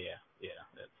 So, yeah.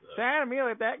 That's, Sounded to me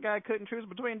like that guy couldn't choose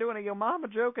between doing a Yo Mama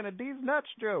joke and a D's Nuts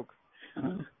joke.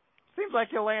 Seems like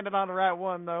you landed on the right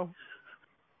one, though.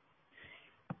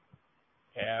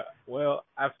 Yeah, well,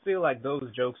 I feel like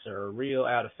those jokes are real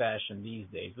out of fashion these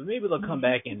days, but maybe they'll come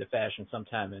back into fashion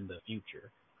sometime in the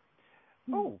future.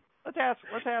 Oh, let's ask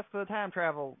the time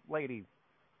travel lady.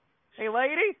 Hey,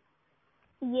 lady?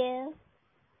 Yeah.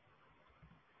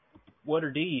 What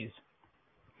are D's?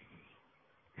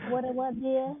 What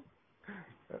dear?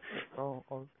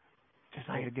 Just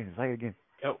say it again.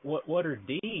 What are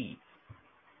D's?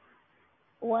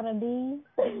 What are these?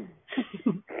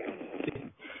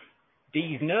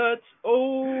 D's nuts.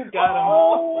 Oh, got him.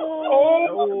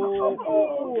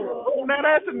 Oh. Now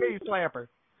that's a knee slapper.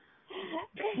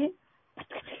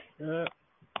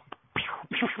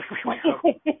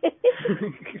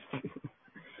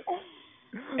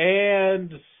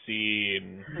 And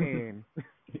scene.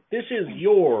 This is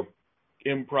your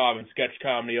Improv and Sketch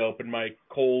Comedy Open Mic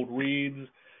Cold Reads.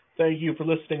 Thank you for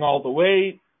listening all the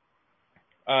way.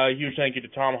 Huge thank you to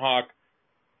Tom Hawk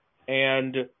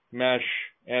and Mesh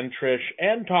and Trish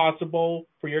and Tossable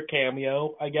for your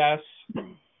cameo, I guess.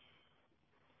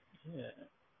 Yeah.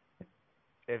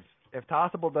 If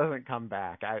Tossable doesn't come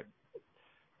back,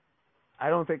 I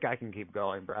don't think I can keep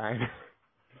going, Brian.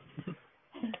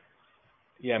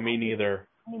 Yeah, me neither.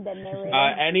 I need that narrator.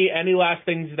 Any last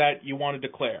things that you want to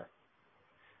declare?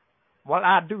 Well,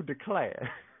 I do declare.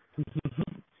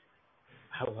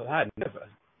 Well, I never.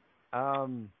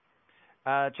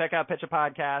 Check out Pitch a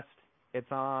Podcast.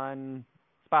 It's on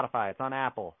Spotify. It's on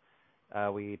Apple.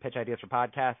 We pitch ideas for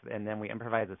podcasts, and then we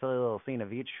improvise a silly little scene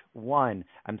of each one.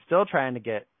 I'm still trying to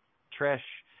get Trish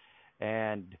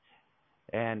and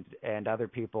other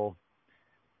people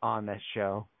on this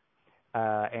show,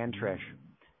 and Trish.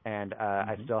 And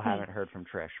I still haven't heard from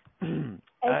Trish.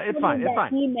 It's fine. It's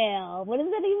fine. Email. What is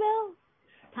that email?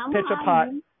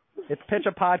 It's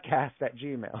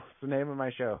pitchapodcast@gmail. It's the name of my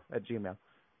show at Gmail.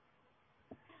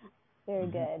 Very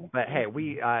good. But hey,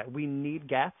 we need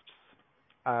guests.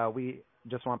 We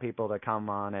just want people to come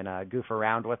on and goof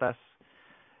around with us.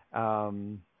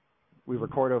 We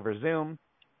record over Zoom.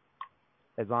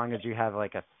 As long as you have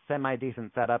like a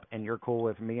semi-decent setup and you're cool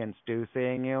with me and Stu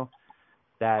seeing you,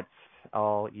 that's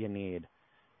all you need.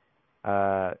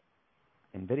 And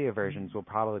video versions will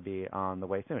probably be on the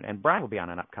way soon. And Brian will be on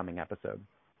an upcoming episode.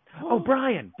 Oh,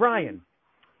 Brian!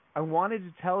 I wanted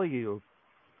to tell you.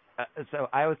 So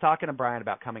I was talking to Brian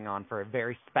about coming on for a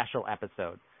very special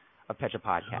episode of Pitch a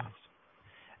Podcast.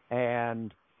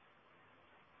 And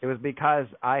it was because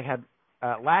I had,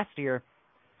 last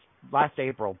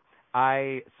April,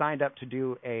 I signed up to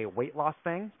do a weight loss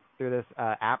thing through this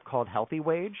app called Healthy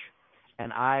Wage.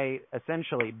 And I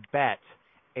essentially bet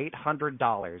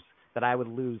 $800 that I would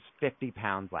lose 50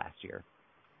 pounds last year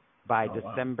by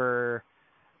December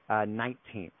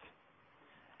 19th.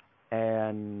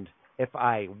 And if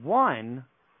I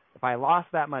lost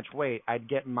that much weight, I'd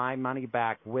get my money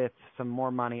back with some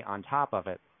more money on top of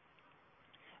it.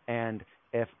 And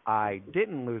if I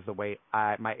didn't lose the weight,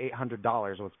 my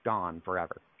 $800 was gone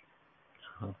forever.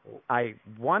 I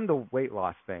won the weight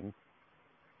loss thing.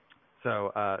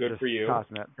 So good for you.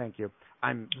 Thank you.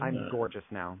 I'm gorgeous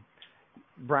now.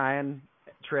 Brian,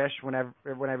 Trish, whenever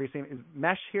you see me, is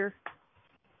Mesh here?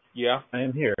 Yeah, I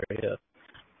am here. Yeah.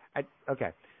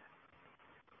 Okay.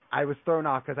 I was thrown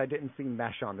off because I didn't see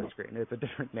Mesh on the screen. It's a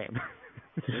different name.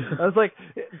 I was like,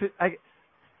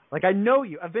 I know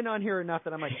you. I've been on here enough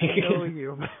that I'm like, I know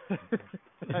you.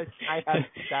 I had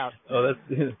doubts. Oh, that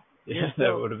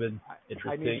would have been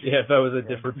interesting. If I was a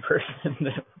different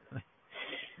person.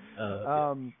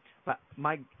 But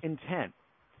my intent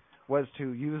was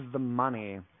to use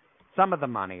some of the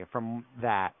money from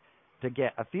that, to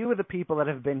get a few of the people that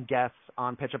have been guests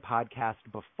on Pitch a Podcast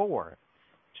before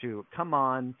to come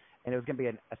on, and it was going to be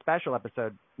a special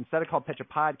episode. Instead of called Pitch a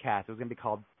Podcast, it was going to be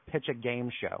called Pitch a Game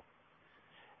Show,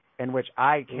 in which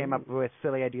I came up with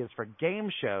silly ideas for game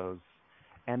shows,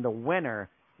 and the winner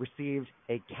received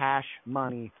a cash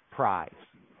money prize.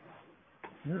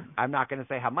 I'm not going to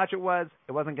say how much it was.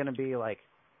 It wasn't going to be like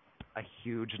a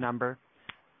huge number,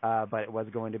 but it was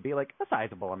going to be like a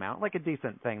sizable amount, like a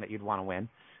decent thing that you'd want to win.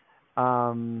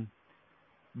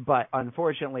 But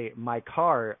unfortunately, my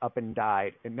car up and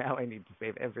died, and now I need to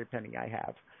save every penny I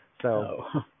have. So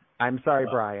I'm sorry,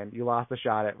 Brian. You lost a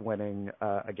shot at winning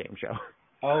a game show.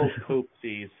 Oh,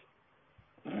 oopsies.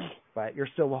 But you're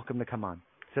still welcome to come on.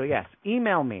 So, yes,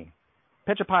 email me,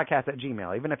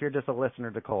 pitchapodcast@gmail, even if you're just a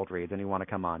listener to Cold Reads and you want to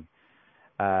come on.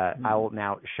 I will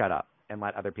now shut up and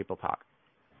let other people talk.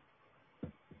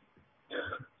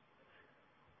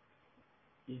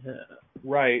 Yeah.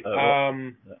 Right.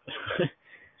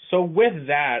 So with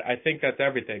that, I think that's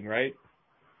everything, right?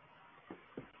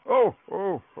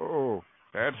 Oh,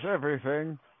 that's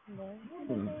everything.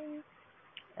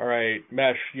 All right,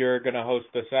 Mesh, you're going to host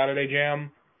the Saturday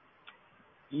Jam?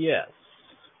 Yes.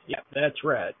 Yeah, that's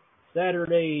right.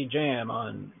 Saturday Jam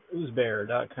on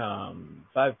oozebear.com,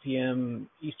 5 p.m.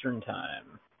 Eastern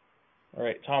Time. All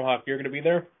right, Tom Hawk, you're going to be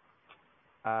there?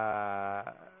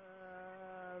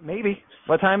 Maybe.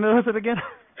 What time was it again?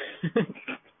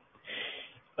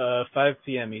 5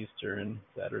 p.m. Eastern,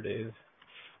 Saturdays.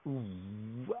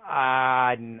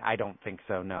 I don't think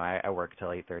so. No, I work till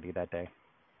 8:30 that day.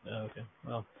 Okay.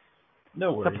 Well,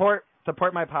 no worries.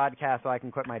 Support my podcast so I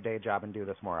can quit my day job and do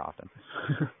this more often.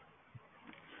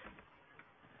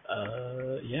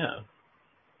 Yeah.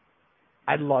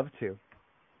 I'd love to.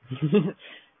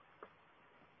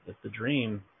 That's the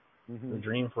dream. Mm-hmm. The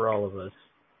dream for all of us.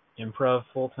 Improv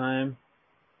full time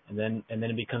and then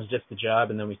it becomes just a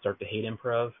job, and then we start to hate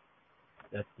improv.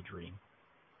 That's the dream.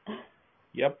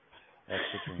 Yep. That's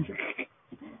the dream.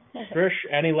 Trish,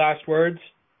 any last words?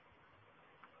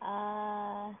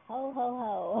 Ho ho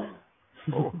ho.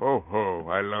 Ho, ho, ho.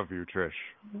 I love you, Trish.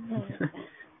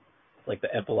 It's like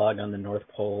the epilogue on the North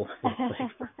Pole. It's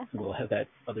like, we'll have that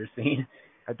other scene.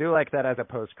 I do like that as a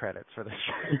post-credits for this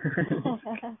show.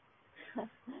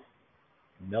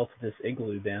 Melt this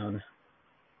igloo down.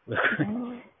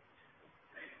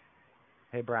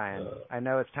 Hey, Brian, I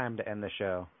know it's time to end the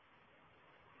show.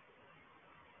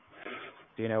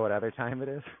 Do you know what other time it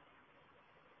is?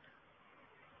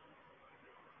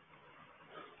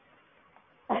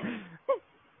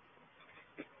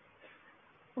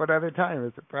 What other time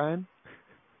is it, Brian?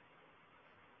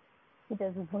 He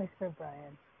does a voice for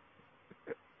Brian.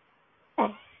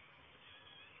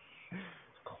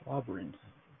 Clobbering.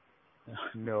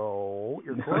 No,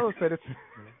 you're close, but it's...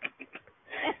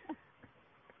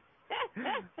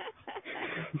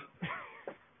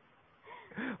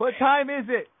 What time is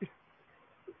it?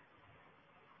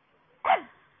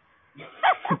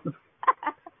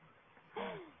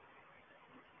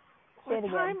 What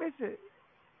time is it?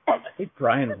 I think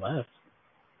Brian left.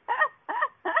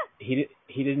 He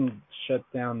didn't shut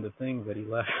down the thing that he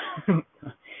left.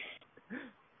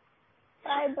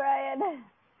 Bye, Brian.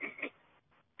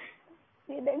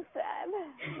 See you next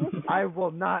time. I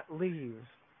will not leave.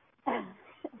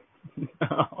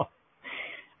 No.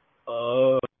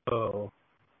 Oh.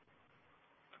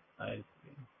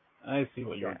 I see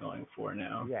what you're going for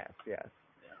now. Yes.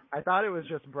 I thought it was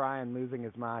just Brian losing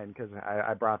his mind because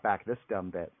I brought back this dumb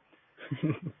bit.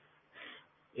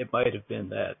 It might have been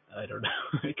that. I don't know.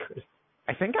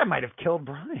 I think I might have killed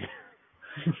Brian.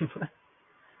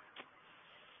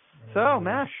 So,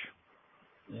 Mesh.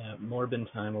 Yeah,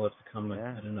 Morbin time will have to come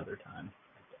at another time.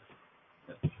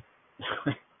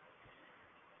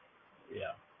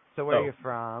 Yeah. So where are you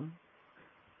from?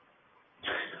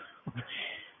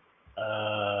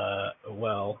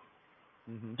 Well,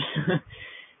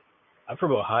 I'm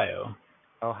from Ohio.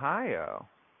 Ohio.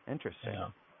 Interesting. Yeah.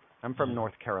 I'm from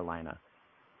North Carolina.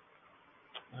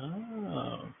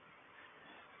 Oh.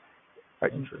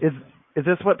 Is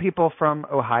this what people from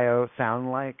Ohio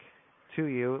sound like to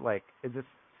you? Like,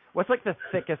 what's like the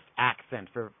thickest accent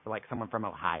for like someone from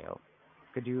Ohio?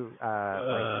 Could you mimic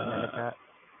that?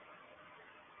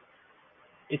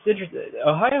 It's interesting.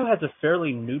 Ohio has a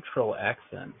fairly neutral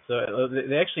accent, so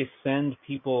they actually send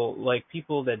people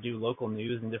that do local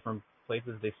news in different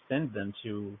places. They send them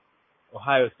to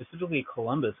Ohio, specifically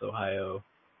Columbus, Ohio,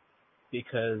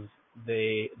 because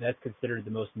that's considered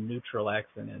the most neutral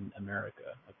accent in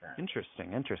America, apparently.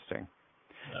 Interesting.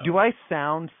 So, do I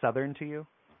sound Southern to you?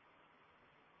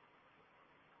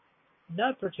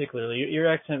 Not particularly. Your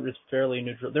accent is fairly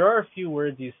neutral. There are a few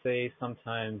words you say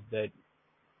sometimes that,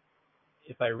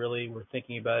 if I really were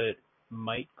thinking about it,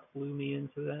 might clue me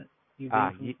into that. You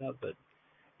being from the South, but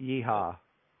yeehaw.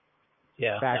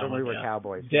 Yeah, back when we were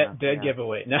cowboys. Dead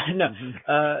giveaway. No.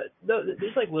 No,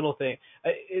 there's like little things.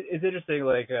 It's interesting.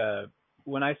 Like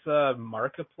when I saw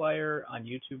Markiplier on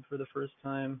YouTube for the first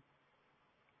time,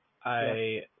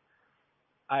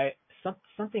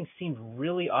 something seemed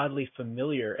really oddly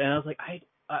familiar, and I was like,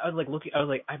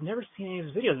 I've never seen any of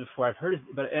his videos before. I've heard his,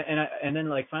 and then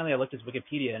like finally I looked at his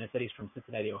Wikipedia and it said he's from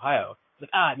Cincinnati, Ohio. I was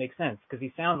like, it makes sense because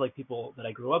he sounds like people that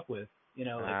I grew up with,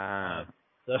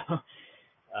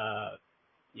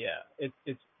 yeah,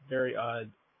 it's very odd,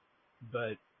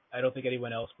 but I don't think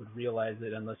anyone else would realize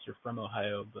it unless you're from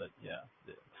Ohio. But yeah.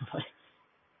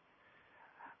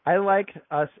 I like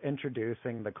us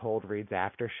introducing the Cold Reads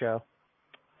after show.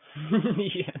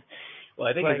 Yeah. Well,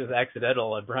 I think it was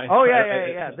accidental on Brian's part.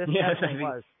 Yeah. This definitely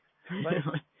was. But,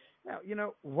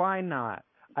 why not?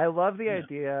 I love the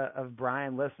idea of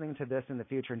Brian listening to this in the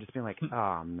future and just being like,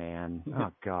 oh, man.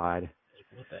 Oh, God.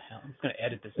 What the hell? I'm just going to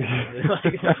edit this.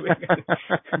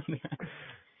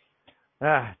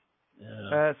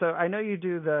 So I know you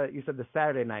you said the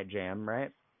Saturday Night Jam,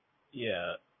 right?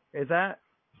 Yeah.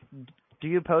 Do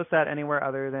you post that anywhere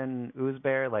other than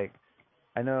Oozbear? Like,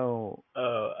 I know.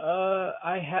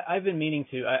 I've been meaning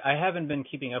to. I haven't been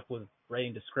keeping up with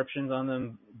writing descriptions on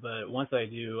them, but once I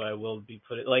do, I will be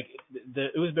like the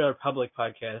Oozbear Public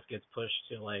podcast gets pushed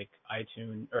to like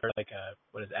iTunes or like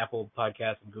Apple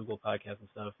Podcasts and Google Podcasts and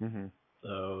stuff. Mm-hmm.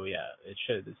 So yeah, it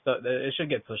should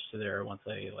get pushed to there once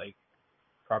I like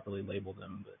properly label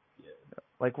them. But yeah.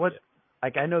 Like what? Yeah.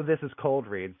 Like I know this is Cold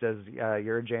Reads. Does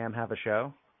your jam have a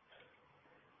show?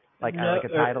 Like a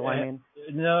title, I mean?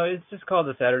 No, it's just called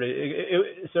the Saturday.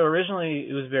 So originally,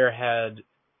 Oozbear had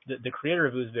the creator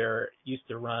of Ooze Bear used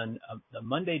to run a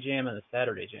Monday Jam and a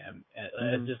Saturday Jam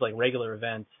as just like regular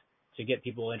events to get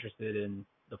people interested in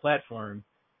the platform.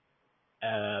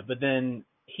 But then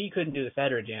he couldn't do the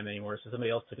Saturday Jam anymore, so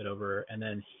somebody else took it over, and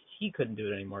then he couldn't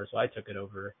do it anymore, so I took it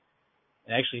over.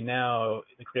 And actually now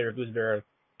the creator of Ooze Bear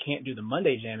can't do the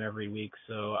Monday Jam every week,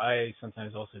 so I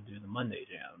sometimes also do the Monday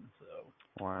Jam. So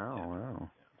Wow.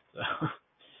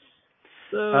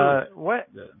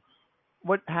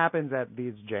 What happens at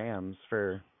these jams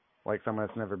for like someone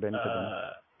that's never been to them?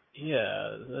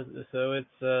 Yeah, so it's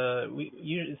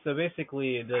so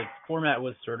basically the format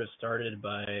was sort of started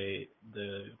by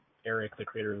Eric, the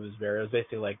creator of Ooze Bear. It was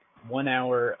basically like 1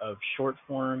 hour of short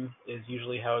form is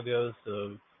usually how it goes.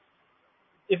 So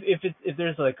if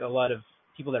there's like a lot of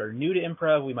people that are new to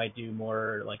improv, we might do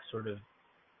more like sort of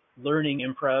learning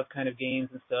improv kind of games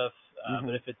and stuff.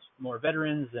 But if it's more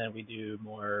veterans, then we do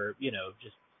more,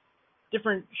 just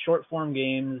different short form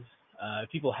games.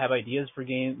 If people have ideas for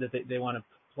games that they want to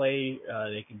play,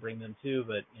 they can bring them too.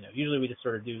 But usually we just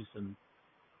sort of do some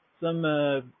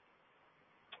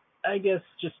I guess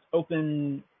just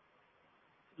an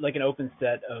open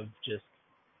set of just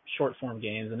short form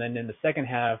games, and then in the second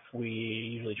half we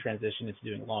usually transition into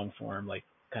doing long form, like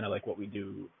kind of like what we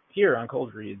do here on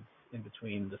Cold Reads in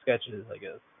between the sketches, I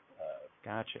guess.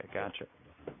 Gotcha.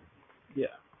 Yeah.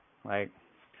 Like,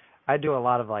 I do a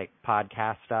lot of like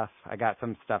podcast stuff. I got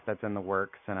some stuff that's in the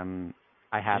works, and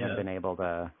I haven't been able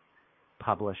to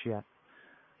publish yet.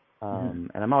 And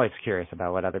I'm always curious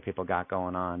about what other people got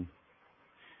going on.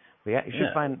 But yeah, you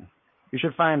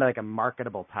should find like a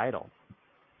marketable title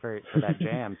for that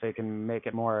jam, so you can make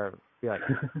it more be like,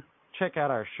 check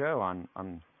out our show on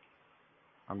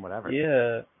whatever.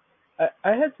 Yeah.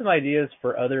 I had some ideas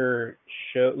for other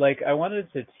shows. Like, I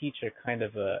wanted to teach a kind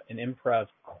of an improv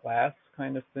class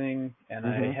kind of thing, and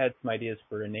I had some ideas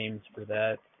for names for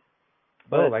that.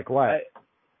 But like what?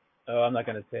 I'm not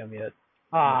going to say them yet.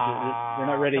 We're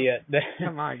not ready yet.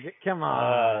 Come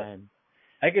on.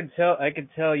 I could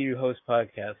tell you host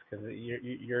podcasts because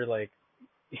you're like,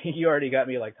 you already got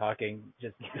me like talking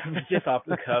just off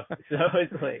the cuff. So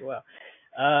it's like, wow.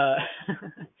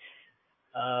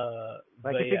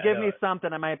 If you give me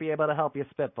something, I might be able to help you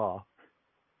spitball.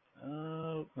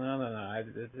 No.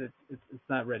 It's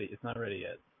not ready. It's not ready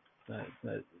yet.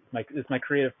 It's my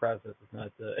creative process. It's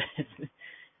not.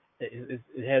 It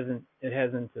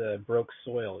hasn't broke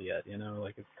soil yet.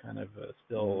 Like it's kind of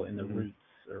still in the roots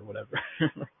or whatever.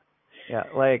 Yeah,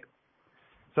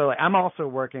 so I'm also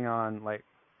working on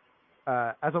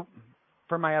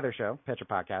for my other show, Pitcher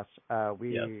Podcast.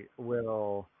 We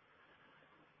will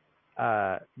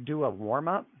do a warm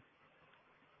up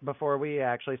before we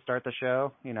actually start the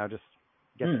show. Just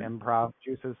get the improv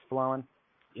juices flowing.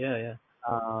 Yeah.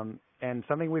 And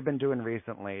something we've been doing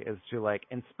recently is to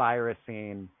inspire a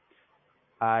scene.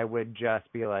 I would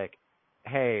just be like,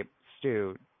 "Hey,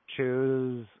 Stu,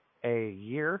 choose a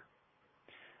year."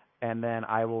 And then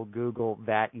I will Google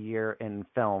that year in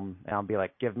film, and I'll be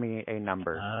like, give me a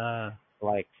number,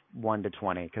 1 to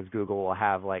 20, because Google will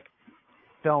have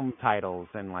film titles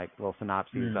and little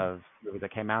synopses of movies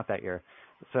that came out that year.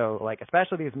 So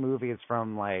especially these movies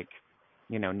from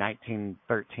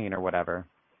 1913 or whatever.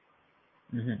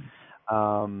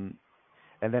 And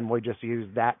then we just use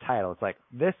that title. It's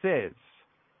this is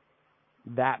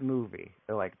that movie.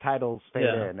 The titles fade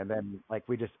in, and then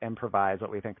we just improvise what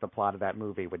we think the plot of that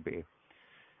movie would be,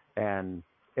 and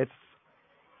it's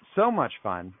so much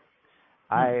fun.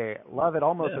 I love it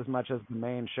almost as much as the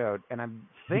main show, and I'm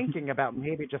thinking about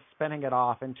maybe just spinning it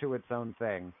off into its own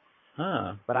thing.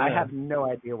 But I have no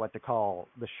idea what to call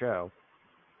the show.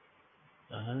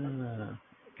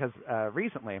 Because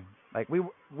recently,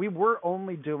 we were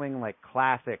only doing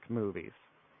classic movies,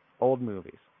 old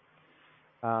movies.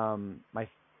 My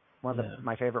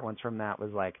favorite ones from that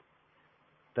was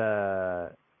the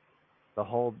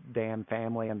whole damn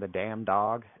family and the damn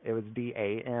dog. It was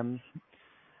DAM.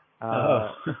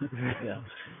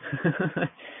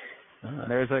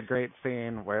 There's a great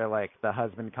scene where the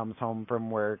husband comes home from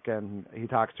work and he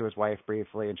talks to his wife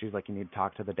briefly, and she's like, "You need to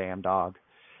talk to the damn dog."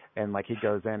 And he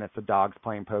goes in, it's the dogs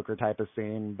playing poker type of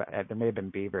scene, but there may have been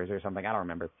beavers or something, I don't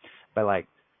remember. But I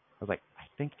was like, I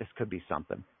think this could be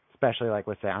something, especially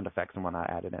with sound effects and whatnot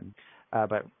added in.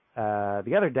 But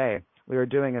the other day we were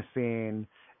doing a scene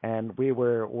and we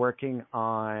were working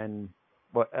on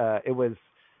it was,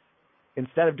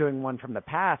 instead of doing one from the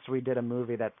past, we did a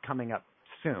movie that's coming up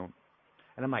soon.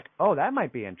 And I'm like, oh, that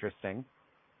might be interesting.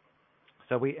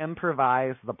 So we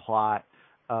improvised the plot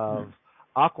of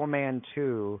Aquaman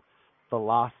 2, The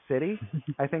Lost City,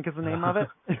 I think is the name of it.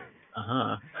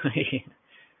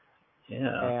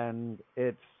 Yeah. And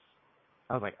it's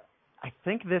I was like, I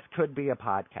think this could be a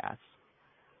podcast,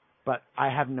 but I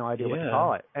have no idea what to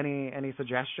call it. Any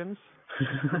suggestions?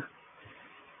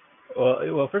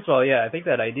 Well, first of all, yeah, I think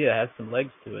that idea has some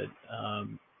legs to it.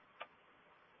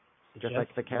 Just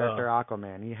like the character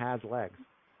Aquaman, he has legs.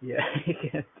 Yeah,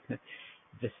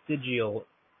 vestigial.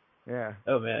 Yeah.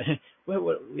 Oh man,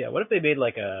 what if they made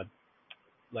like a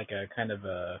kind of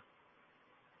a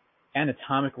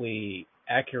anatomically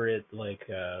accurate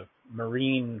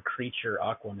marine creature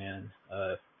Aquaman?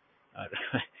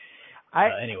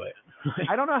 Anyway,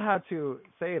 I don't know how to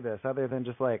say this other than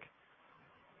just like,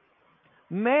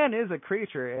 man is a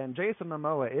creature and Jason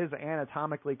Momoa is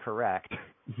anatomically correct.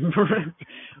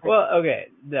 Well, okay,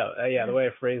 no, the way I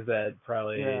phrased that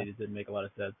probably didn't make a lot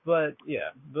of sense, but you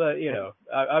know,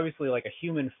 obviously, like a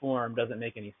human form doesn't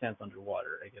make any sense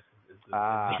underwater, I guess.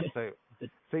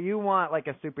 So you want like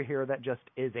a superhero that just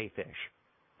is a fish?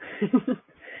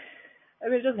 I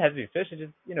mean, it doesn't have to be fish. It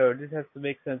just, it just has to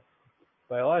make sense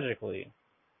biologically.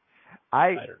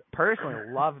 I personally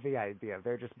love the idea of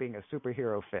there just being a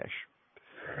superhero fish,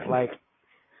 like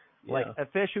a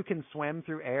fish who can swim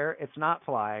through air. It's not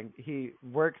flying. He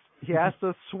has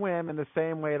to swim in the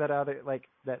same way that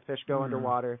fish go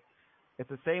underwater. It's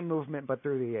the same movement but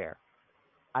through the air.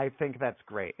 I think that's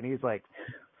great. And he's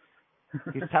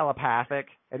telepathic,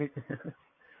 and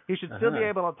he should still be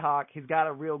able to talk. He's got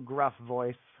a real gruff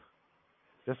voice,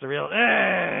 just a real.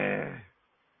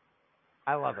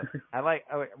 I love it.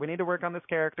 We need to work on this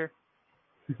character.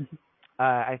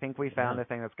 I think we found the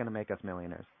thing that's going to make us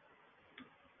millionaires.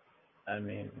 I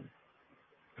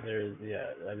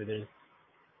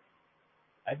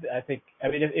think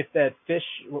if that fish,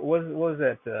 what was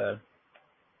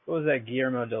that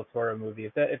Guillermo del Toro movie?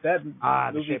 If that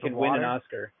movie can win an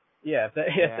Oscar, if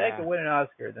that can win an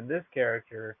Oscar, then this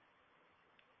character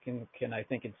can I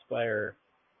think inspire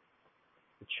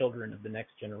the children of the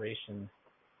next generation.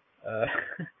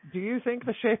 Do you think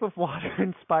The Shape of Water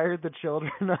inspired the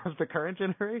children of the current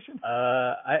generation?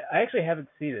 I actually haven't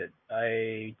seen it.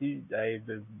 I've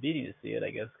been meaning to see it,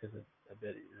 I guess, because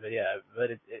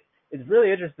it's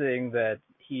really interesting that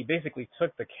he basically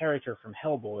took the character from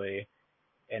Hellboy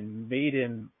and made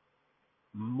him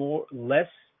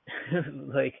less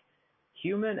like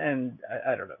human, and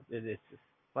I don't know. It's just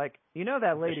like,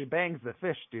 that lady bangs the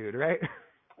fish dude, right?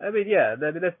 I mean,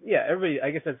 everybody. I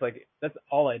guess that's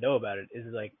all I know about it.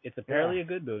 Is like it's apparently a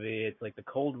good movie. It's like the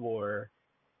Cold War,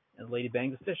 and Lady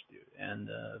Bangs the Fish Dude, and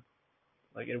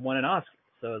it won an Oscar.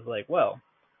 So it's like, well,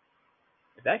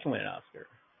 if that can win an Oscar,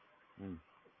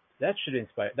 that should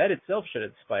inspire. That itself should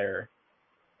inspire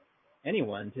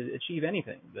anyone to achieve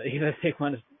anything that they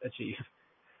want to achieve.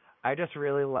 I just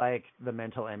really like the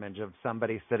mental image of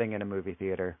somebody sitting in a movie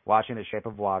theater watching The Shape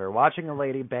of Water, watching a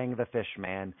lady bang the fish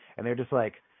man, and they're just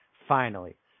like,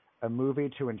 finally, a movie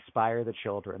to inspire the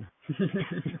children.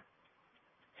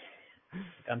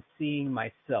 I'm seeing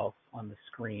myself on the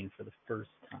screen for the first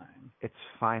time. It's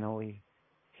finally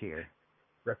here.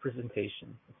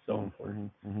 Representation. It's so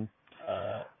important. Mm-hmm.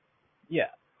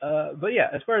 But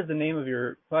as far as the name of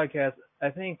your podcast, I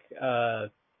think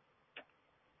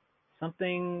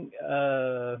something.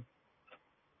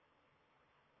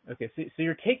 Okay, so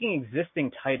you're taking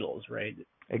existing titles, right?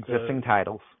 Existing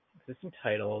titles.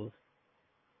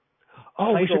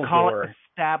 Oh, we should call it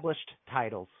established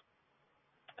titles.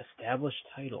 Established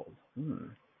titles.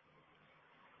 And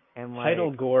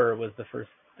title gore was the first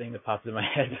thing that popped in my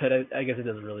head, but I guess it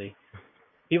doesn't really.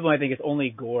 People might think it's only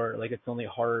gore, like it's only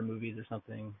horror movies or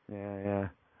something. Yeah.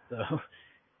 So,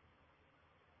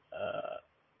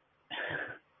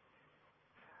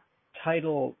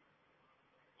 title.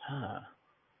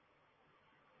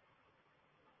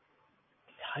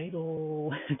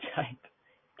 Tidal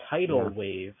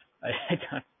wave.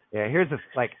 Here's this.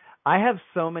 I have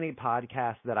so many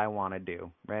podcasts that I want to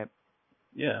do, right?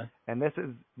 Yeah. And this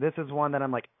is one that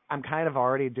I'm kind of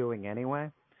already doing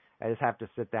anyway. I just have to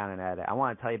sit down and edit. I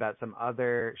want to tell you about some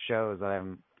other shows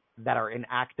that are in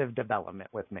active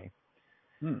development with me.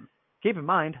 Keep in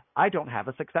mind, I don't have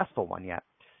a successful one yet.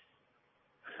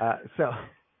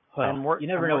 You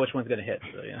never know which one's going to hit.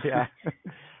 So, yeah.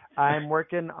 I'm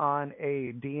working on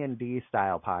a D&D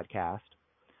style podcast.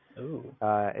 Ooh.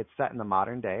 It's set in the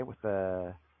modern day with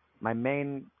my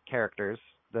main characters.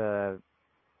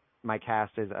 My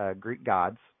cast is Greek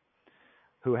gods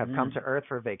who have come to Earth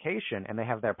for vacation, and they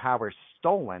have their powers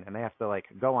stolen, and they have to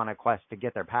go on a quest to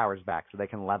get their powers back so they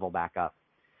can level back up.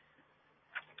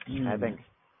 I think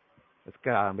it's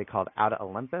going to be called Out of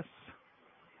Olympus.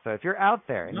 So if you're out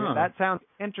there and that sounds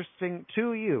interesting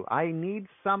to you, I need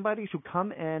somebody to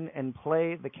come in and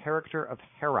play the character of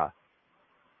Hera.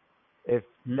 If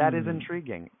that is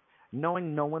intriguing.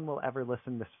 knowing no one will ever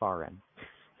listen this far in.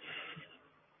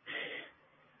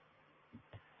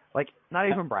 Like, not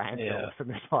even Brian will listen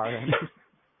this far in.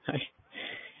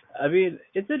 I mean,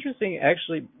 it's interesting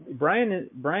actually. Brian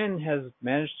has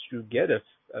managed to get a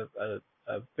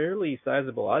fairly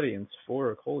sizable audience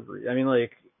for Cold Read. I mean,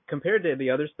 like compared to the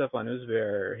other stuff on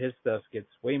Newsbear, his stuff gets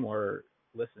way more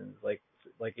listens, like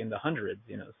in the hundreds,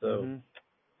 you know. So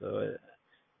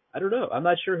I don't know. I'm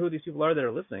not sure who these people are that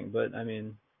are listening, but I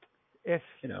mean, if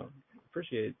you know,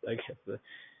 appreciate, I guess.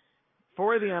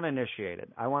 For the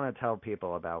uninitiated, I want to tell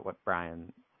people about what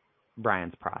Brian's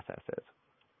process is.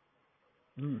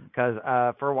 Because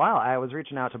for a while, I was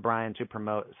reaching out to Brian to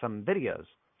promote some videos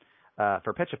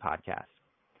for Pitch a Podcast.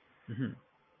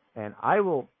 And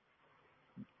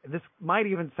this might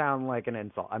even sound like an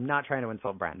insult. I'm not trying to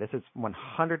insult Brian. This is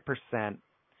 100%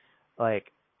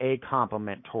 like a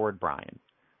compliment toward Brian.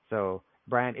 So,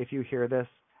 Brian, if you hear this,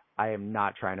 I am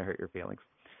not trying to hurt your feelings.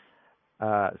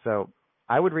 So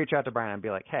I would reach out to Brian and be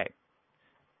like, hey,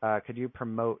 could you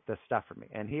promote this stuff for me?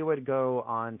 And he would go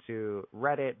on to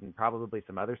Reddit and probably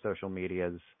some other social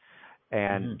medias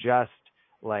and just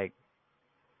like,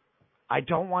 I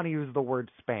don't want to use the word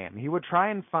spam. He would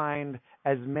try and find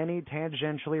as many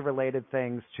tangentially related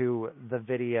things to the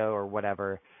video or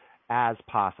whatever as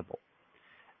possible.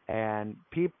 And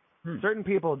certain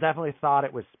people definitely thought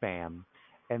it was spam,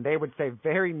 and they would say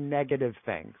very negative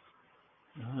things.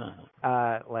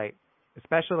 Like,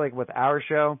 especially like with our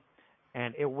show,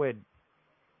 and it would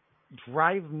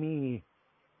drive me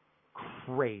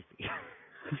crazy.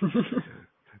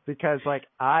 Because, like,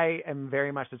 I am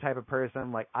very much the type of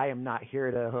person, like, I am not here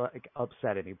to like,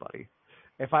 upset anybody.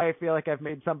 If I feel like I've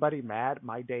made somebody mad,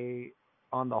 my day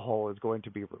on the whole is going to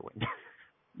be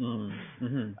ruined.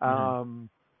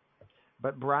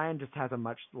 But Brian just has a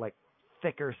much, like,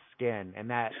 thicker skin,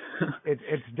 and that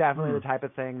it's definitely the type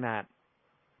of thing that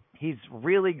he's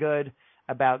really good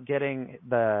about getting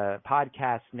the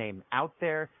podcast name out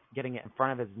there, getting it in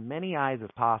front of as many eyes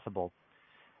as possible.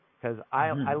 Because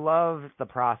I love the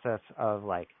process of,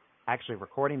 like, actually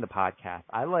recording the podcast.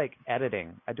 I like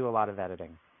editing. I do a lot of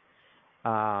editing.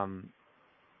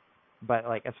 But,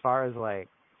 like, as far as, like,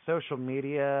 social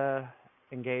media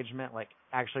engagement, like,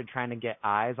 actually trying to get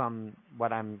eyes on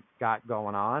what I'm got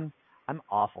going on, I'm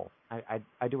awful. I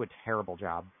do a terrible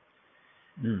job.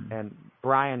 And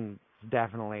Brian's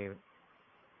definitely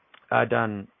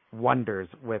done wonders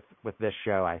with this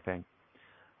show, I think.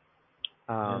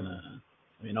 I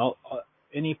mean,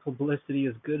 any publicity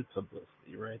is good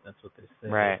publicity, right? That's what they say.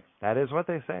 Right. That is what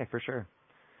they say, for sure.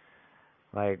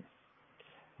 Like,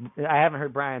 I haven't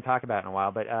heard Brian talk about it in a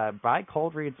while, but buy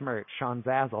Cold Reads merch, Sean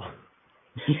Zazzle.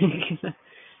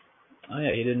 Oh,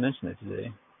 yeah, he didn't mention it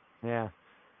today. Yeah.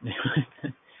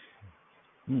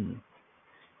 Yeah.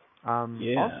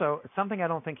 Also, something I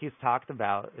don't think he's talked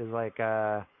about is, like,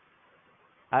 at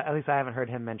least I haven't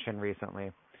heard him mention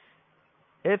recently.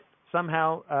 If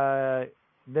somehow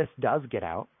this does get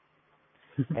out,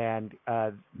 and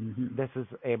this is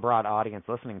a broad audience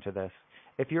listening to this,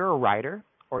 if you're a writer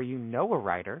or you know a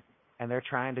writer and they're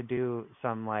trying to do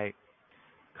some, like,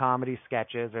 comedy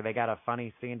sketches or they got a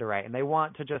funny scene to write and they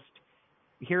want to just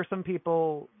hear some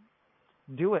people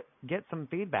do it, get some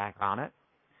feedback on it,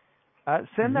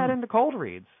 send that into Cold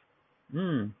Reads.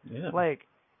 Yeah. Like,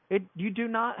 you do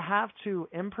not have to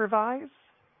improvise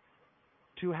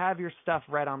to have your stuff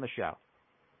read on the show.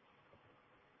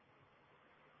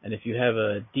 And if you have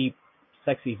a deep,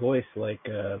 sexy voice like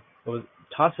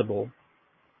Tossable,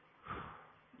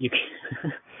 you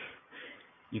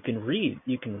can read.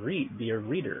 You can be a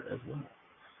reader as well.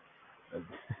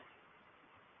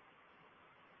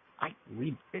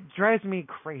 It drives me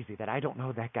crazy that I don't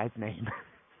know that guy's name.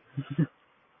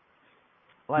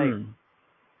 Like,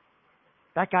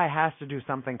 that guy has to do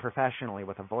something professionally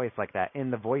with a voice like that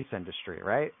in the voice industry,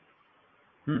 right?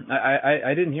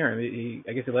 I didn't hear him.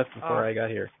 I guess he left before I got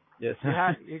here. Yes.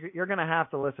 You're going to have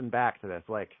to listen back to this.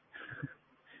 Like,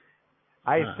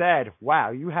 I said, wow,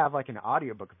 you have like an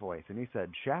audiobook voice. And he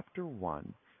said, chapter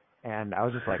 1. And I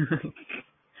was just like,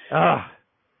 ugh.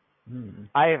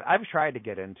 I've tried to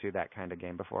get into that kind of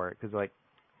game before because, like,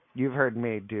 you've heard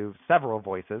me do several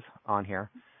voices on here.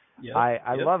 Yep.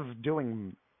 I love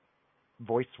doing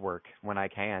voice work when I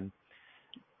can.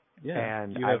 Yeah,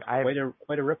 and you have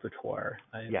quite a repertoire.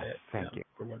 Thank you.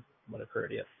 From what I've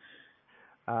heard, yes.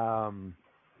 And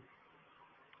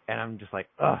I'm just like,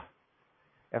 ugh.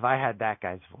 If I had that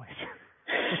guy's voice,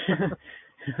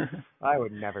 I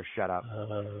would never shut up.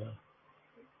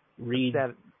 Read.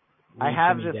 I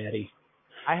have this. Daddy.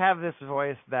 I have this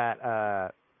voice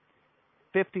that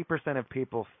 50% of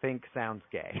people think sounds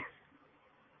gay.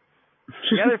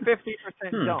 The other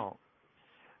 50% don't.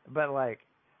 But like,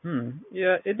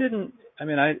 yeah, it didn't. I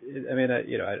mean,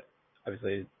 you know, I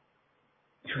obviously,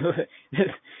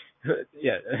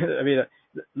 yeah. I mean,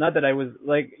 not that I was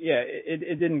like, yeah,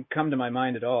 it didn't come to my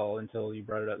mind at all until you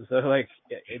brought it up. So like,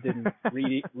 it didn't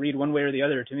read one way or the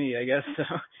other to me, I guess. So,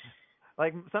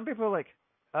 like some people are like,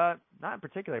 not in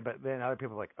particular, but then other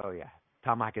people are like, oh yeah,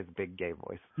 Tom Hack's big gay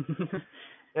voice.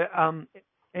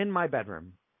 In my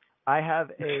bedroom, I have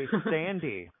a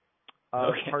standee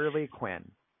of Harley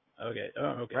Quinn. Okay.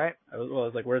 Oh, okay. Right. I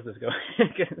was like, where's this going?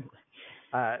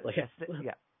 Yeah.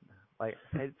 Like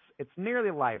it's nearly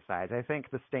life size. I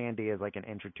think the standee is like an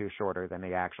inch or two shorter than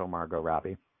the actual Margot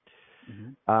Robbie.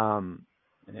 An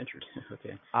inch or two.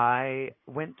 Okay.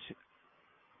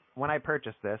 When I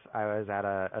purchased this, I was at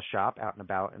a shop out and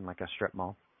about in like a strip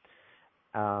mall.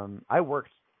 I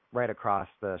worked right across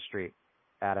the street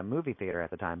at a movie theater at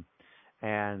the time,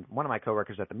 and one of my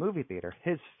coworkers at the movie theater,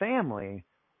 his family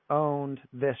owned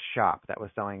this shop that was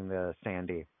selling the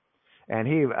standee, and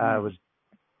he was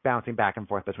bouncing back and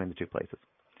forth between the two places.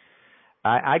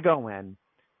 I go in,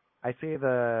 I see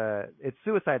it's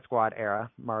Suicide Squad era,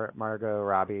 Margot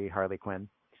Robbie, Harley Quinn,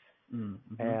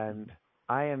 and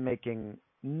I am making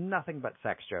nothing but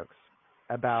sex jokes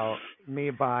about me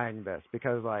buying this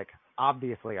because, like,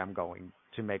 obviously I'm going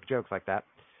to make jokes like that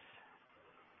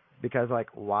because, like,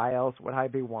 why else would I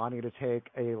be wanting to take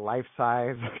a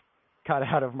life-size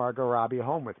cutout of Margot Robbie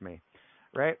home with me,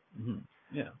 right?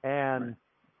 Yeah. And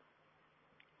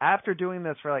after doing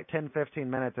this for like 10, 15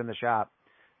 minutes in the shop,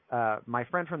 my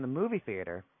friend from the movie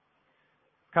theater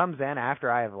comes in after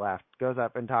I have left, goes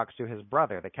up and talks to his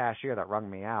brother, the cashier that wrung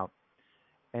me out,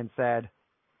 and said,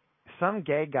 some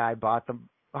gay guy bought the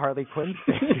Harley Quinn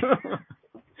stick.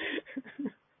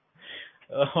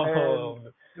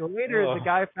 And later, the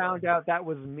guy found out that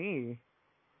was me,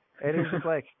 and he's just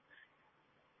like,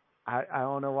 I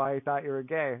don't know why he thought you were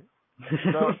gay.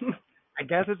 So I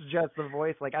guess it's just the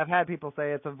voice. Like, I've had people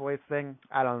say it's a voice thing.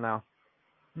 I don't know.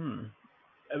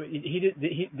 I mean,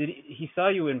 he saw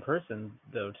you in person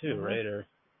though too, right? Or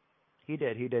he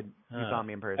did. He saw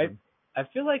me in person. I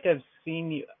feel like I've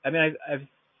seen you. I mean, I've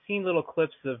seen little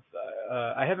clips of.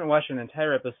 I haven't watched an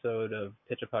entire episode of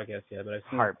Pitch a Podcast yet, but I've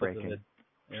seen heartbreaking. Clips of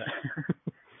it. Yeah.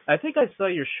 I think I saw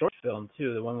your short film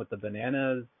too, the one with the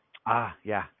bananas. Ah,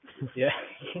 yeah. Yeah.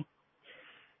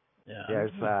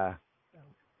 There's.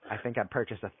 I think I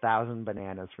purchased 1,000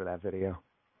 bananas for that video.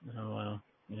 Oh wow!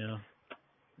 Yeah.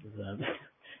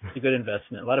 It's a good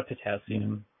investment. A lot of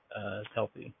potassium. It's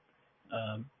healthy.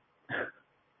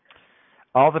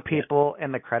 All the people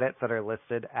in the credits that are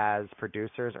listed as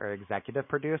producers or executive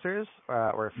producers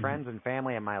were friends and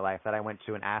family in my life that I went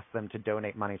to and asked them to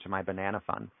donate money to my banana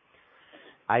fund.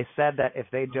 I said that if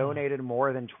they donated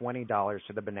more than $20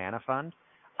 to the banana fund,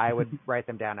 I would write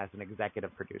them down as an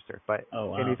executive producer. But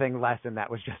anything less than that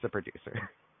was just a producer.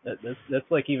 That's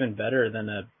like even better than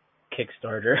a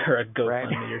Kickstarter or a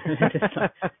GoFundMe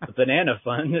or a banana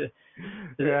fund.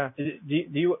 Yeah.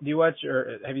 Do you watch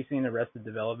or have you seen Arrested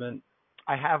Development?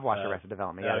 I have watched Arrested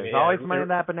Development. Yeah, there's always money in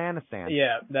that banana stand.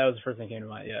 Yeah, that was the first thing that came to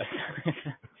mind.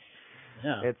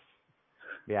 Yeah.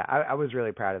 Yeah. I was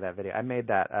really proud of that video. I made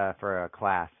that for a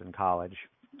class in college.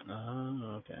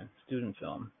 Oh, okay. Student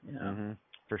film. Yeah.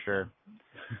 For sure.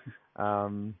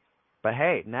 But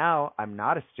hey, now I'm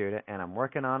not a student and I'm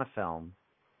working on a film.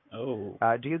 Oh.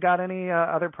 Do you got any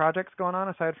other projects going on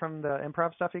aside from the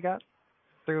improv stuff you got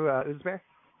through Oozbear?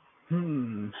 Do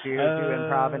you do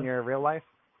improv in your real life?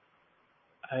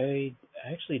 I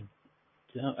actually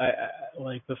don't. I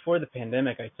like before the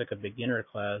pandemic, I took a beginner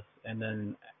class, and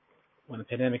then when the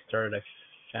pandemic started, I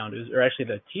found or actually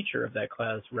the teacher of that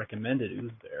class recommended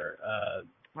Oozbear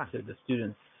to the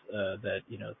students that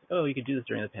you could do this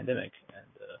during the pandemic,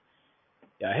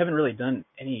 and I haven't really done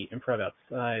any improv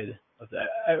outside of that,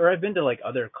 or I've been to like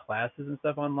other classes and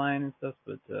stuff online and stuff,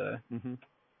 but I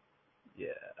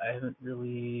haven't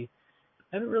really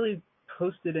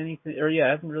posted anything, or I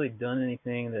haven't really done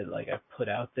anything that like I've put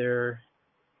out there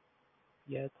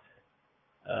yet.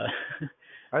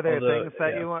 Are there things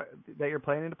that you're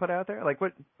planning to put out there? Like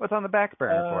what's on the back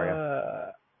burner for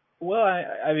you? Well,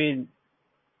 I mean,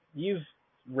 you've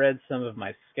read some of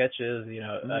my sketches,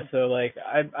 so like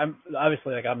I'm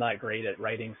obviously like I'm not great at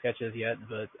writing sketches yet,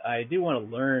 but I do want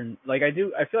to learn. Like I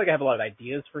feel like I have a lot of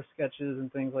ideas for sketches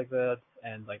and things like that,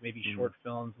 and like maybe short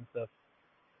films and stuff.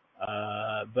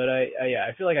 But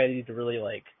I feel like I need to really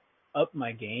like up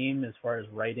my game as far as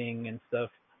writing and stuff.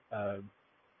 I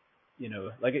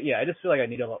just feel like I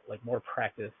need like more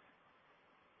practice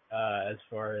as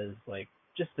far as like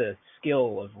just the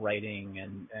skill of writing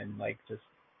and like just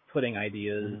putting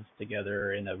ideas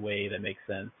together in a way that makes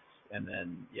sense, and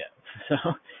then so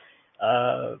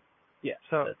yeah.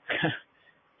 So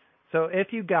so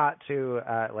if you got to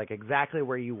like exactly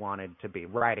where you wanted to be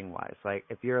writing wise, like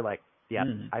if you're like, yep,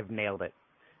 I've nailed it.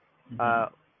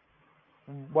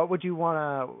 What would you want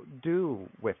to do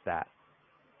with that?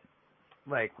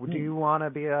 Like, do you want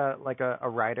to be a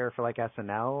writer for like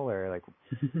SNL, or like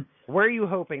where are you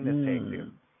hoping this takes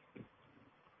you?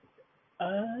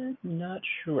 Not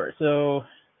sure. So,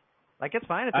 like, it's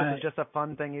fine if this is just a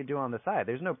fun thing you do on the side.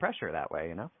 There's no pressure that way,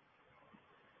 you know.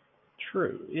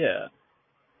 True. Yeah.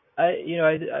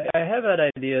 I have had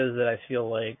ideas that I feel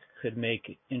like could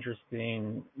make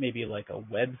interesting, maybe like a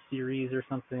web series or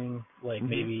something, like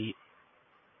maybe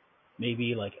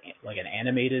like an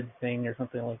animated thing or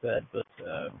something like that. But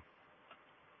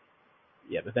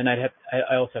yeah, but then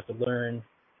I also have to learn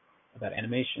about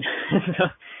animation.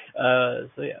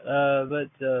 So yeah, but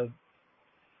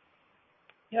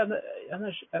yeah, I'm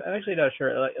actually not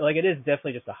sure. Like it is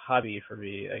definitely just a hobby for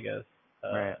me, I guess.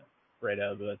 Right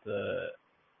now, but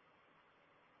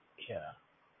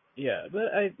yeah,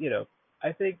 but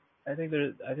I think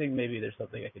maybe there's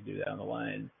something I could do down the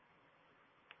line.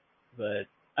 But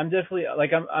I'm definitely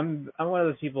like I'm one of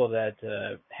those people that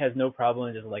has no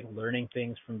problem just like learning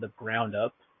things from the ground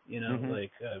up,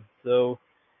 like so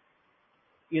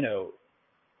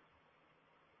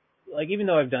like even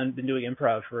though I've been doing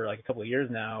improv for like a couple of years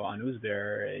now on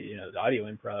Oozbear, the audio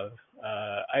improv,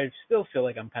 I still feel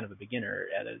like I'm kind of a beginner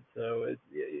at it. So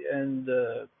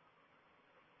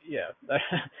yeah, I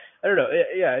don't know.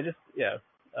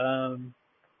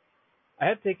 I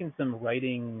have taken some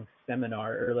writing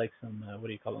seminar or like some what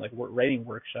do you call it, like writing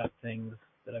workshop things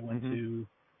that I went to.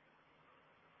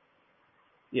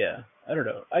 Yeah, I don't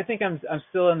know. I think I'm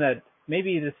still in that.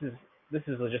 Maybe this is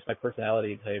just my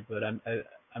personality type, but I'm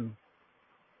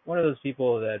one of those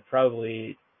people that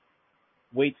probably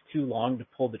waits too long to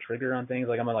pull the trigger on things.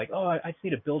 Like I'm like, oh, I just need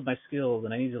to build my skills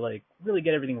and I need to like really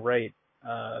get everything right.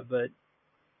 But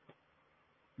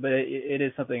it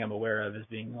is something I'm aware of as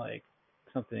being like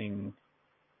something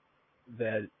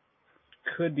that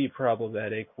could be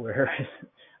problematic, where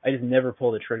I just never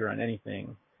pull the trigger on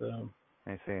anything. So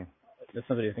I see. That's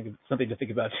something to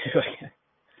think about too.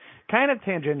 Kind of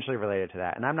tangentially related to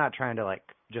that, and I'm not trying to like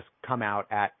just come out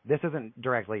at this. Isn't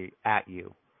directly at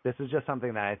you. This is just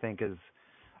something that I think is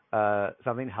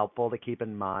something helpful to keep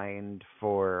in mind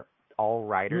for all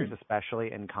writers,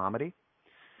 especially in comedy.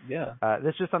 Yeah.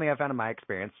 This is just something I found in my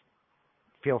experience.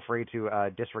 Feel free to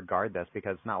disregard this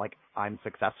because it's not like I'm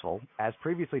successful. As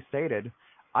previously stated,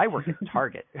 I work at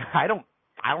Target. I don't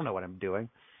know what I'm doing.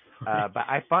 But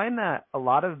I find that a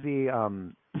lot of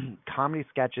the comedy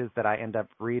sketches that I end up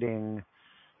reading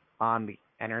on the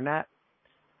internet,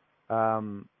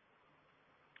 the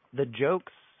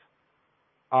jokes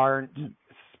aren't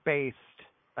spaced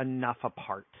enough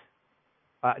apart.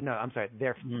 No, I'm sorry,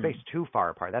 they're spaced too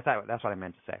far apart. That's what I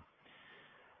meant to say.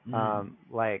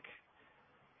 Like,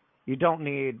 you don't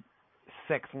need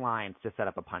 6 lines to set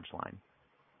up a punchline.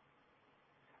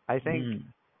 I think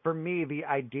for me, the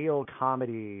ideal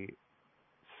comedy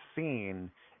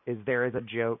scene is there is a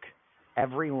joke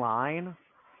every line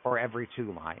or every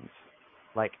 2 lines.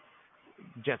 Like,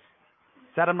 just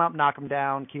set them up, knock them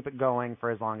down, keep it going for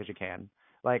as long as you can.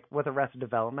 Like with Arrested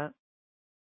Development,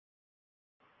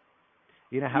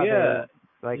 you know how you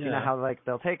know how like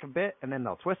they'll take a bit and then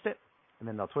they'll twist it and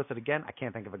then they'll twist it again. I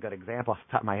can't think of a good example off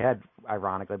the top of my head,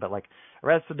 ironically, but like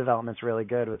Arrested Development's really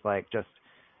good with like just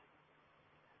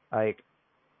like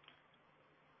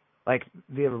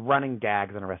the running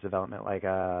gags in Arrested Development, like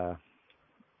the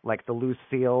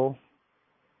Lucille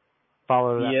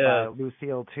followed up by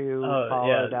Lucille 2,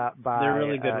 followed up by they're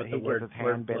really good with he the gets his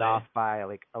hand bit off by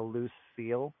like a loose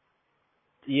seal.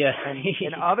 Yeah. And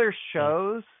in other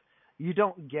shows, you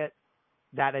don't get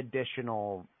that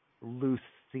additional loose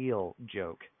seal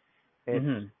joke.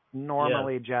 It's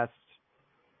normally just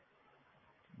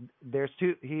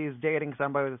he's dating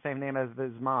somebody with the same name as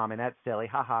his mom, and that's silly,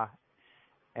 haha.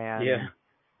 And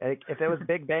if it was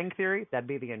Big Bang Theory, that'd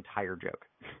be the entire joke.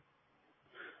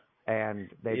 And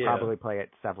they probably play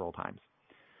it several times.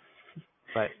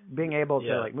 But being able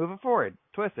to like move it forward,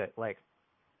 twist it, like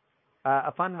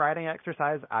a fun writing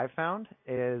exercise I've found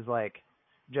is like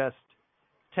just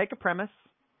take a premise,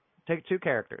 take 2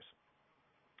 characters,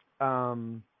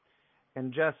 and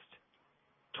just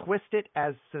twist it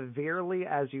as severely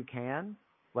as you can.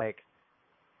 Like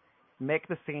make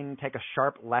the scene take a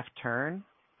sharp left turn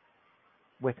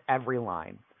with every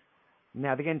line.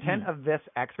 Now, the intent of this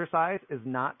exercise is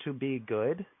not to be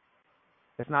good.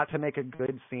 It's not to make a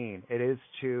good scene. It is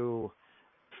to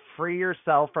free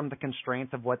yourself from the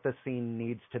constraints of what the scene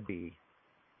needs to be.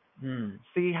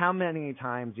 See how many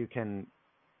times you can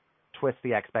twist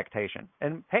the expectation.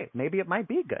 And hey, maybe it might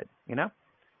be good, you know?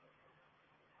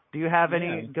 Do you have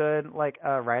any good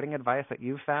writing advice that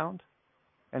you've found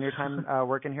in your time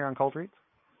working here on Cold Reads?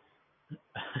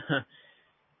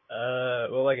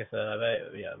 Well, like I said,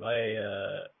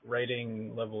 my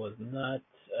writing level is not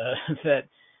that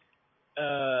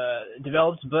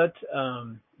developed, but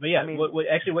yeah, I mean,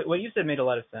 what you said made a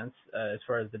lot of sense as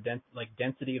far as the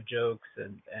density of jokes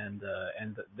and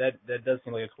that does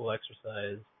seem like a cool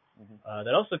exercise.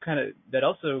 That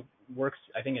also works,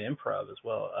 I think, in improv as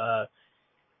well.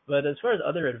 But as far as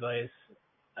other advice,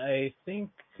 I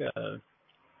think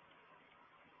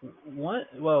one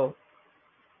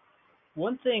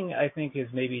thing I think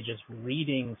is maybe just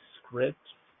reading scripts.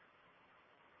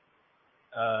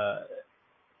 For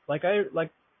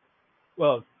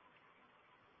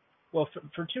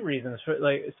two reasons.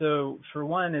 For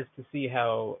one is to see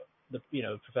how the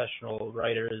professional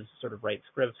writers sort of write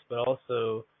scripts, but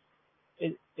also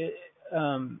it's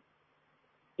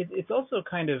also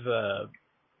kind of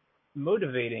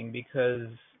motivating because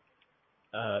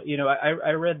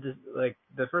I read this, like,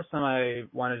 the first time I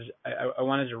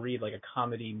wanted to read like a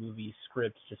comedy movie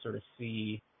script to sort of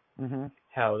see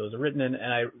how those are written,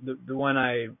 and the one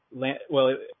I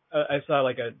saw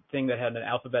like a thing that had an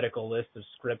alphabetical list of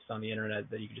scripts on the internet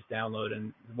that you could just download,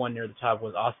 and the one near the top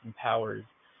was Austin Powers.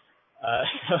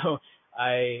 So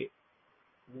I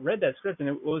read that script, and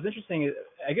what was interesting,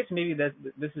 I guess maybe that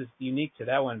this is unique to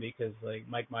that one because like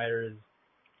Mike Myers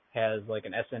has like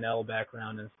an SNL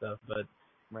background and stuff, but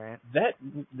right.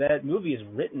 that movie is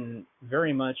written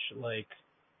very much like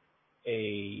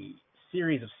a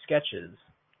series of sketches,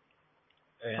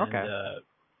 and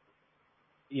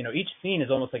each scene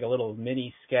is almost like a little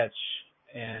mini sketch,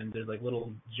 and there's like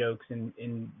little jokes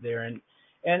in there, and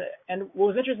what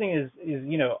was interesting is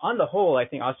on the whole, I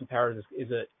think Austin Powers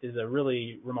is a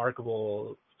really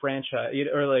remarkable franchise,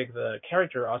 or like the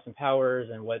character Austin Powers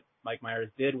and what Mike Myers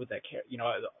did with that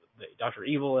the Dr.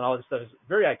 Evil and all this stuff is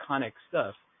very iconic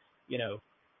stuff,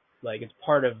 like it's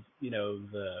part of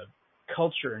the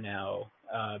culture now,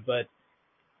 but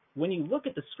when you look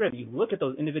at the script, you look at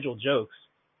those individual jokes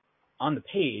on the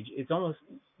page, you almost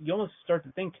start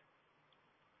to think,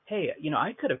 hey,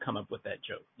 I could have come up with that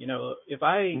joke. If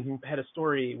I had a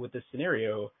story with this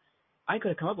scenario, I could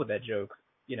have come up with that joke.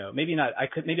 Maybe not.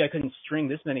 Maybe I couldn't string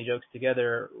this many jokes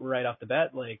together right off the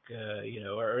bat,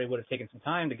 or it would have taken some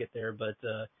time to get there. But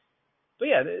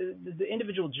yeah, the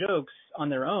individual jokes on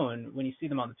their own, when you see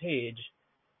them on the page,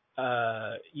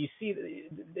 you see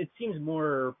it seems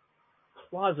more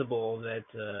plausible that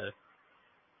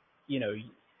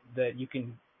that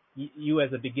you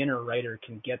as a beginner writer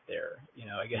can get there.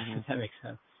 I guess if that makes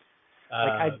sense.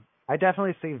 I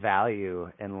definitely see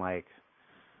value in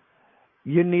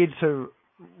you need to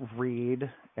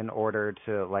read in order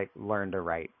to learn to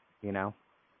write. Yeah.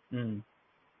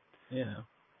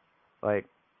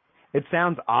 It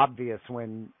sounds obvious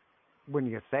when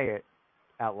you say it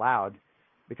out loud,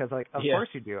 because of course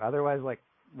you do. Otherwise,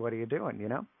 what are you doing?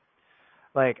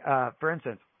 For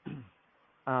instance,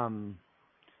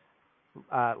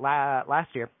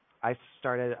 last year I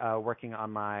started working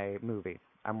on my movie.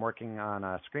 I'm working on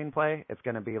a screenplay. It's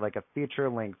going to be like a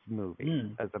feature-length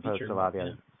movie as opposed to a lot of the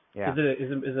others. Yeah. Is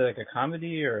it like a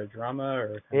comedy or a drama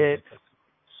or it's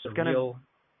surreal?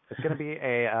 It's going to be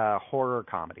a horror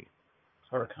comedy.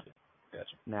 Horror comedy.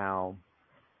 Gotcha. Now,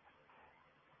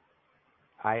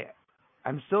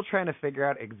 I'm still trying to figure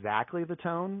out exactly the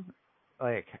tone.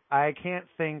 I can't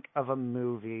think of a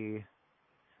movie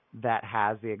that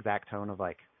has the exact tone of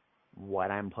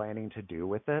what I'm planning to do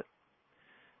with it.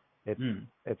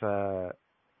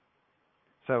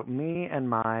 So me and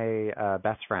my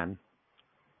best friend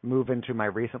move into my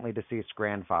recently deceased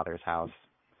grandfather's house,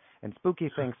 and spooky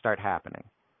things start happening.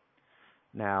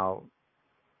 Now,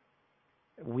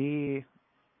 we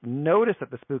notice that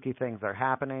the spooky things are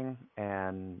happening,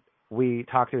 and we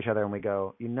talk to each other and we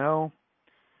go,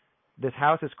 this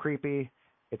house is creepy,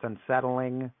 it's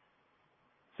unsettling,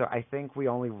 so I think we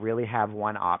only really have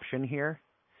one option here,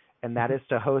 and that is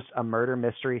to host a murder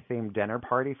mystery themed dinner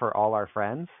party for all our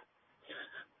friends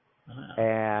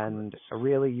and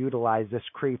really utilize this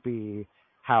creepy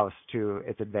house to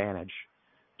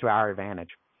our advantage.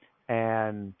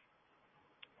 And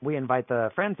we invite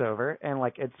the friends over, and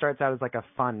it starts out as a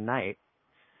fun night,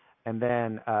 and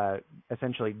then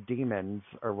essentially demons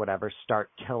or whatever start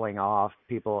killing off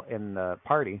people in the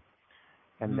party,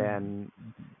 and then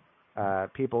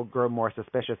people grow more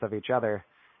suspicious of each other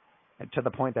to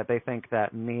the point that they think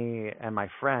that me and my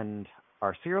friend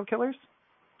are serial killers.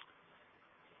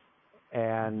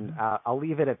 and I'll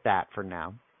leave it at that for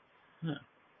now. Huh.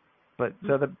 But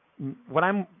so what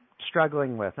I'm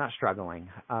struggling with, not struggling,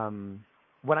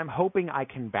 what I'm hoping I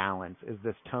can balance is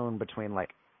this tone between like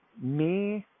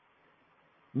me.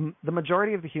 The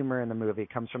majority of the humor in the movie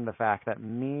comes from the fact that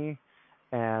me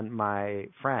and my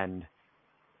friend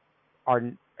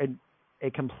are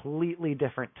a completely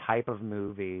different type of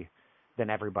movie than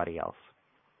everybody else.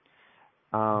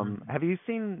 Have you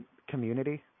seen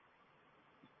Community?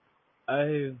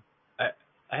 I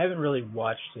haven't really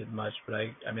watched it much, but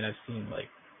I mean I've seen like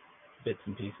bits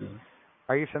and pieces.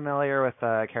 Are you familiar with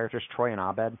characters Troy and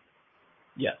Abed?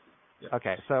 Yes. Yes.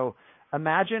 Okay, so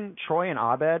imagine Troy and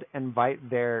Abed invite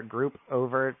their group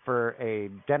over for a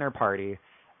dinner party,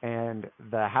 and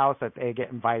the house that they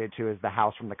get invited to is the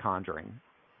house from The Conjuring.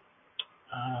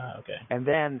 Okay. And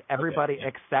then everybody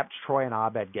except Troy and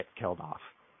Abed gets killed off.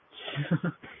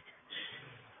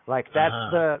 Like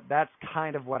that's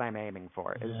kind of what I'm aiming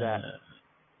for, is that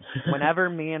whenever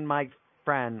me and my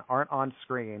friend aren't on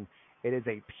screen, it is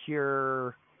a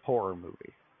pure horror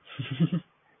movie.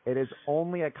 It is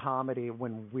only a comedy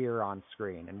when we're on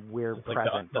screen and we're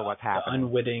present for what's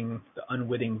happening. The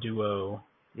unwitting duo.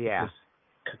 Yeah. This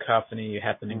cacophony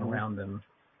happening around them.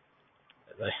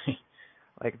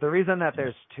 Like the reason that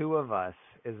there's two of us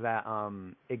is that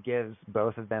it gives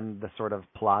both of them the sort of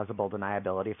plausible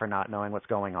deniability for not knowing what's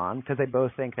going on, because they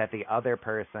both think that the other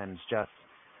person's just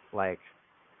like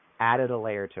added a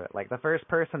layer to it. Like the first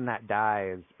person that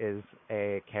dies is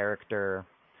a character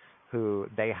who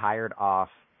they hired off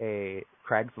a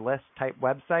Craigslist type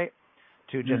website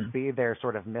to just be their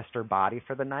sort of Mr. Body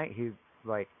for the night. He's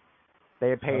like,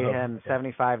 they pay him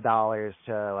 $75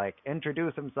 to like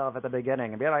introduce himself at the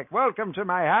beginning and be like, "Welcome to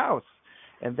my house,"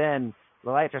 and then the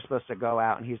lights are supposed to go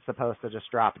out and he's supposed to just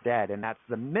drop dead, and that's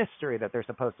the mystery that they're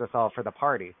supposed to solve for the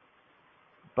party.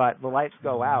 But the lights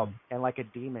go out and like a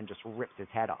demon just rips his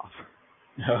head off.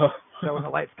 So when the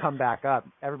lights come back up,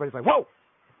 everybody's like, "Whoa!"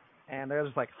 And they're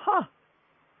just like, "Huh,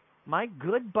 my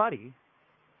good buddy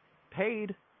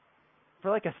paid for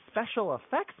like a special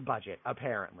effects budget,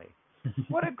 apparently.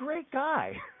 What a great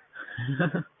guy."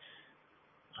 And that's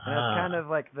kind of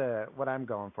like what I'm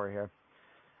going for here.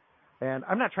 And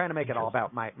I'm not trying to make it all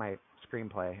about my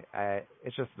screenplay.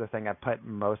 It's just the thing I've put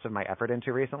most of my effort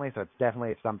into recently, so it's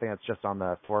definitely something that's just on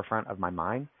the forefront of my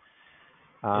mind.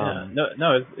 It's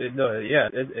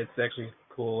actually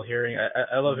cool hearing.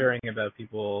 I love hearing about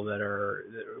people that are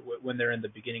when they're in the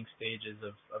beginning stages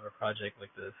of a project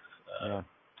like this.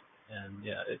 And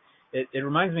it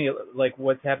reminds me, like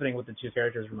what's happening with the two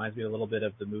characters reminds me a little bit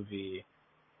of the movie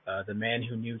The Man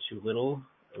Who Knew Too Little,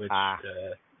 which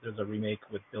there's a remake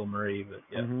with Bill Murray, but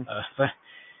I don't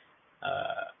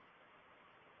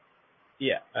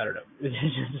know.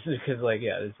 Just because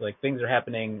it's like things are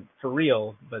happening for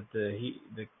real, but the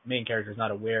main character is not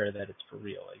aware that it's for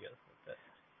real, I guess.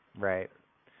 Right.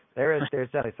 There's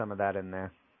definitely some of that in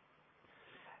there.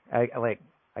 I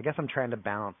guess I'm trying to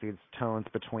balance these tones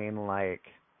between like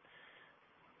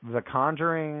The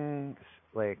Conjuring,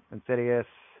 like Insidious,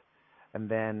 and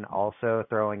then also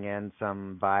throwing in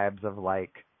some vibes of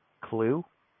like Clue,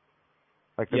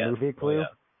 like the movie Clue. I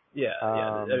mean,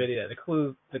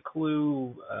 the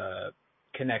Clue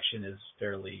connection is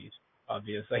fairly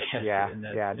obvious, I guess. In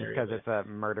that scenario, just because it's a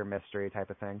murder mystery type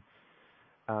of thing.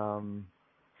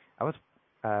 I was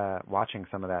watching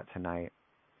some of that tonight.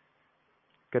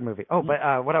 Good movie. Oh,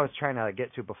 but what I was trying to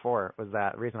get to before was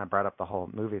that the reason I brought up the whole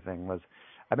movie thing was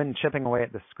I've been chipping away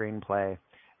at the screenplay,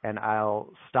 and I'll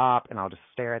stop and I'll just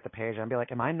stare at the page and I'll be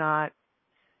like, am I not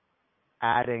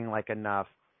adding like enough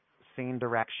scene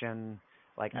direction?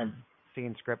 Like I've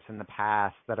seen scripts in the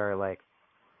past that are like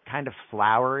kind of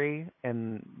flowery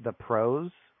in the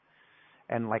prose,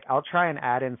 and like I'll try and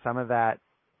add in some of that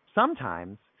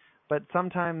sometimes, but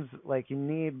sometimes like you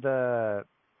need the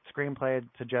screenplay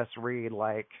to just read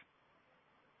like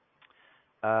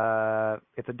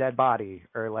it's a dead body,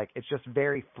 or like it's just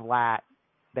very flat,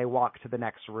 they walk to the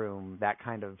next room, that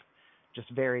kind of just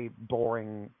very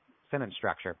boring sentence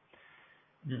structure.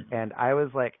 And I was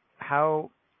like,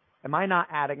 how am I not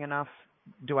adding enough?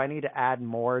 Do I need to add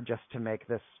more just to make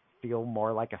this feel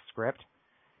more like a script?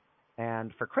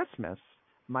 And for Christmas,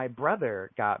 my brother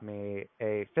got me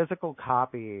a physical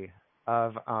copy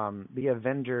of the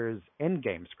Avengers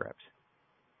Endgame script.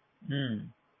 The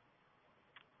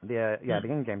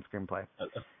Endgame screenplay.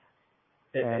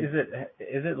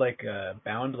 Is it like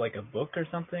bound like a book or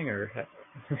something, or?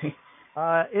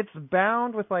 It's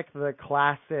bound with like the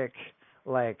classic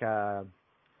like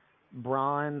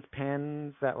bronze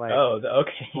pins that like. Oh,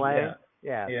 okay. Play.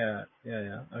 Yeah.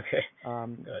 Okay.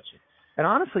 Gotcha. And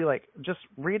honestly, like, just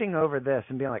reading over this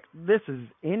and being like, this is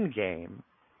in game,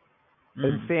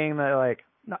 and seeing that, like,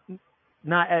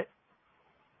 not at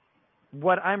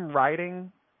what I'm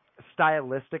writing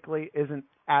stylistically isn't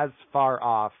as far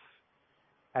off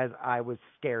as I was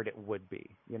scared it would be,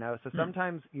 you know? So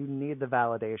sometimes you need the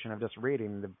validation of just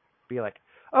reading to be like,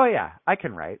 oh yeah, I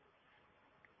can write.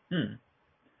 In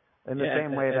the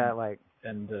same way that, like...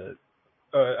 And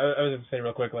I was going to say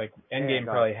real quick, like, Endgame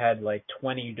probably had, like,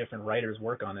 20 different writers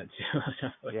work on it, too.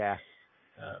 Like, yeah.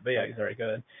 But yeah, sorry, go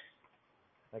ahead.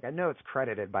 Like, I know it's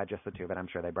credited by just the two, but I'm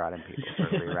sure they brought in people for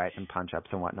rewrites and punch-ups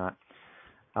and whatnot.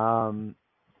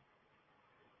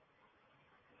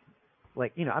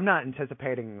 Like, you know, I'm not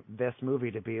anticipating this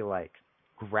movie to be, like,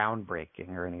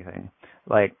 groundbreaking or anything.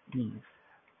 Like,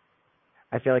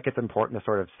 I feel like it's important to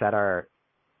sort of set our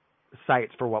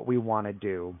sights for what we want to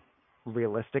do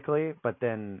realistically, but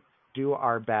then do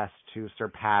our best to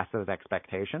surpass those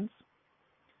expectations.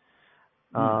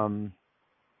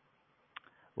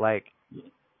 Like,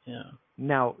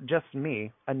 now, just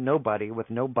me, a nobody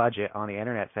with no budget on the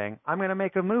internet saying, I'm going to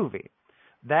make a movie.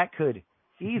 That could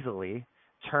easily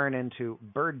turn into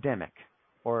Birdemic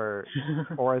or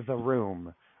The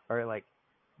Room, or, like,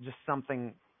 just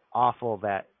something awful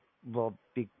that will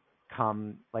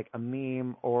become, like, a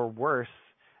meme or worse,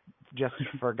 just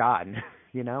forgotten,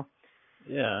 you know?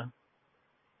 Yeah.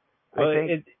 Well, I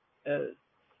think...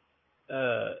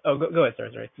 go ahead,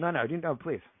 sorry. No,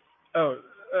 please. Oh,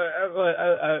 I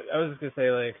was just gonna say,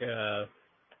 like,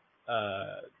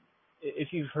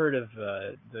 if you've heard of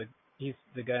he's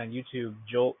the guy on YouTube,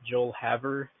 Joel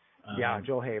Haver.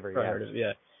 Joel Haver.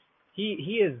 Yeah.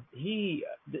 He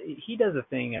does a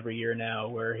thing every year now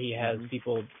where he has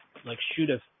people, like, shoot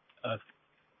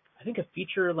I think a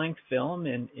feature length film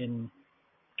in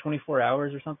 24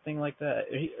 hours or something like that.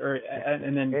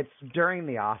 And then it's during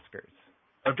the Oscars.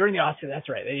 Oh, during the Oscars, that's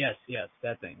right. Yes,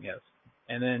 that thing, yes.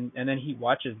 And then he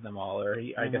watches them all, or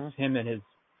I guess him and his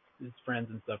friends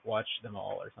and stuff watch them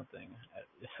all or something.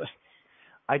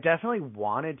 I definitely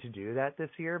wanted to do that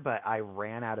this year, but I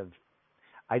ran out of.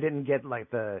 I didn't get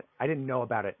I didn't know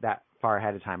about it that far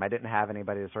ahead of time. I didn't have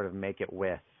anybody to sort of make it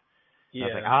with. Yeah. I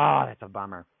was like, that's a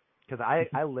bummer, because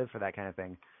I live for that kind of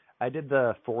thing. I did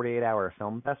the 48-hour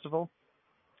film festival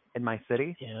in my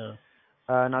city. Yeah.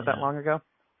 Not that long ago,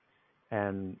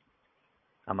 and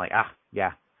I'm like,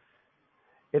 yeah.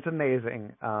 It's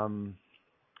amazing. I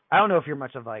don't know if you're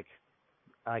much of like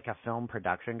a film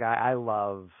production guy. I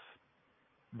love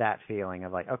that feeling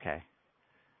of like, okay,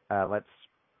 let's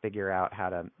figure out how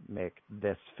to make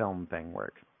this film thing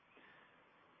work.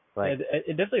 Like,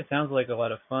 it definitely sounds like a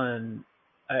lot of fun.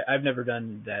 I've never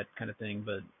done that kind of thing,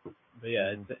 but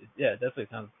yeah, it definitely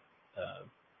sounds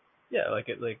like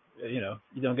it, like, you know,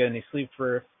 you don't get any sleep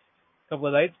for a couple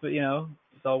of nights, but, you know,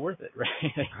 it's all worth it,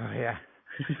 right? Oh yeah.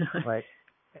 Like,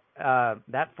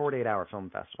 that 48-hour film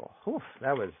festival,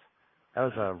 that was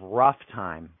a rough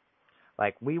time.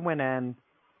 Like, we went in,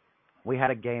 we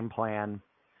had a game plan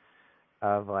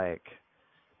of, like,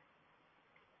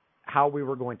 how we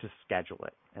were going to schedule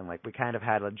it, and, like, we kind of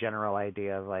had a general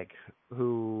idea of, like,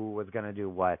 who was going to do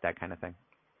what, that kind of thing.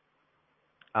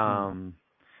 One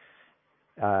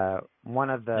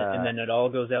of the... And then it all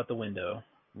goes out the window.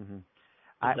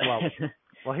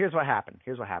 Well, here's what happened.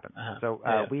 So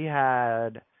we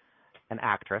had an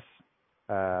actress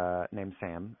named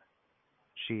Sam.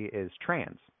 She is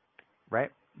trans,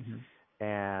 right?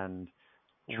 And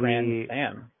Trans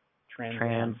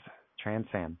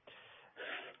Sam.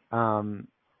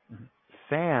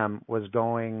 Sam was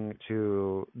going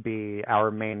to be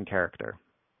our main character,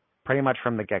 pretty much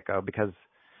from the get-go, because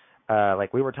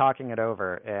like, we were talking it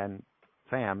over, and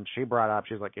Sam, she brought up,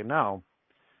 she's like, you know,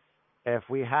 if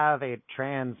we have a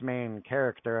trans main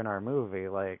character in our movie,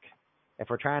 like, if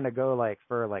we're trying to go, like,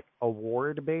 for, like,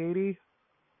 award baity,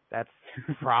 that's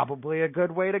probably a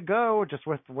good way to go, just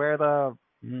with where the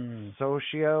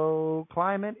socio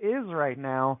climate is right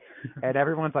now. And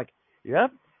everyone's like,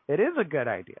 yep, it is a good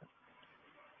idea.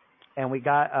 And we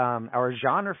got our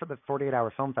genre for the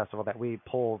 48-hour film festival that we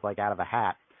pulled, like, out of a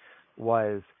hat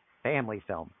was family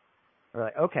film. We're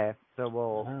like, okay, so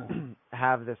we'll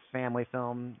have this family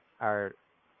film, our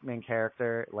main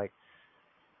character, like,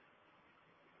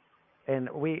 and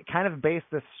we kind of based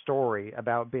this story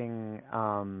about being,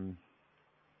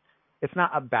 it's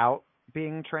not about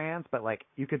being trans, but, like,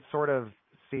 you could sort of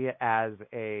see it as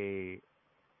a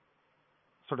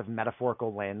sort of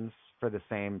metaphorical lens for the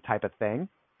same type of thing,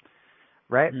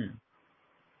 right?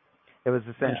 It was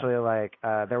essentially like,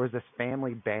 there was this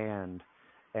family band,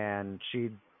 and she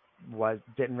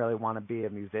didn't really want to be a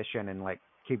musician and, like,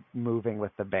 keep moving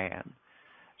with the band.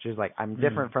 She's like, I'm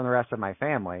different from the rest of my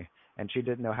family, and she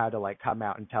didn't know how to like come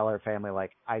out and tell her family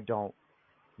like, I don't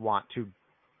want to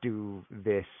do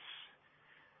this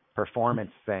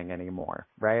performance thing anymore,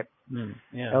 right?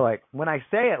 Yeah. And, like when I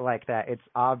say it like that, it's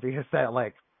obvious that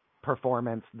like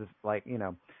performance, this, like, you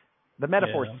know, the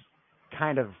metaphor's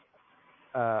kind of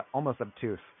almost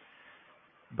obtuse,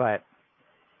 but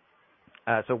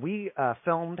so we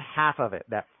filmed half of it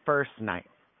that first night,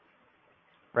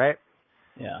 right?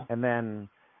 Yeah. And then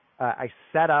I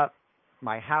set up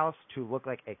my house to look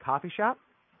like a coffee shop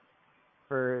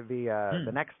for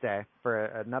the next day for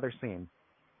another scene.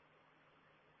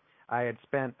 I had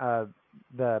spent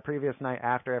the previous night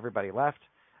after everybody left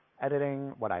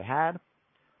editing what I had.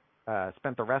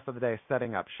 Spent the rest of the day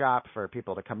setting up shop for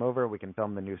people to come over. We can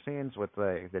film the new scenes with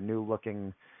the new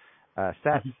looking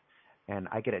sets. And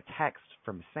I get a text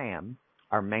from Sam,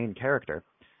 our main character,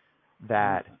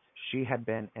 that she had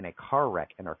been in a car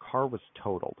wreck and her car was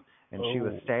totaled. And she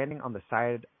was standing on the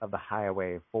side of the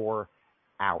highway for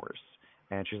hours.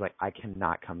 And she's like, I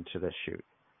cannot come to this shoot.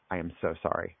 I am so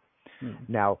sorry.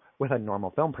 Now, with a normal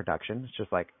film production, it's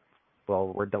just like,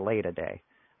 well, we're delayed a day.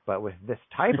 But with this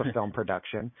type of film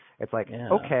production, it's like,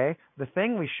 okay, the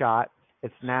thing we shot,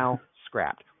 it's now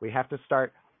scrapped. We have to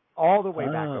start all the way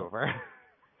back over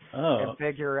and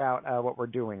figure out what we're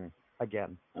doing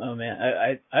again. Oh, man.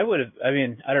 I would have, I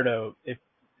mean, I don't know if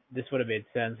this would have made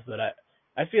sense, but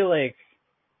I feel like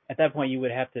at that point you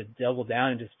would have to double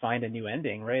down and just find a new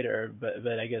ending, right?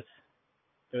 But I guess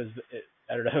it was,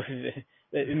 I don't know,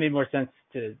 it made more sense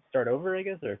to start over, I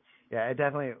guess, or? Yeah, it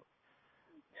definitely,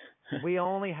 we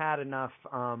only had enough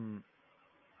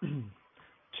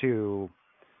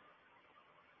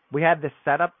we had the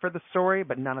setup for the story,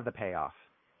 but none of the payoff.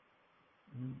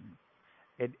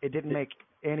 It didn't make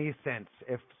any sense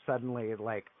if suddenly,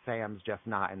 like, Sam's just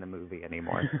not in the movie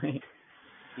anymore.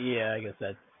 Yeah, I guess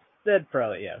that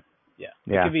probably, yeah.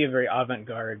 It could be a very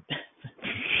avant-garde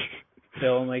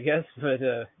film, I guess, but,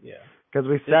 yeah. Because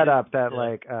we set up that,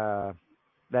 like,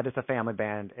 that it's a family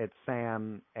band. It's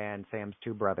Sam and Sam's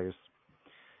two brothers.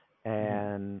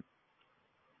 And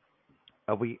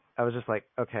I was just like,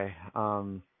 okay,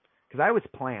 because I was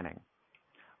planning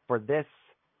for this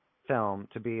film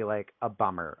to be like a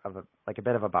bummer, like a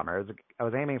bit of a bummer. I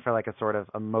was aiming for like a sort of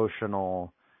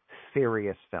emotional,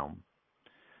 serious film,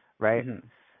 right?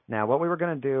 Now, what we were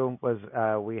going to do was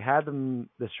we had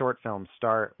the short film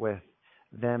start with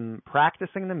them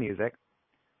practicing the music.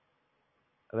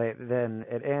 Then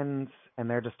it ends, and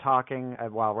they're just talking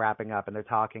while wrapping up, and they're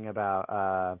talking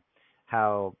about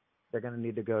how they're going to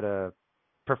need to go to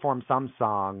perform some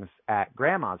songs at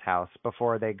Grandma's house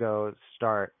before they go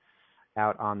start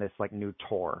out on this like new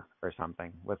tour or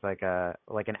something with like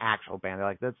an actual band. They're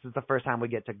like, this is the first time we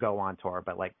get to go on tour,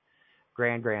 but like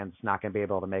Grand's not going to be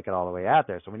able to make it all the way out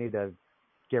there, so we need to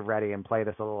get ready and play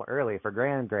this a little early for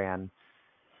Grand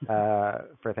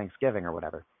for Thanksgiving or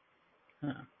whatever.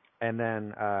 And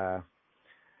then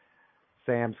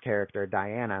Sam's character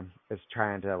Diana is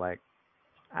trying to like,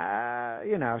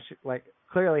 she like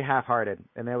clearly half-hearted,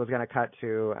 and it was going to cut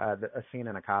to a scene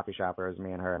in a coffee shop where it was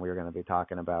me and her, and we were going to be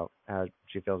talking about how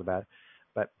she feels about it.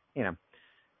 But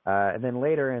and then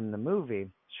later in the movie,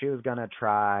 she was going to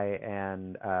try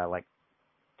and like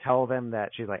tell them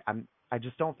that she's like, I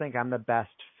just don't think I'm the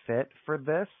best fit for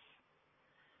this.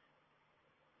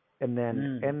 And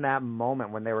then in that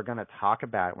moment when they were going to talk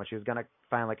about it, when she was going to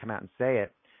finally come out and say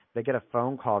it, they get a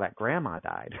phone call that Grandma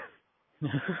died.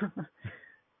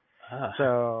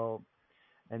 So,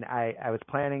 and I was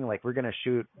planning, like, we're going to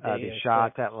shoot these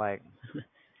shots at, like...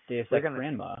 Deus Ex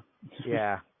Grandma.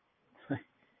 Yeah.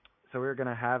 So we were going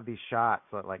to have these shots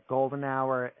at, like, golden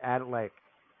hour at, like,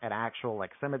 an actual, like,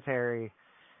 cemetery.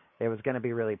 It was going to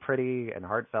be really pretty and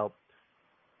heartfelt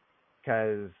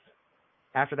because...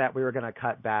 After that, we were going to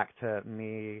cut back to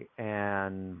me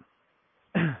and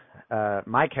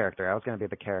my character. I was going to be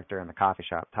the character in the coffee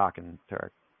shop talking to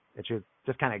her. And she would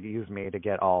just kind of use me to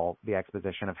get all the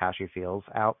exposition of how she feels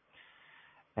out.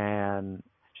 And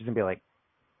she's going to be like,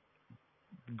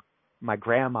 my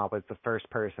grandma was the first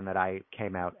person that I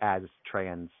came out as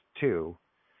trans to.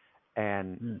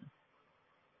 And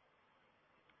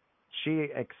she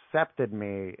accepted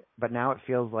me, but now it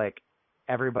feels like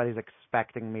everybody's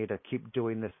expecting me to keep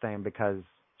doing this thing because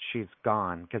she's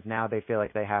gone. Because now they feel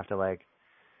like they have to like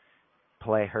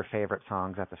play her favorite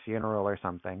songs at the funeral or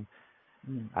something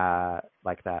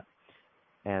like that.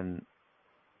 And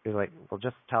he's like, well,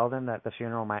 just tell them that the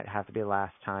funeral might have to be the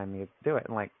last time you do it.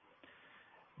 And like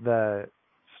the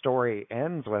story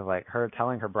ends with like her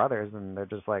telling her brothers, and they're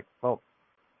just like, well,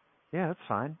 yeah, that's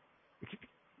fine.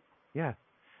 Yeah.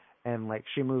 And like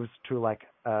she moves to like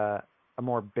a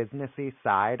more businessy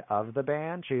side of the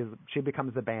band. She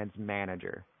becomes the band's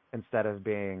manager instead of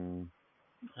being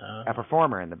a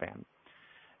performer in the band.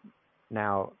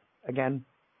 Now, again,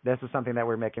 this is something that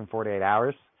we're making 48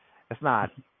 hours. It's not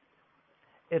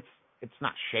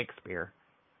Shakespeare.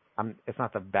 It's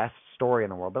not the best story in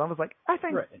the world, but I was like, I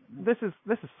think this is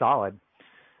solid.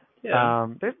 Yeah.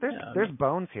 There's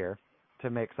bones here to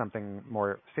make something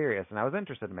more serious, and I was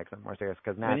interested to make something more serious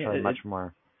because naturally I'm much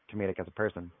more comedic as a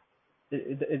person.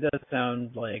 It does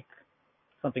sound like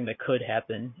something that could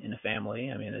happen in a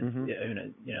family. I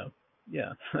mean,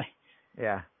 yeah.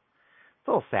 Yeah. It's a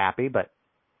little sappy, but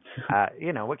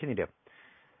what can you do?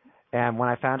 And when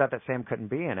I found out that Sam couldn't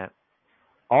be in it,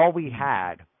 all we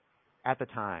had at the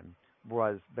time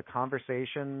was the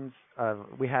conversations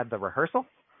we had the rehearsal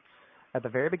at the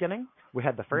very beginning. We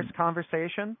had the first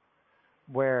conversation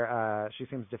where she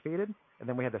seems defeated, and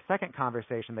then we had the second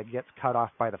conversation that gets cut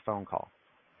off by the phone call.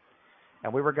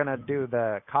 And we were going to do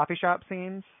the coffee shop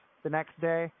scenes the next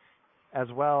day, as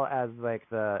well as like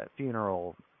the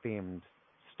funeral themed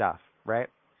stuff, right?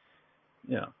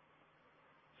 Yeah.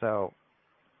 So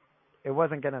it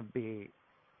wasn't going to be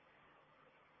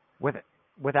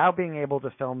without being able to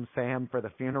film Sam for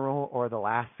the funeral or the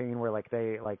last scene where like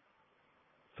they like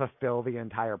fulfill the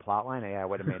entire plot line. Yeah, it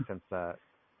would have made sense to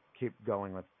keep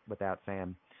going without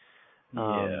Sam.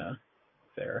 Yeah,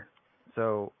 fair.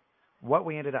 So what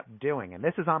we ended up doing, and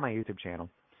this is on my YouTube channel,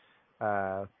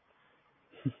 I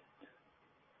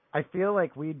feel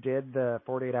like we did the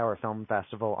 48-hour film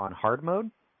festival on hard mode.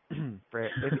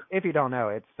 if you don't know,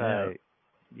 it's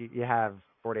you have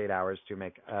 48 hours to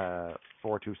make a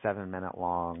 4 to 7 minute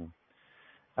long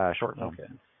short film. Okay.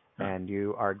 And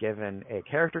you are given a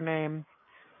character name,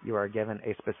 you are given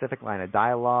a specific line of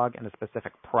dialogue, and a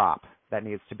specific prop that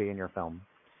needs to be in your film.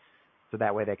 So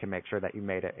that way they can make sure that you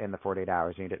made it in the 48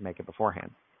 hours and you didn't make it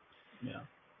beforehand. Yeah.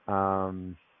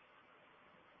 And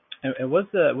was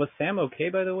Sam okay,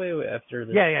 by the way, after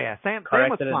the Yeah. Sam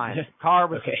was fine. Car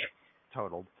was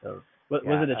totaled. So, was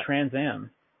it a Trans Am,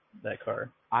 that car?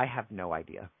 I have no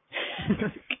idea.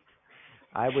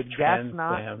 I would Trans guess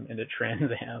not. Am into Trans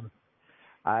Am.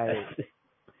 I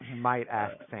might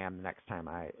ask Sam the next time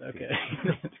I see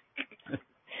him.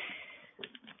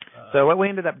 So what we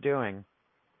ended up doing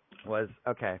was,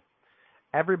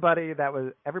 everybody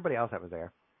else that was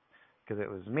there, because it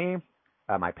was me,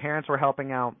 my parents were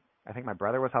helping out, I think my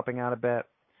brother was helping out a bit.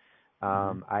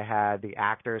 I had the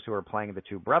actors who were playing the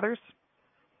two brothers.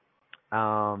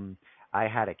 I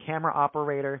had a camera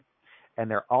operator, and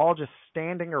they're all just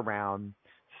standing around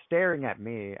staring at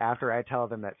me after I tell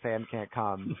them that Sam can't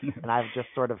come, and I've just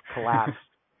sort of collapsed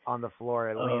on the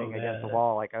floor leaning against the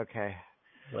wall, like, okay.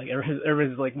 Like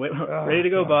everybody's like, wait, ready to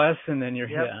go, boss, and then you're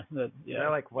They're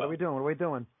like, what are we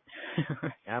doing?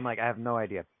 And I'm like, I have no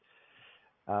idea.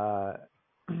 So I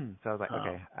was like,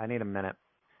 okay, I need a minute,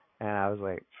 and I was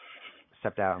like,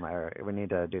 stepped out and like, all right, we need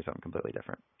to do something completely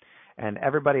different. And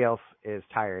everybody else is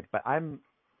tired, but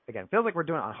feels like we're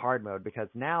doing it on hard mode because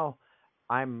now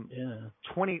I'm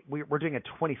 20. We're doing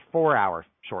a 24-hour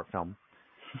short film.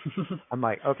 I'm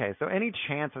like, okay, so any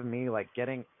chance of me like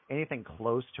getting anything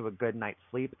close to a good night's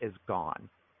sleep is gone.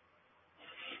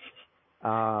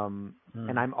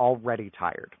 And I'm already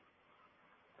tired.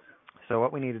 So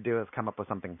what we need to do is come up with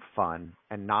something fun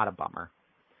and not a bummer.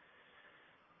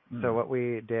 So what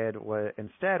we did was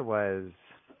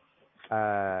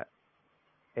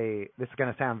this is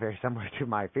going to sound very similar to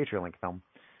my feature-length film,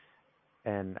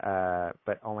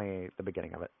 but only the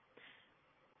beginning of it.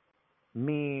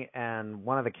 Me and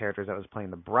one of the characters that was playing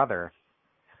the brother,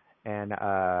 and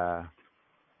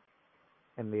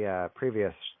in the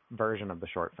previous version of the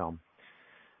short film,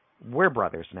 we're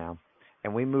brothers now,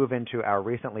 and we move into our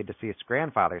recently deceased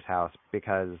grandfather's house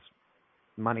because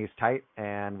money's tight,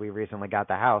 and we recently got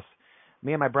the house.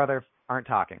 Me and my brother aren't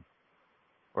talking.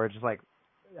 We're just like,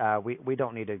 we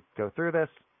don't need to go through this.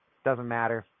 Doesn't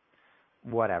matter.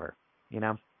 Whatever,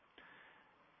 And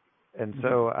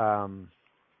so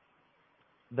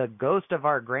the ghost of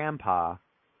our grandpa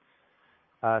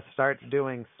starts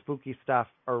doing spooky stuff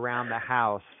around the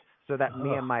house so that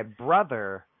me and my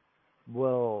brother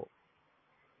will,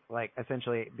 like,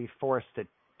 essentially be forced to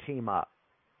team up.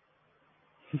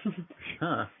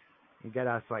 You get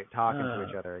us, like, talking to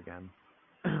each other again.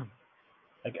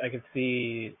 I could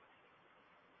see.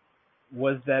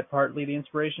 Was that partly the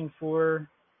inspiration for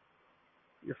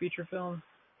your feature film?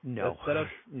 No. Setup?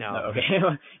 No. Okay.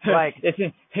 Like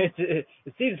it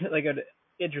seems like an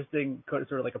interesting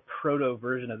sort of like a proto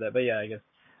version of that, but yeah, I guess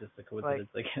just a coincidence.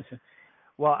 Like, I guess.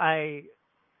 Well,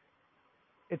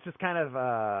 it's just kind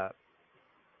of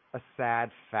a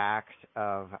sad fact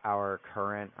of our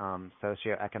current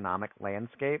socioeconomic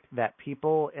landscape that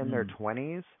people in their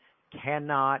 20s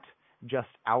cannot just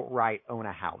outright own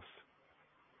a house.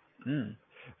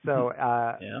 So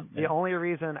the only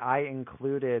reason I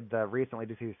included the recently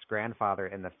deceased grandfather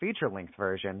in the feature-length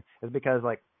version is because,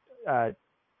 like,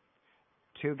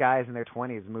 two guys in their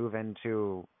 20s move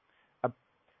into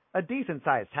a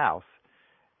decent-sized house.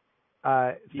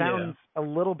 Sounds a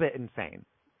little bit insane.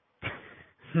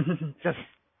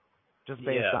 just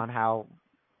based on how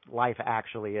life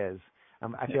actually is.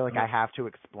 I feel like I have to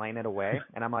explain it away,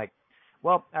 and I'm like,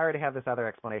 well, I already have this other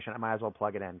explanation. I might as well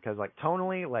plug it in because, like,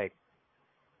 tonally, like,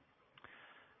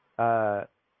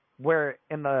 where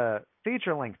in the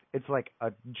feature length it's like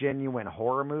a genuine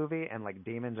horror movie and like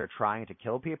demons are trying to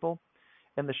kill people.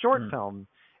 In the short film,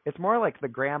 it's more like the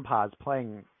grandpa's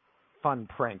playing fun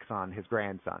pranks on his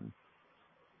grandson.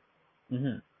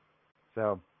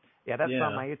 So, yeah, that's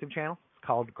on my YouTube channel. It's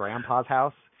called Grandpa's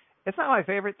House. It's not my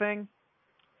favorite thing,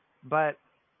 but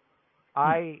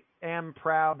I am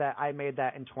proud that I made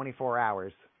that in 24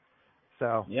 hours.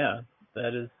 So yeah,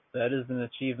 that is an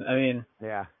achievement. I mean,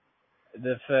 yeah.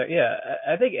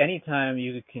 I think anytime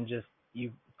you can just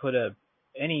put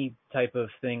any type of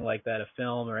thing like that, a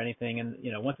film or anything, and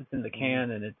you know, once it's in the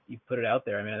can and you put it out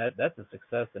there, I mean, that's a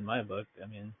success in my book. I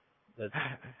mean, that's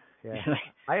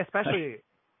I especially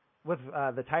with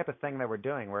the type of thing that we're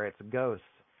doing where it's ghosts.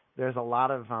 There's a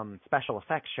lot of special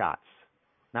effects shots.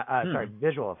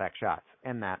 Visual effect shots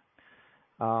in that.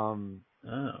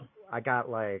 I got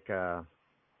like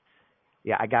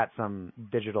I got some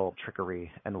digital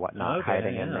trickery and whatnot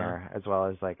hiding in there, as well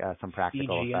as like some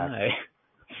practical CGI.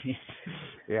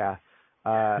 Effects.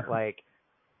 Like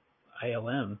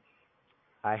ILM.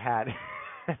 I had.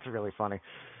 It's really funny.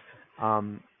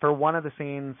 For one of the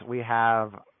scenes, we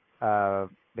have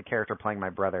the character playing my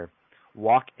brother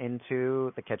walk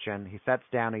into the kitchen. He sets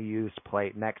down a used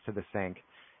plate next to the sink,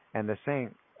 and the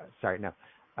sink.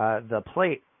 The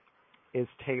plate is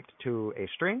taped to a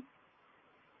string.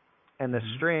 And the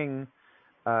string,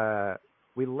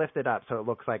 we lift it up so it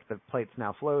looks like the plate's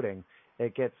now floating.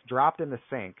 It gets dropped in the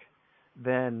sink.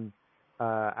 Then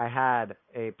I had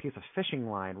a piece of fishing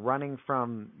line running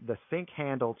from the sink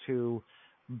handle to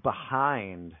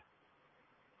behind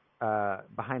a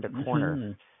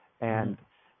corner. And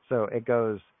so it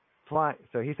goes fly.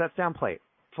 So he sets down plate,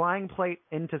 flying plate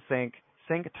into sink.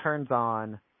 Sink turns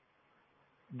on.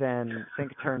 Then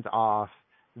sink turns off.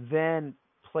 Then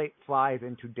plate flies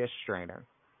into dish strainer,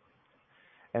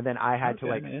 and then I had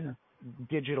to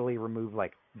digitally remove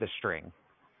like the string.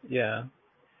 Yeah,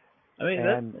 I mean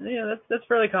that's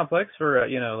fairly complex for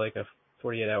like a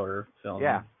 48-hour film.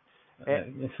 Yeah,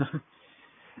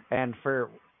 and for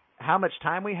how much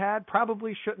time we had,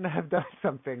 probably shouldn't have done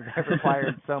something that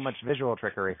required so much visual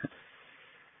trickery.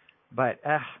 But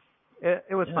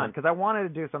it was fun because I wanted to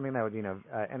do something that would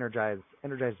energize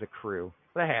the crew.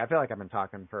 But hey, I feel like I've been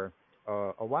talking for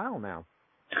a while now.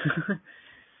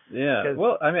 Yeah.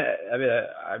 Well,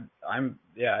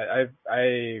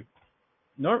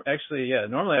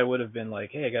 normally I would have been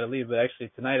like, hey, I got to leave, but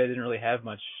actually tonight I didn't really have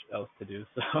much else to do,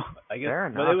 so I guess. Fair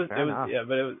enough.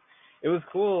 It was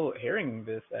cool hearing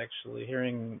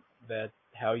that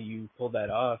how you pulled that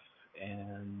off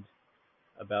and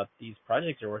about these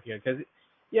projects you're working on, because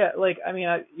I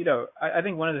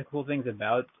think one of the cool things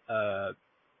about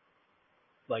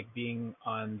like being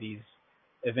on these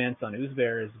events on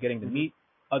Oozbear is getting to meet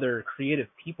other creative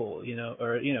people,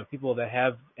 or people that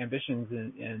have ambitions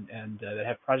and that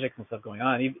have projects and stuff going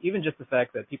on. Even just the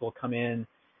fact that people come in,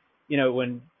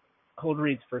 when Cold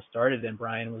Reads first started and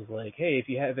Brian was like, hey, if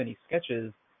you have any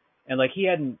sketches, and like he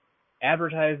hadn't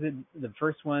advertised it, the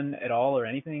first one at all or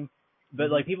anything,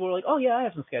 but like people were like, oh yeah, I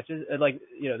have some sketches, and like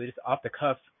they just off the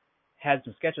cuff had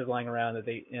some sketches lying around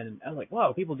and I was like,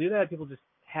 wow, people do that. People just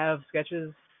have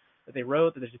sketches that they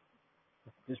wrote that they're just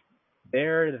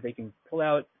there that they can pull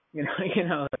out,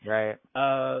 Right.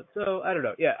 So I don't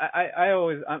know. Yeah,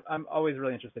 I'm always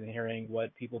really interested in hearing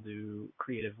what people do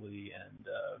creatively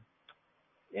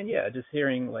and just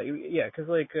hearing because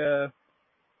I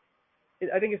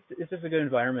think it's just a good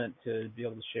environment to be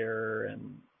able to share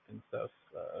and stuff.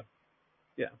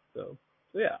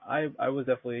 I was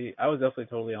definitely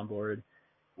totally on board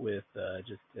with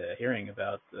just hearing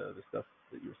about the stuff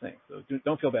that you were saying. So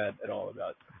don't feel bad at all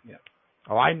about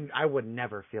Oh, I would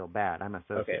never feel bad. I'm a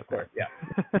sociopath. Okay, of course, yeah.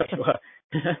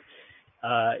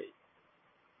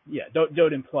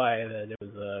 Don't imply that it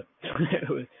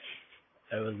was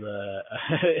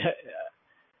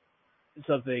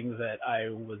something that I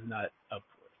was not up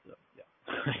for. So yeah.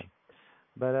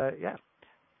 But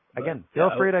again,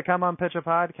 feel free to come on Pitch a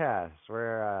Podcast.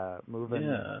 We're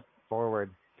moving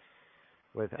forward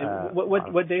with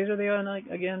what days are they on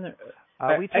again?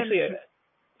 We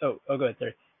go ahead,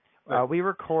 sorry. We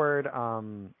record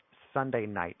Sunday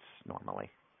nights normally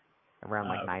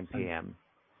around 9 p.m.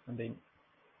 Sunday.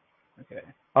 Okay.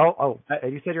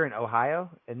 You said you're in Ohio,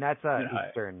 and that's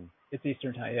Eastern. It's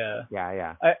Eastern time. Yeah.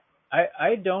 Yeah.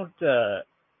 I don't.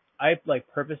 I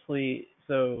purposely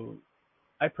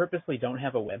don't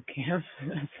have a webcam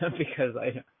because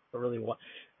I really want.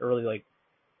 I really like.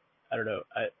 I don't know.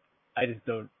 I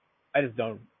just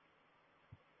don't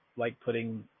like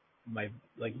putting my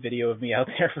video of me out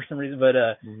there for some reason. But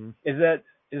is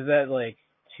that like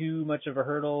too much of a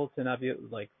hurdle to not be able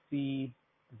to see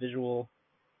visual?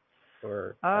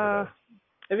 Or I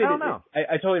don't know.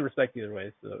 I totally respect either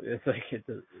way. So it's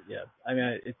I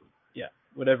mean,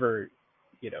 whatever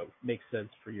makes sense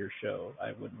for your show.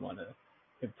 I wouldn't want to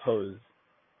impose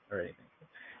or anything.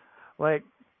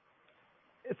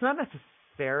 It's not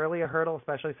necessarily a hurdle,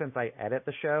 especially since I edit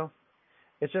the show.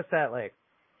 It's just that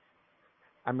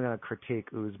I'm gonna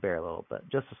critique Ooze Bear a little bit,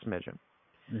 just a smidgen.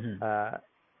 Mm-hmm.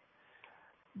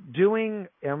 Doing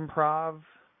improv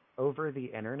over the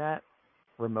internet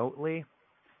remotely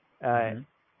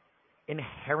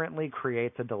inherently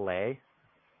creates a delay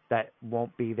that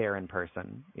won't be there in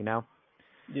person,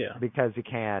 Yeah. Because you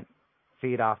can't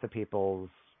feed off the people's.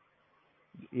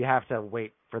 You have to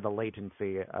wait for the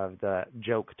latency of the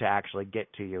joke to actually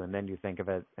get to you, and then you think of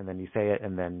it, and then you say it,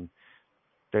 and then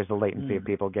there's the latency of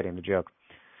people getting the joke.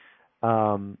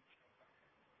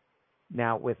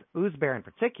 Now, with Ooze Bear in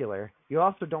particular, you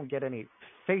also don't get any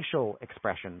facial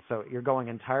expressions, so you're going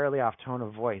entirely off tone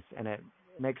of voice, and it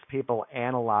makes people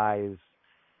analyze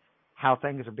how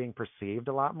things are being perceived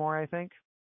a lot more, I think.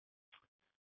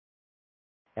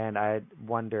 And I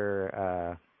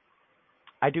wonder,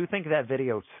 I do think that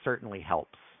video certainly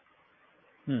helps.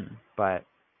 But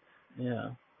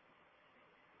yeah.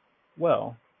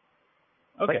 Well,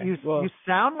 okay. But you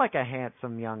sound like a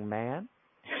handsome young man.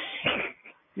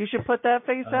 You should put that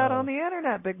face out on the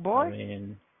internet, big boy. I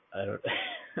mean, I don't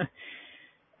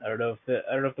know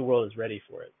if the world is ready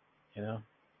for it.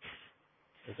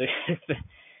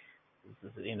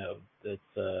 It's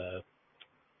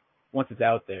once it's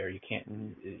out there, you can't.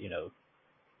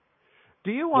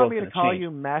 Do you want me to call you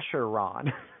Mesh or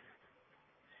Ron?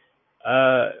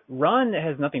 Ron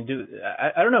has nothing to do.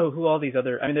 I don't know who all these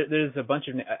other. I mean, there's a bunch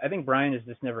of. I think Brian has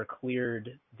just never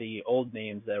cleared the old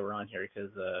names that were on here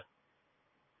because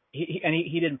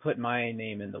he didn't put my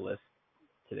name in the list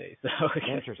today. So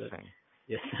interesting.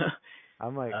 Yes.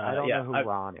 I'm like, I don't know who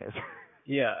Ron is.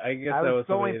 Yeah, I guess I that was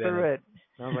going through it.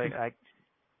 I was like, I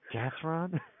guess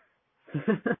Ron.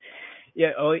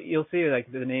 Yeah. Oh, you'll see.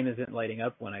 The name isn't lighting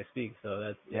up when I speak, so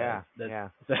that's yeah.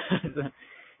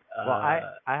 Well,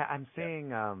 I'm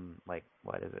seeing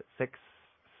what is it?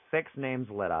 Six names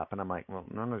lit up, and I'm like, well,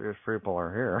 none of your people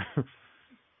are here.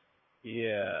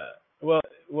 Yeah. Well,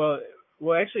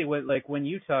 actually, when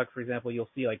you talk, for example, you'll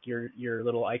see your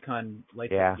little icon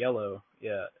lights up yellow.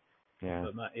 Yeah. Yeah.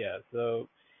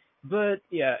 But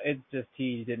it's just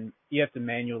he didn't. You have to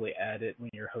manually add it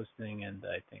when you're hosting, and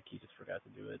I think he just forgot to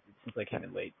do it. Since I came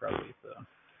in late, probably. So.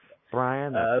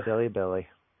 Brian, silly Billy.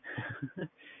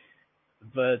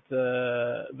 But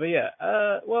yeah.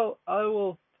 Well, I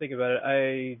will think about it.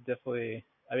 I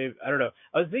don't know.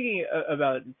 I was thinking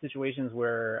about situations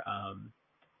where,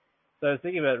 so I was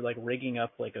thinking about rigging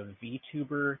up a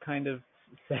VTuber kind of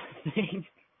thing.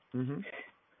 Mm-hmm.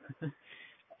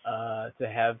 To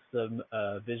have some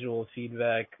visual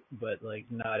feedback, but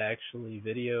not actually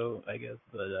video, I guess.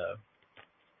 But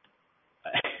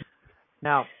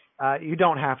now you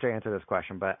don't have to answer this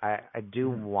question, but I do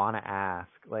want to ask,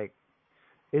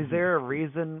 is there a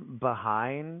reason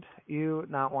behind you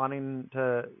not wanting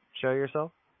to show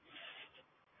yourself?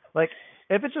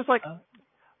 If it's just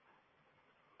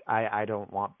I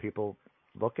don't want people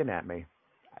looking at me.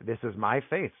 This is my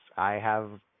face. I have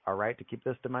a right to keep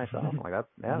this to myself. I'm like, that's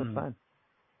fine.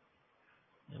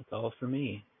 It's all for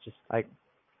me. Just I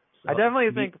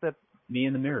definitely think that me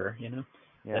in the mirror, Yeah.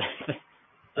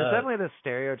 There's definitely this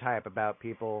stereotype about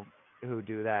people who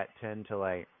do that tend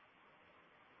to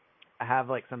have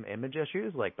some image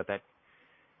issues, but that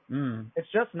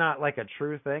it's just not a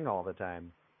true thing all the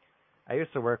time. I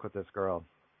used to work with this girl,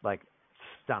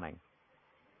 stunning.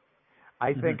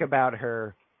 I think about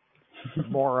her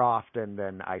more often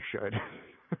than I should.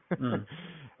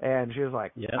 And she was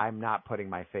like, I'm not putting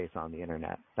my face on the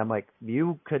internet. I'm like,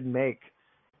 you could make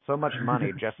so much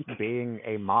money just being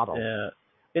a model. Yeah.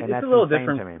 It's a little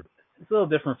different. It's a little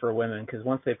different for women because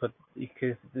once they put,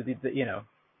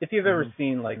 if you've ever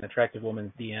seen like an attractive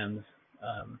woman's DMs,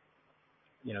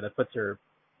 that puts her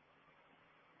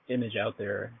image out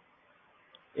there,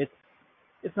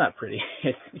 it's not pretty.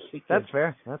 That's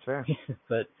fair.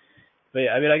 but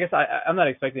yeah, I mean, I guess I'm not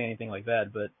expecting anything like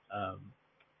that, but I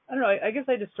don't know. I guess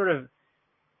I just sort of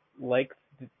like,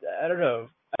 I don't know.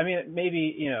 I mean,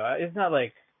 maybe, it's not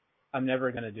like I'm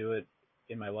never gonna do it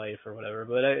in my life or whatever,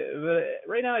 but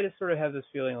right now I just sort of have this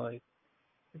feeling like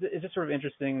it's just sort of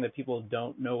interesting that people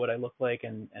don't know what I look like,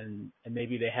 and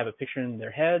maybe they have a picture in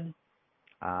their head.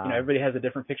 Everybody has a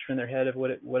different picture in their head of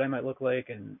what I might look like,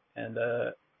 and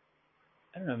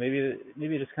I don't know, maybe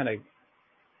it just kind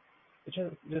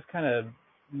of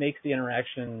makes the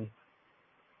interaction.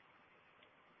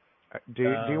 Do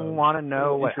you want to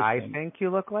know what I think you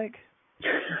look like?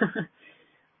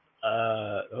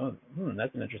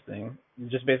 That's an interesting.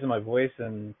 Just based on my voice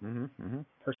and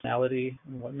personality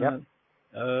and whatnot.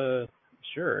 Yep.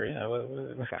 Sure. Yeah.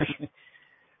 Okay.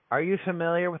 Are you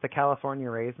familiar with the California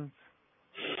Raisins?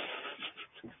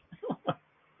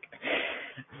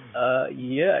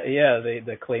 Yeah.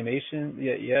 The claymation.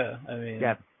 Yeah. I mean.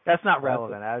 Yeah. That's not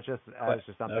relevant. That was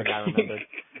just something I remembered.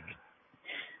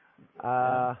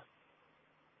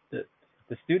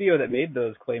 The studio that made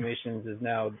those claymations is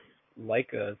now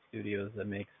Leica Studios that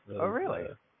makes those. Oh, really?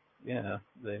 Yeah,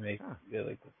 they make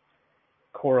like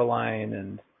Coraline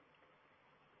and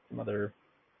some other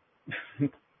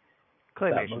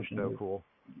claymation's so cool.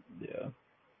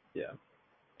 Yeah.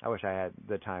 I wish I had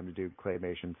the time to do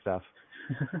claymation stuff.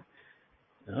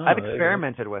 Oh, I've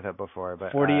experimented with it before,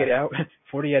 but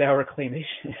 48-hour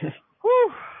claymation.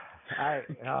 Whew! I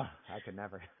could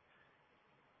never.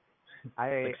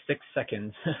 Like 6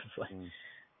 seconds.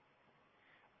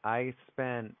 I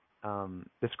spent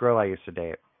this girl I used to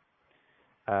date.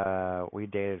 We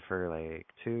dated for like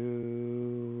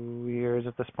 2 years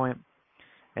at this point,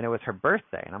 and it was her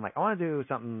birthday. And I'm like, I want to do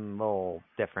something a little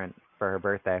different for her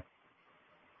birthday.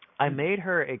 I made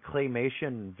her a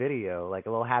claymation video, like a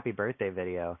little happy birthday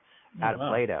video, out of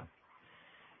Play-Doh.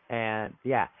 And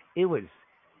yeah, it was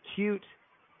cute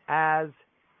as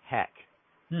heck.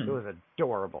 It was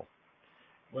adorable.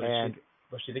 What did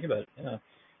she think about it?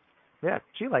 Yeah,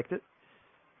 she liked it.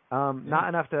 Not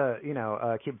enough to,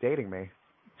 keep dating me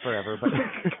forever, but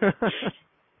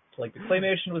like the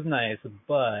claymation was nice,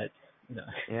 but no.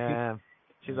 Yeah.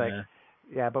 She's like,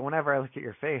 yeah, but whenever I look at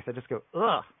your face, I just go,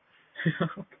 ugh.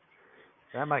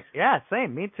 And I'm like, yeah,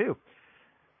 same, me too.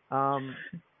 Crap,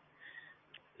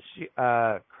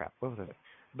 what was it?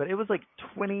 But it was like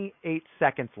 28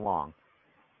 seconds long,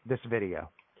 this video.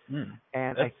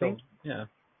 And I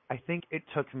think it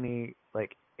took me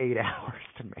like 8 hours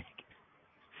to make.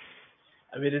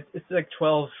 I mean, it's like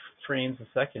 12 frames a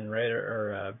second, right?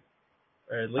 Or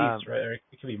at least, right? Or it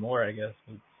could be more, I guess.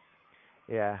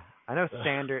 Yeah, I know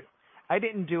standard. I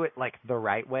didn't do it like the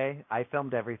right way. I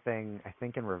filmed everything, I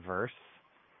think, in reverse.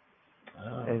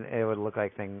 And it would look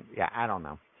like thing. Yeah, I don't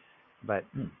know. But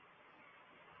I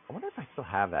wonder if I still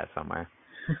have that somewhere.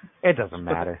 It doesn't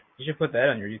matter. You should put that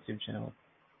on your YouTube channel.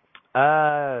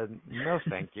 No,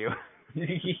 thank you.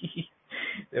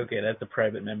 Okay, that's a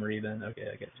private memory then. Okay,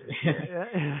 I get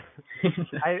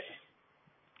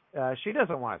you. She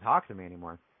doesn't want to talk to me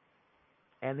anymore.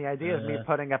 And the idea of me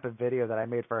putting up a video that I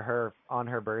made for her on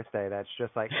her birthday, that's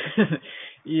just like...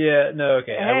 Yeah, no,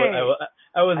 okay. Hey,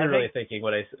 I wasn't really thinking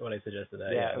when I suggested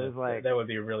that. Yeah, it was like... That would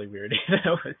be really weird.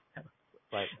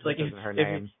 Like her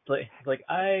name. Like,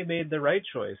 I made the right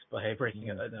choice by breaking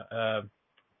it.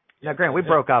 Now, Grant, we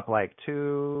broke up like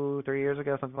 2-3 years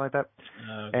ago, something like that.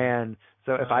 Okay. And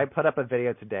so if I put up a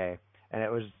video today, and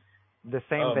it was the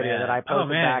same video that I posted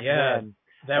back then,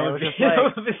 that would be just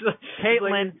like,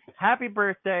 Caitlin, happy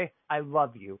birthday, I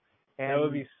love you. And that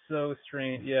would be so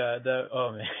strange. Yeah.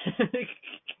 Man.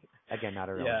 Again, not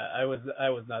a real. Yeah, I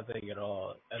was not thinking at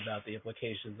all about the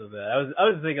implications of that. I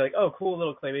was thinking like, oh, cool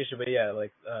little claymation, but yeah,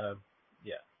 like, that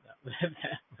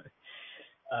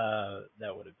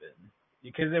would have been,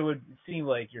 because it would seem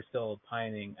like you're still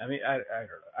pining. I mean,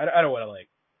 I don't want to like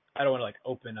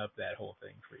open up that whole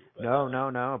thing for you. But,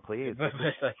 no, please.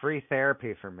 It's free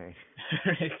therapy for me.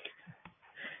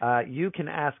 You can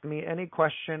ask me any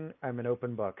question. I'm an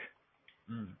open book.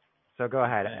 So go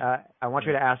ahead. I want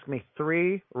you to ask me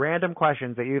 3 random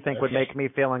questions that you think would make me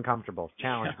feel uncomfortable.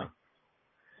 Challenge me.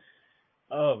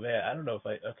 Oh man, I don't know if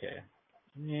okay.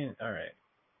 I mean, all right.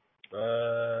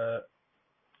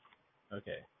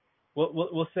 Okay.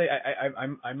 We'll say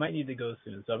I might need to go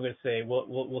soon, so I'm going to say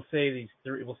we'll say these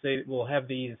 3. We'll have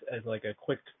these as like a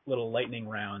quick little lightning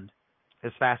round.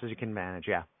 As fast as you can manage,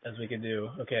 yeah. As we can do.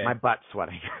 Okay. My butt's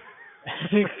sweating.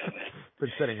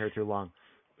 Been sitting here too long.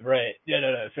 Right. Yeah.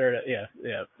 No. Fair enough. Yeah.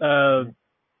 Yeah.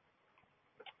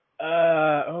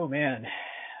 Oh man.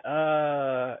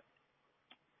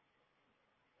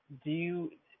 Do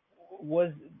you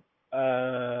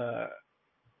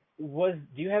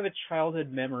do you have a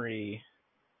childhood memory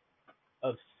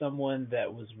of someone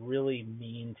that was really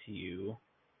mean to you,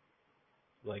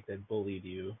 like that bullied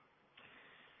you?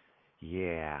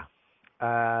 Yeah.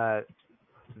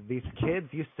 These kids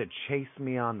used to chase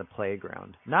me on the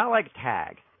playground. Not like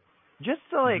tag. Just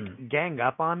to like gang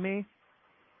up on me.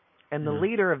 And the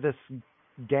leader of this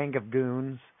gang of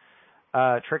goons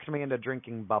tricked me into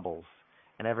drinking bubbles.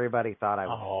 And everybody thought I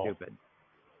was stupid.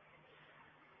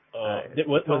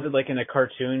 Was it like in a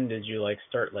cartoon? Did you like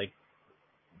start like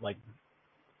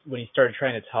when you started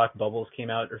trying to talk, bubbles came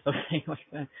out or something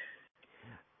like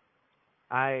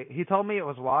that? He told me it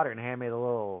was water and handed me the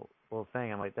little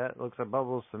thing. I'm like, that looks like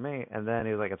bubbles to me. And then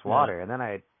he was like, it's water. And then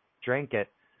I drank it,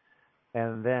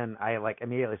 and then I like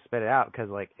immediately spit it out because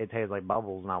like it tastes like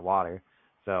bubbles, not water.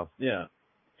 So yeah.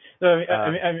 So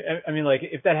I mean, like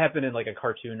if that happened in like a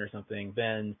cartoon or something,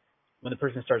 then when the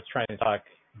person starts trying to talk,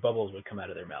 bubbles would come out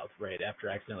of their mouth right after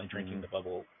accidentally drinking the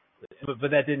bubble.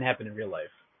 But that didn't happen in real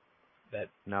life.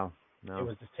 No. It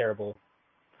was just terrible.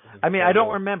 I mean, I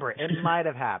don't remember. It might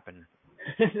have happened.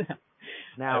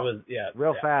 Now,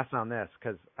 real fast on this,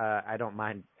 because I don't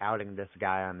mind outing this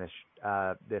guy on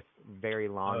this very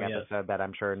long episode that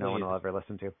I'm sure no one will ever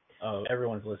listen to. Oh,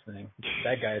 everyone's listening.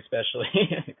 That guy especially.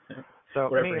 So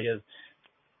wherever he is.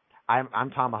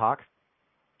 I'm Tomahawk.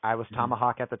 I was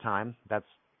Tomahawk at the time. That's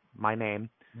my name.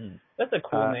 That's a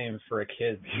cool name for a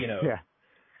kid, you know. Yeah.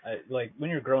 Like when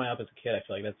you're growing up as a kid, I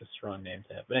feel like that's a strong name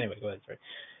to have. But anyway, go ahead. Sorry.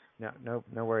 No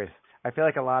worries. I feel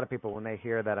like a lot of people, when they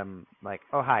hear that I'm like,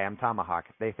 oh, hi, I'm Tomahawk,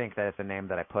 they think that it's a name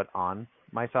that I put on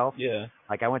myself. Yeah.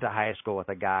 Like I went to high school with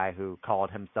a guy who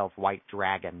called himself White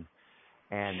Dragon,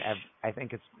 and I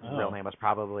think his real name was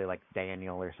probably like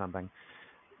Daniel or something.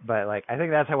 But like I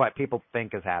think that's what people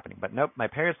think is happening. But nope, my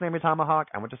parents named me Tomahawk.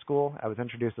 I went to school. I was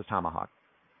introduced as Tomahawk.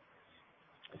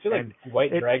 I feel like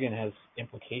White Dragon has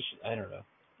implications. I don't know.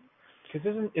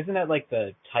 Because isn't that like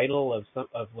the title of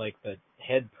like the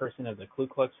head person of the Ku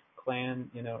Klux Klan,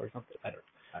 you know, or something? I don't.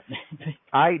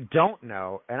 I don't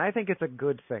know, and I think it's a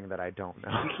good thing that I don't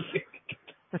know.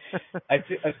 I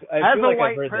feel like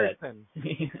I've heard person.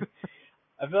 That.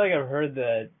 I feel like I've heard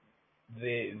that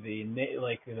the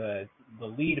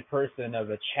lead person of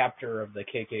a chapter of the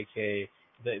KKK,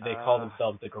 they call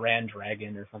themselves the Grand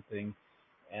Dragon or something,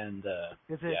 and I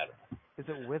don't know. Is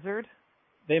it Wizard?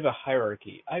 They have a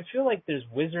hierarchy. I feel like there's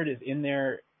Wizard is in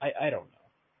there. I don't know.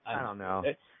 I don't know.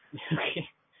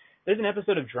 There's an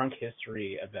episode of Drunk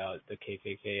History about the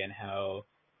KKK and how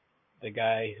the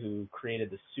guy who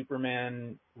created the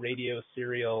Superman radio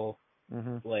serial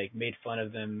like made fun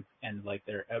of them and like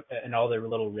their and all their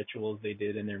little rituals they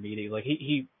did in their meeting. Like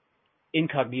he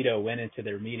incognito went into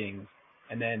their meetings,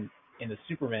 and then in the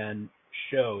Superman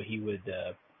show he would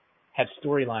have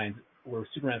storylines where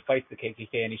Superman fights the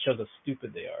KKK and he shows how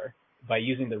stupid they are by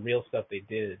using the real stuff they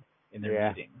did in their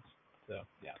meetings. So,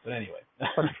 but anyway.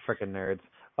 Bunch of freaking nerds.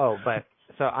 Oh, but,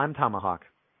 so I'm Tomahawk.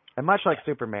 And much like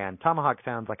Superman, Tomahawk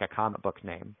sounds like a comic book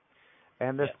name.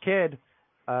 And this kid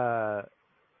that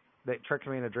tricked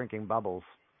me into drinking bubbles,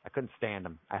 I couldn't stand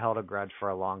him. I held a grudge for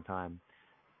a long time.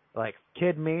 Like,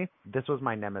 kid me, this was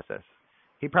my nemesis.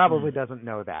 He probably doesn't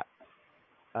know that.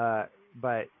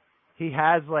 But he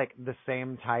has, like, the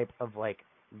same type of, like,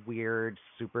 weird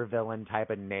supervillain type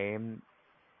of name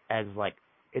as, like,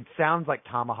 it sounds like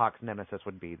Tomahawk's nemesis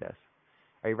would be this.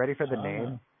 Are you ready for the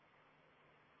name?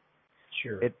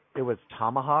 Sure. It was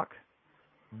Tomahawk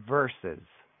versus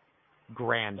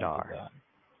Grandar.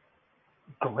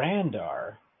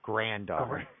 Grandar?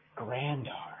 Grandar.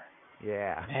 Grandar.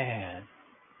 Yeah. Man.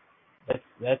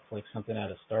 That's like something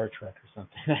out of Star Trek or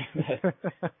something.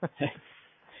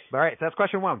 All right, so that's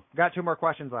question one. We've got two more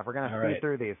questions left. We're going to speed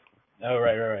through these. Oh,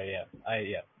 right, yeah.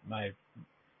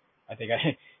 I think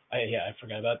I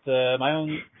forgot about my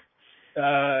own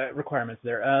requirements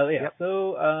there.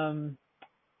 So,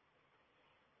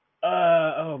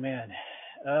 oh man.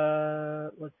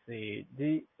 Let's see.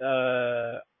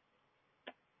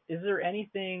 Is there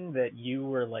anything that you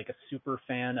were like a super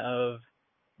fan of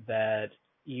that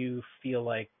you feel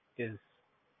like is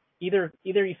either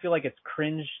you feel like it's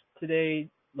cringe today,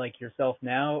 like yourself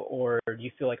now, or do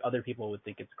you feel like other people would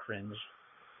think it's cringe?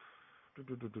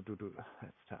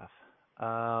 That's tough.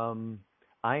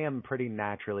 I am pretty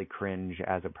naturally cringe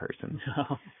as a person.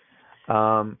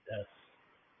 Yes.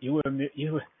 You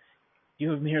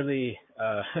have merely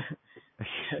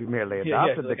you merely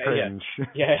adopted the cringe.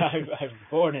 Yeah, I've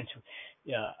born into.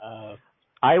 Yeah.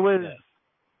 I was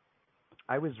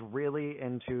I was really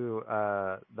into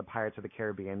the Pirates of the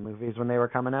Caribbean movies when they were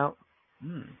coming out.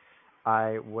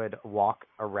 I would walk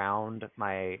around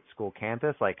my school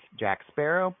campus like Jack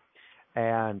Sparrow,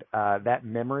 and that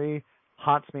memory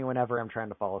haunts me whenever I'm trying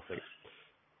to fall asleep.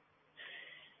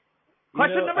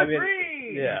 Question number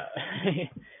 3! Yeah.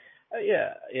 yeah.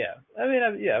 I mean,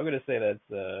 I'm going to say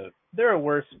that there are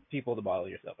worse people to bottle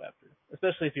yourself after,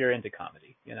 especially if you're into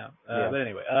comedy, you know. But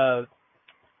anyway,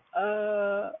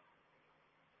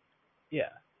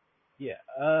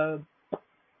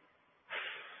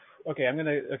 okay,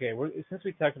 since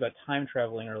we talked about time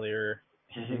traveling earlier,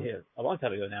 a long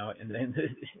time ago now,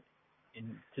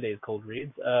 in today's Cold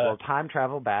Reads. We'll time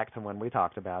travel back to when we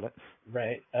talked about it.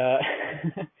 Right.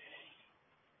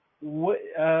 What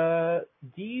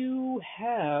do you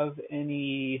have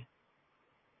any?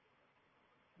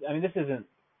 I mean, this isn't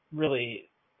really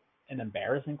an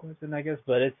embarrassing question, I guess,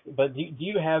 but do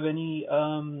you have any?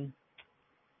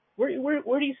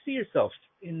 Where do you see yourself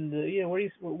in the?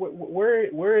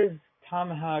 Where is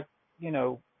Tomahawk? You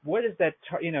know, what is that?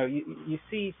 You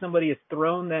see somebody has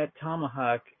thrown that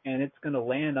tomahawk and it's going to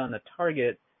land on the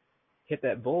target, hit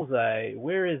that bullseye.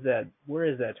 Where is that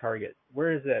target?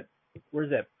 Where's that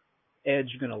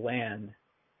edge going to land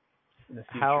in the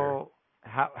future?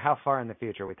 How far in the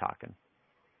future are we talking?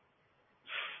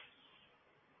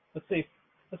 Let's say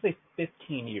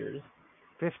 15 years.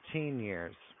 15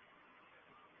 years.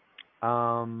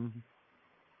 I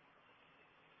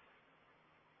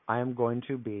am going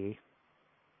to be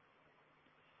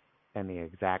in the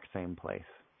exact same place.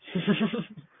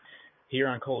 Here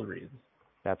on Cold Reads.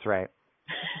 That's right.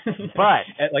 But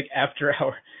at like after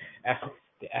hour.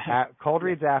 Cold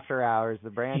Reads After Hours, the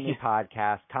brand new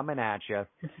podcast coming at you.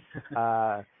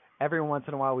 Every once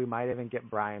in a while, we might even get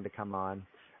Brian to come on.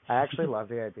 I actually love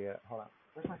the idea. Hold on.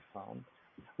 Where's my phone?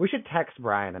 We should text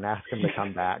Brian and ask him to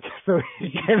come back so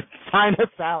he can sign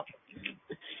us out.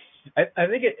 I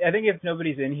think if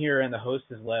nobody's in here and the host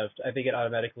is left, I think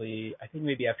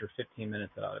maybe after 15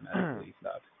 minutes it automatically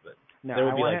stops. But no,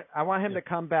 I want him to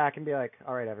come back and be like,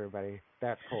 all right, everybody,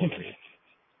 that's Cold Reads.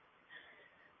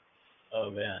 Oh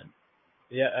man,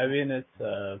 yeah. I mean, it's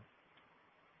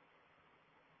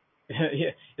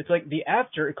it's like the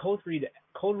Cold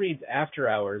Reads After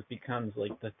Hours becomes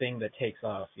like the thing that takes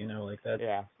off. You know, like that.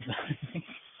 Yeah.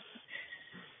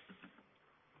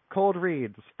 Cold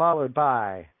Reads followed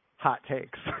by Hot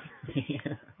Takes.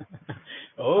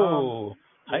 Oh,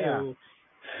 yeah.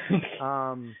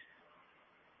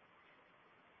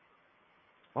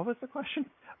 What was the question?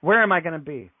 Where am I going to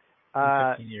be?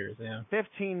 15 years, yeah.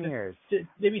 15 years.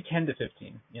 Maybe 10 to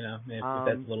 15, you know, if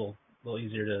that's a little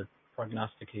easier to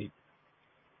prognosticate.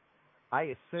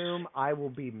 I assume I will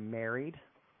be married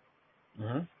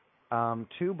Mm-hmm.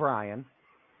 to Brian.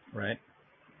 Right.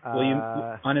 Will you,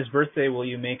 on his birthday, will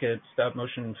you make a stop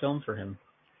motion film for him?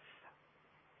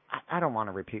 I don't want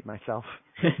to repeat myself.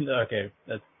 Okay,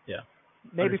 that's, yeah.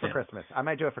 Maybe for Christmas. I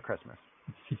might do it for Christmas.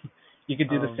 You could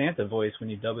do the Santa voice when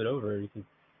you dub it over. You could...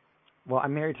 Well,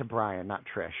 I'm married to Brian, not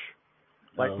Trish.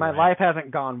 Like, my life hasn't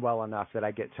gone well enough that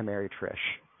I get to marry Trish.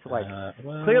 Like,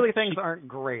 clearly things aren't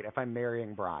great if I'm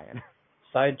marrying Brian.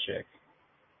 Side chick.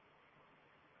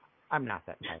 I'm not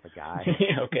that type of guy.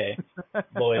 Okay.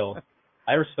 Loyal.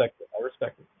 I respect it.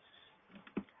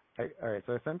 All right,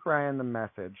 so I sent Brian the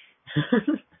message.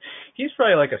 He's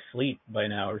probably like asleep by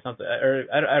now or something. Or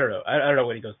I don't know. I don't know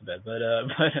when he goes to bed, but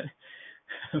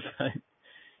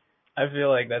I feel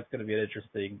like that's going to be an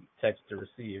interesting text to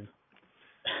receive.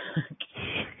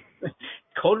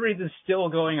 Cold Reads is still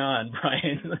going on,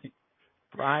 Brian.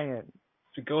 Brian,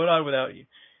 it's going on without you.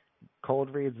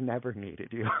 Cold Reads never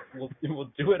needed you.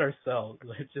 We'll do it ourselves.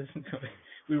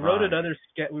 We wrote another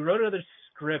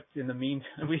script in the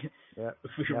meantime. We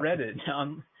read it.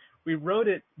 We wrote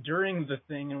it during the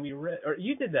thing, and or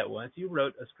you did that once. You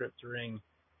wrote a script during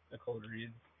a Cold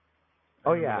Reads.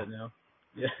 Oh yeah.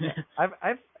 Yeah.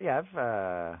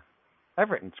 I've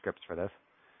written scripts for this.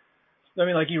 I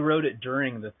mean, like you wrote it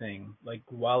during the thing, like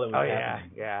while it was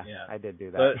happening. Yeah. I did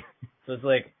do that. So it's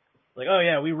like, oh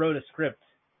yeah, we wrote a script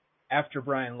after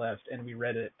Brian left, and we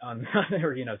read it on,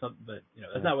 or something. But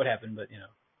that's not what happened. But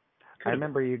I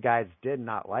remember you guys did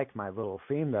not like my little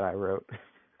theme that I wrote.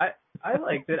 I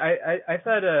liked it. I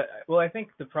thought. Well, I think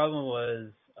the problem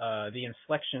was the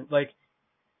inflection. Like,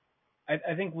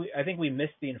 I think we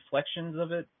missed the inflections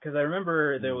of it, because I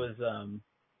remember there was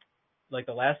like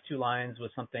the last two lines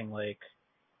was something like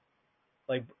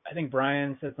I think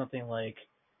Brian said something like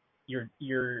your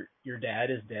dad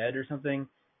is dead or something,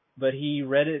 but he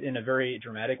read it in a very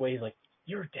dramatic way. He's like,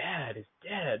 your dad is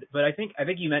dead, but I think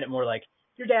you meant it more like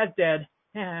your dad's dead,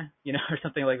 yeah, or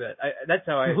something like that. That's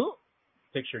how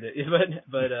pictured it,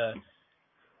 but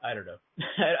I don't know.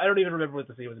 I don't even remember what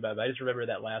the scene was about. But I just remember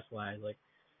that last line, like,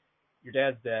 "Your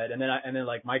dad's dead," and then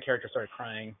like my character started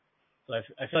crying. So I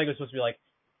feel like it was supposed to be like,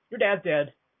 "Your dad's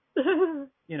dead,"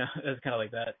 you know. It was kind of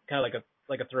like that, kind of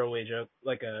like a throwaway joke,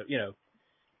 like a But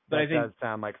that I think does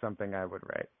sound like something I would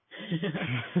write.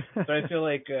 but I feel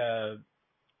like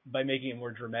by making it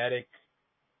more dramatic,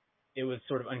 it was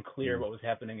sort of unclear what was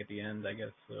happening at the end, I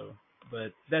guess. So,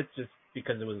 but that's just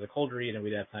because it was a cold read and we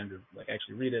didn't have time to like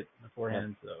actually read it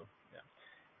beforehand. So yeah.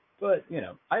 But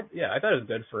I thought it was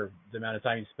good for the amount of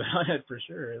time you spent on it for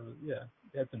sure. It was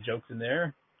it had some jokes in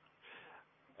there.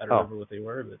 I don't remember what they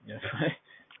were, but yeah.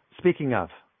 Speaking of,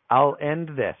 I'll end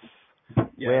this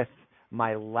with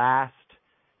my last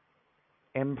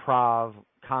improv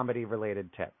comedy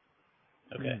related tip.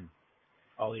 Okay.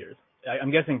 All yours.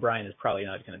 I'm guessing Brian is probably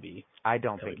not going to be. I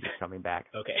don't think he's coming back.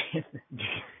 Okay.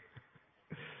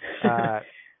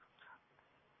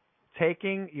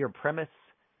 Taking your premise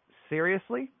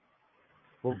seriously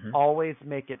will always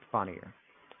make it funnier.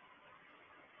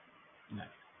 Nice.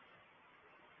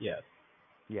 Yes.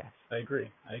 Yes. I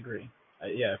agree.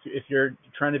 If you're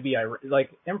trying to be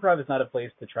like, improv is not a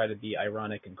place to try to be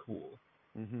ironic and cool.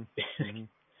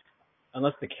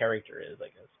 Unless the character is, I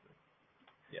guess. But,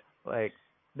 yeah. Like,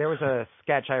 there was a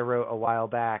sketch I wrote a while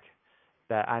back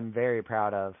that I'm very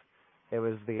proud of. It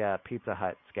was the Pizza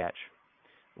Hut sketch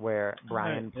where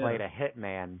Brian played a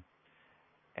hitman,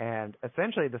 and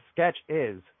essentially the sketch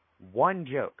is one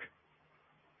joke.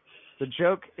 The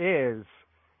joke is,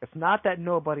 it's not that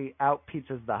nobody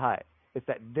out-pizzas the Hut. It's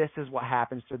that this is what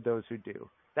happens to those who do.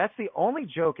 That's the only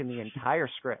joke in the entire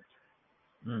script.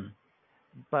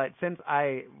 But since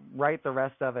I write the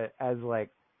rest of it as, like,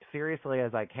 seriously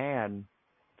as I can,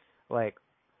 like,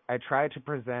 I try to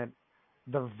present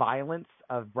the violence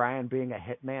of Brian being a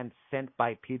hitman sent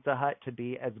by Pizza Hut to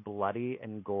be as bloody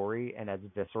and gory and as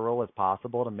visceral as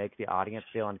possible to make the audience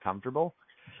feel uncomfortable.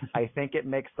 I think it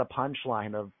makes the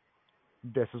punchline of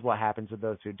this is what happens to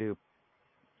those who do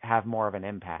have more of an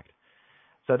impact.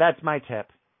 So that's my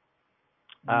tip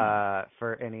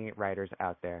for any writers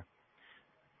out there.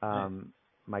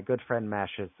 My good friend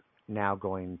Mesh is now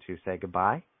going to say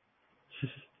goodbye.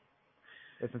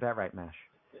 Isn't that right, Mesh?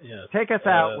 Yes. Take us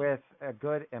out with a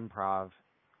good improv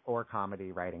or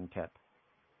comedy writing tip.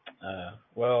 I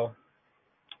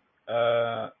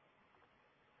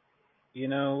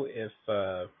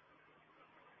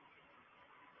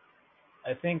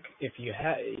think if you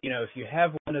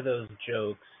have one of those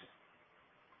jokes,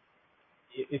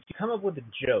 if you come up with a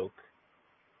joke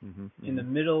in the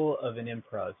middle of an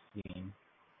improv scene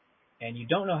and you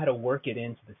don't know how to work it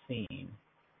into the scene,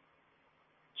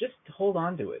 just hold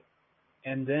on to it.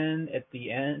 And then at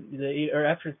the end, or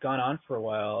after it's gone on for a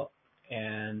while,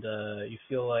 and you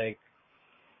feel like,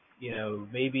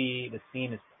 maybe the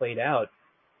scene is played out,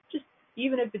 just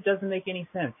even if it doesn't make any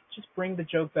sense, just bring the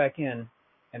joke back in,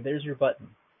 and there's your button.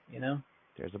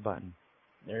 There's a button.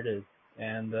 There it is,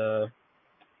 and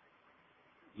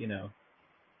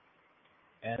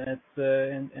and it's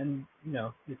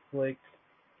it's like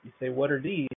you say, what are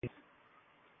these?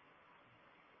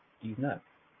 These nuts.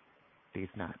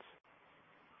 These nuts.